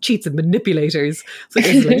liars and cheats and manipulators." So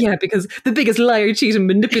Jess is like, "Yeah, because the biggest liar, cheat and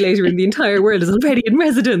manipulator in the entire world is already in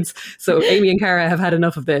residence." So Amy and Cara have had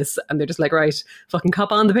enough of this, and they're just like, "Right, fucking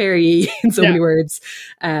cop on the pair of ye," in so many words.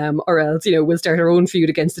 Or else, we'll start our own feud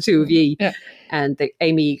against the two of ye. Yeah. And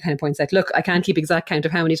Amy kind of points out, "Look, I can't keep exact count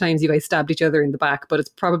of how many times you guys stabbed each other in the back, but it's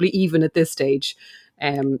probably even at this stage."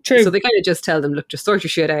 True. So they kind of just tell them, "Look, just sort your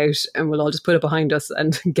shit out and we'll all just put it behind us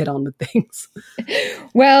and get on with things."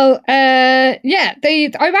 Well, I'm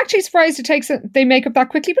actually surprised they make up that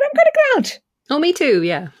quickly, but I'm kind of glad. Oh, me too,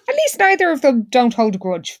 yeah. At least neither of them don't hold a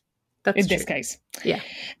grudge. That's in true. this case. Yeah.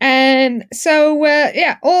 So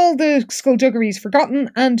all the skullduggery is forgotten,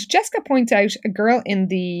 and Jessica points out a girl in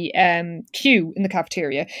the queue in the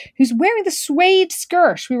cafeteria who's wearing the suede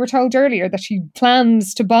skirt we were told earlier that she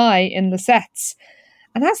plans to buy in the sets.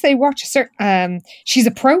 And as they watch, she's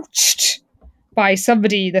approached by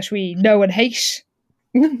somebody that we know and hate.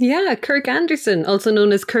 Yeah, Kirk Anderson, also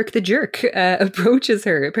known as Kirk the Jerk, approaches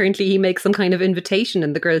her. Apparently he makes some kind of invitation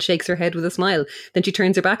and the girl shakes her head with a smile. Then she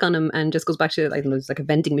turns her back on him and just goes back to, I don't know, it's like a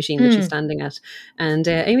vending machine that she's standing at. And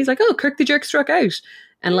Amy's like, "Oh, Kirk the Jerk struck out."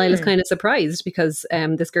 And Lila's kind of surprised because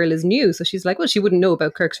this girl is new. So she's like, well, she wouldn't know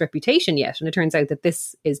about Kirk's reputation yet. And it turns out that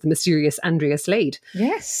this is the mysterious Andrea Slade.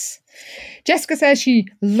 Yes. Jessica says she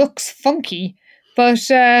looks funky. But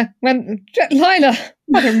when Lila,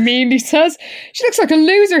 what her meanly says, "She looks like a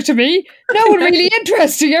loser to me. No one really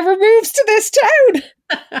interesting ever moves to this town."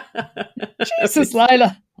 Jesus,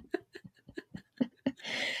 Lila.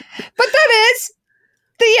 But that is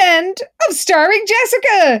the end of Starring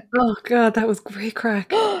Jessica. Oh, God, that was great crack.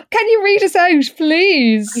 Can you read us out,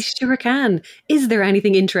 please? I sure can. Is there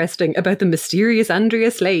anything interesting about the mysterious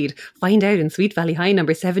Andrea Slade? Find out in Sweet Valley High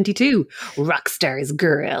number 72, Rockstar's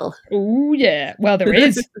Girl. Oh, yeah. Well, there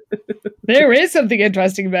is. There is something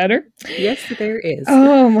interesting about her. Yes, there is.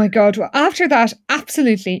 Oh, my God. Well, after that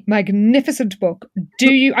absolutely magnificent book,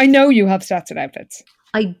 I know you have stats and outfits.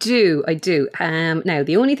 I do. Now,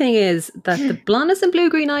 the only thing is that the blondness and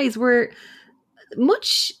blue-green eyes were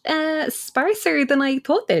much sparser than I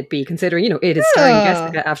thought they'd be, considering, it is starring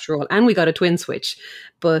Jessica after all, and we got a twin switch.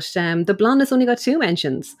 But the blondness only got 2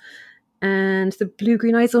 mentions, and the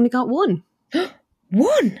blue-green eyes only got 1.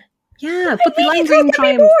 1? Yeah, but the lime green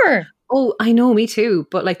triumph. More. Oh, I know, me too.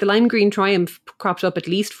 But like the lime green triumph cropped up at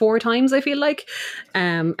least 4 times, I feel like,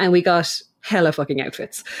 and we got hella fucking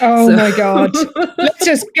outfits. Oh my God. Let's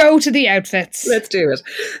just go to the outfits. Let's do it.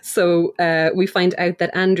 So we find out that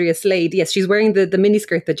Andrea Slade, yes, she's wearing the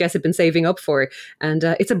miniskirt that Jess had been saving up for. And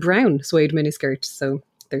it's a brown suede miniskirt. So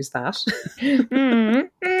there's that.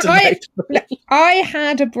 I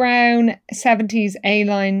had a brown 70s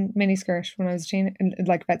A-line miniskirt when I was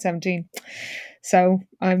like about 17. So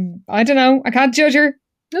I don't know. I can't judge her.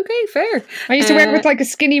 Okay, fair. I used to wear it with like a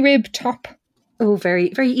skinny rib top. Oh,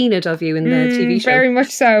 very, very Enid of you in the TV show. Very much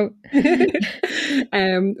so.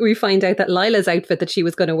 We find out that Lila's outfit that she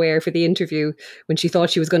was going to wear for the interview when she thought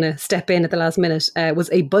she was going to step in at the last minute was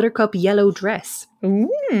a buttercup yellow dress. Ooh,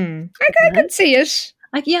 I could see it.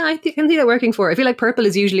 I can see that working for her. I feel like purple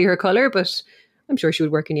is usually her colour, but I'm sure she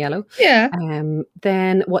would work in yellow. Yeah.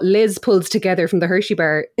 Then what Liz pulls together from the Hershey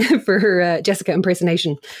bar for her Jessica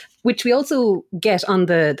impersonation, which we also get on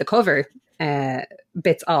the cover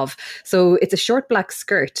bits of. So it's a short black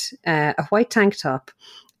skirt, a white tank top,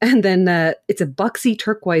 and then it's a boxy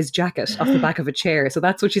turquoise jacket off the back of a chair. So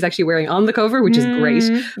that's what she's actually wearing on the cover, which is great.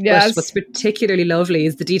 Yes. But what's particularly lovely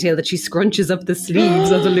is the detail that she scrunches up the sleeves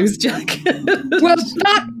of the loose jacket. Well,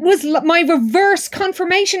 that was my reverse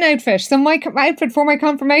confirmation outfit. So my outfit for my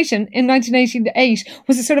confirmation in 1988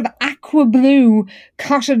 was a sort of aqua blue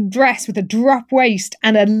cotton dress with a drop waist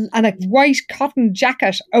and a white cotton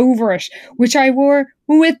jacket over it, which I wore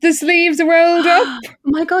with the sleeves rolled up.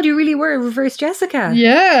 My God, you really were a reverse Jessica.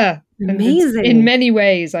 Yeah. Amazing. In many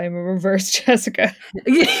ways, I'm a reverse Jessica.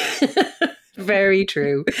 Very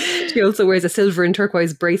true. She also wears a silver and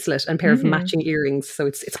turquoise bracelet and pair of matching earrings, so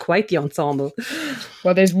it's quite the ensemble.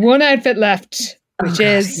 Well, there's one outfit left, which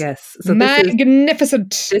is so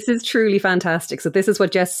magnificent. This is truly fantastic. So this is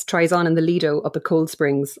what Jess tries on in the Lido up at Cold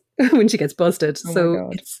Springs when she gets busted.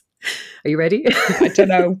 Are you ready? I don't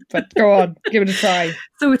know, but go on, give it a try.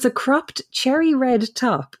 So it's a cropped cherry red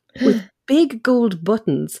top with big gold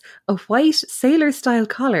buttons, a white sailor-style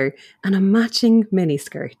collar, and a matching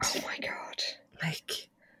miniskirt. Oh my God.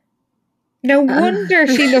 No wonder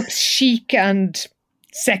she looks chic and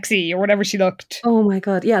sexy, or whatever she looked. Oh my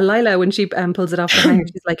God. Yeah, Lila, when she pulls it off the hanger,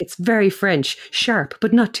 she's like, it's very French, sharp,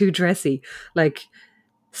 but not too dressy. Like,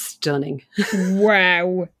 stunning.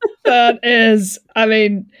 Wow. That is, I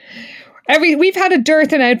mean, we've had a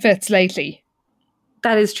dearth in outfits lately.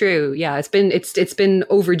 That is true. Yeah, it's been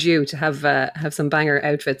overdue to have some banger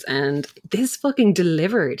outfits, and this fucking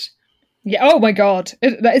delivered. Yeah. Oh my God.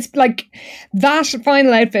 It's like that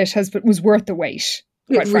final outfit was worth the wait.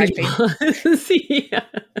 Quite frankly. Yeah.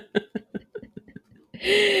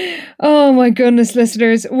 Oh my goodness,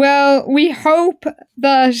 listeners. Well, we hope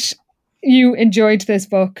that you enjoyed this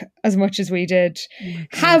book as much as we did.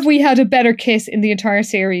 Have we had a better kiss in the entire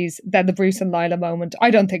series than the Bruce and Lila moment?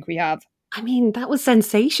 I don't think we have. I mean, that was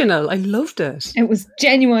sensational. I loved it. It was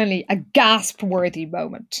genuinely a gasp-worthy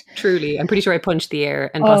moment. Truly. I'm pretty sure I punched the air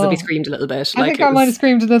and possibly screamed a little bit. I think I might have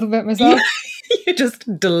screamed a little bit myself. You're just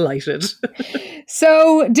delighted.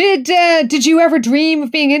 So, did you ever dream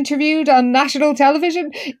of being interviewed on national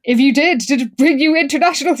television? If you did it bring you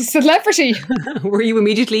international celebrity? Were you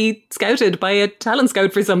immediately scouted by a talent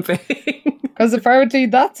scout for something? Because apparently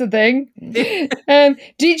that's a thing.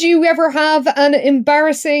 Did you ever have an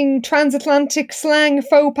embarrassing transatlantic slang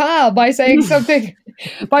faux pas by saying something,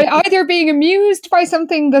 by either being amused by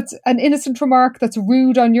something that's an innocent remark that's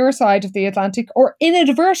rude on your side of the Atlantic, or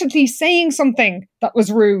inadvertently saying something that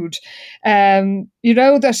was rude? You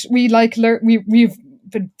know that we've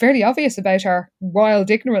been fairly obvious about our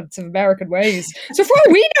wild ignorance of American ways. So far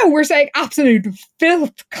we know, we're saying absolute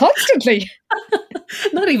filth constantly.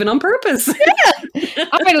 Not even on purpose. Yeah.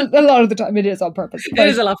 I mean, a lot of the time it is on purpose. It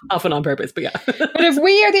is often on purpose, but yeah. But if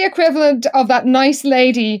we are the equivalent of that nice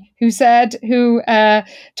lady who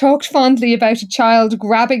talked fondly about a child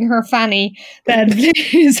grabbing her fanny, then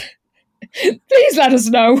please let us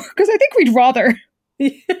know, because I think we'd rather.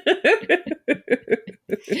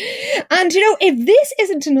 And if this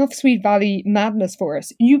isn't enough Sweet Valley madness for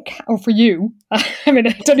us, or for you, I mean,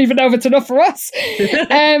 I don't even know if it's enough for us.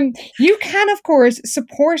 You can, of course,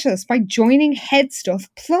 support us by joining Headstuff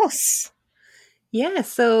Plus. Yeah,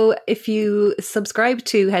 so if you subscribe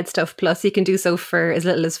to Headstuff Plus, you can do so for as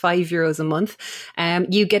little as €5 a month.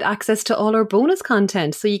 You get access to all our bonus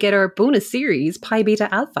content. So you get our bonus series, Pi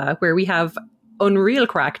Beta Alpha, where we have unreal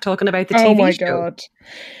crack talking about the TV show. Oh my God.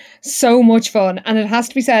 So much fun. And it has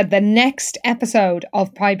to be said, the next episode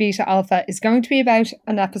of Pi Beta Alpha is going to be about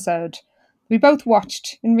an episode we both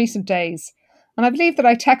watched in recent days. And I believe that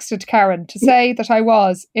I texted Karen to say that I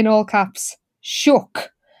was, in all caps, shook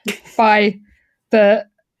by the...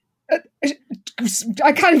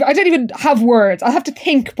 I don't even have words. I'll have to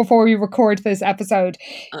think before we record this episode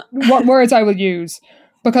what words I will use.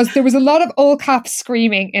 Because there was a lot of all caps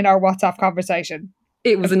screaming in our WhatsApp conversation.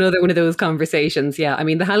 It was another one of those conversations, yeah. I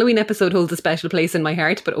mean, the Halloween episode holds a special place in my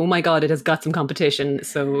heart, but oh my God, it has got some competition.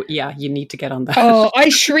 So yeah, you need to get on that. Oh, I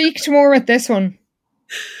shrieked more at this one.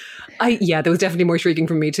 There was definitely more shrieking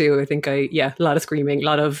from me too. I think a lot of screaming, a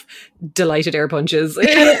lot of delighted air punches.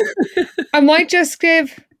 I might just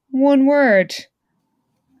give one word.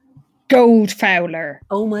 Goldfowler.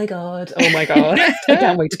 Oh my God. I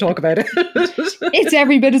can't wait to talk about it. It's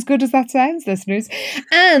every bit as good as that sounds, listeners.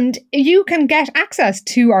 And you can get access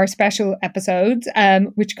to our special episodes,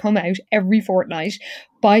 which come out every fortnight,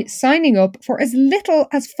 by signing up for as little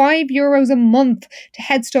as €5 a month to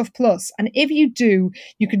Headstuff Plus. And if you do,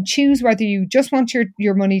 you can choose whether you just want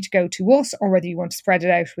your money to go to us or whether you want to spread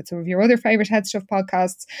it out with some of your other favourite Headstuff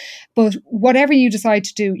podcasts. But whatever you decide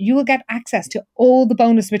to do, you will get access to all the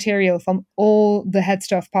bonus material from all the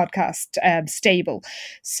Headstuff podcast stable.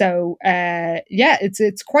 So,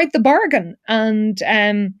 it's quite the bargain. And...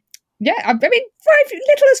 I mean,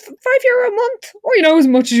 little as €5 a month, or as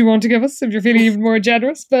much as you want to give us if you're feeling even more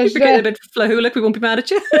generous. But if you're getting a bit flahoolik, we won't be mad at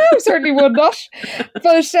you. No, certainly would not.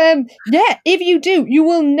 But if you do, you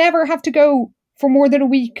will never have to go for more than a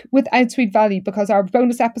week without Sweet Valley, because our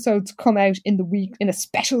bonus episodes come out in the week in a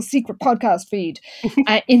special secret podcast feed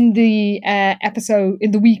in the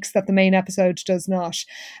weeks that the main episode does not.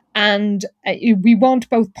 And we want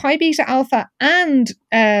both Pi Beta Alpha and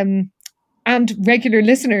regular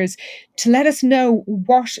listeners to let us know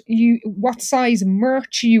what size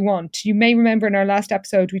merch you want. You may remember in our last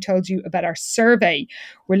episode we told you about our survey.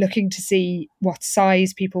 We're looking to see what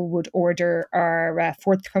size people would order our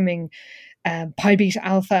forthcoming Pi Beta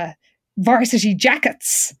Alpha varsity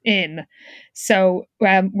jackets in. So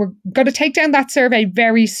we're going to take down that survey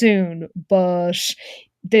very soon, but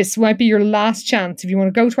this might be your last chance. If you want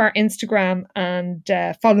to go to our Instagram and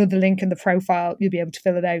follow the link in the profile, you'll be able to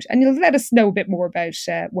fill it out, and you'll let us know a bit more about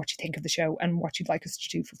what you think of the show and what you'd like us to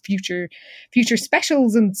do for future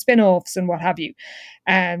specials and spin-offs and what have you.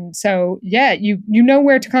 So yeah, you know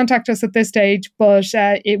where to contact us at this stage, but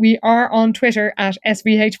we are on Twitter at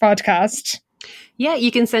SVH Podcast. Yeah,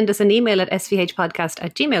 you can send us an email at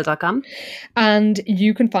svhpodcast@gmail.com. And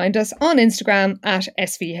you can find us on Instagram at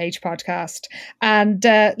SVH Podcast. And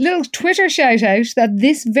little Twitter shout out that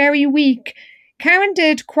this very week, Karen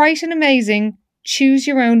did quite an amazing choose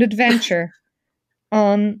your own adventure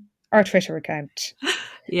on our Twitter account.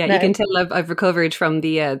 Yeah, now, you can tell I've recovered from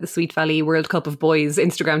the Sweet Valley World Cup of Boys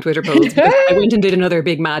Instagram Twitter polls, because I went and did another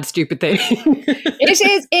big mad stupid thing. It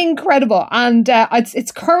is incredible, and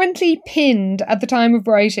it's currently pinned at the time of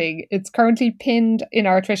writing. It's currently pinned in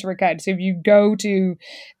our Twitter account. So if you go to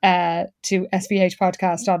SVH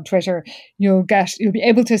Podcast on Twitter, you'll be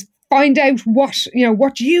able to find out what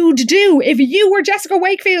you'd do if you were Jessica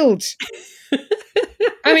Wakefield.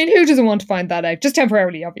 I mean, who doesn't want to find that out? Just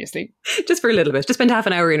temporarily, obviously. Just for a little bit. Just spend half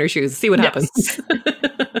an hour in her shoes. See what happens.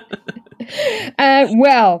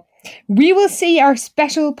 Well, we will see our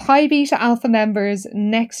special Pi Beta Alpha members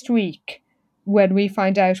next week when we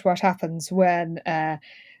find out what happens when,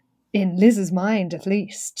 in Liz's mind at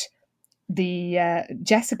least, the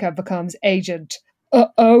Jessica becomes Agent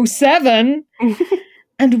 007.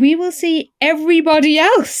 And we will see everybody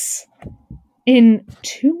else in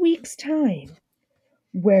 2 weeks' time,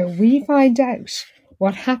 where we find out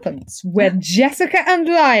what happens when Jessica and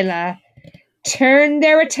Lila turn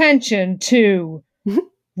their attention to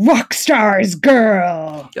Rockstar's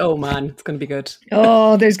Girl. Oh man, it's going to be good.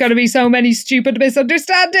 Oh, there's going to be so many stupid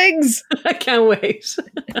misunderstandings. I can't wait.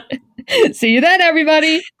 See you then,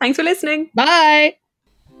 everybody. Thanks for listening. Bye.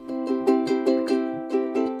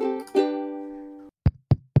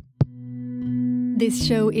 This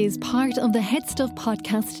show is part of the Head Stuff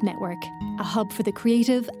Podcast Network, a hub for the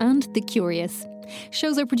creative and the curious.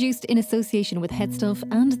 Shows are produced in association with Head Stuff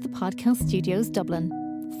and the Podcast Studios Dublin.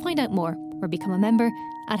 Find out more or become a member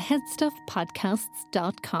at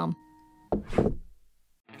headstuffpodcasts.com.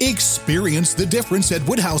 Experience the difference at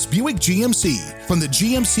Woodhouse Buick GMC. From the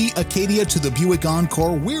GMC Acadia to the Buick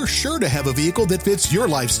Encore, we're sure to have a vehicle that fits your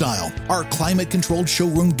lifestyle. Our climate-controlled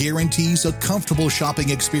showroom guarantees a comfortable shopping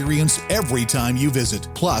experience every time you visit.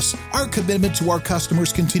 Plus, our commitment to our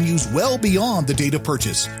customers continues well beyond the date of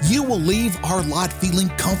purchase. You will leave our lot feeling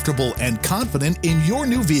comfortable and confident in your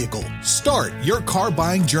new vehicle. Start your car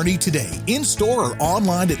buying journey today, in-store or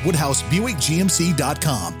online at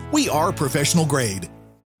WoodhouseBuickGMC.com. We are professional grade.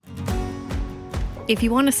 If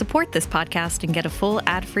you want to support this podcast and get a full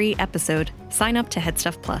ad-free episode, sign up to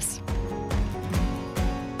Headstuff Plus.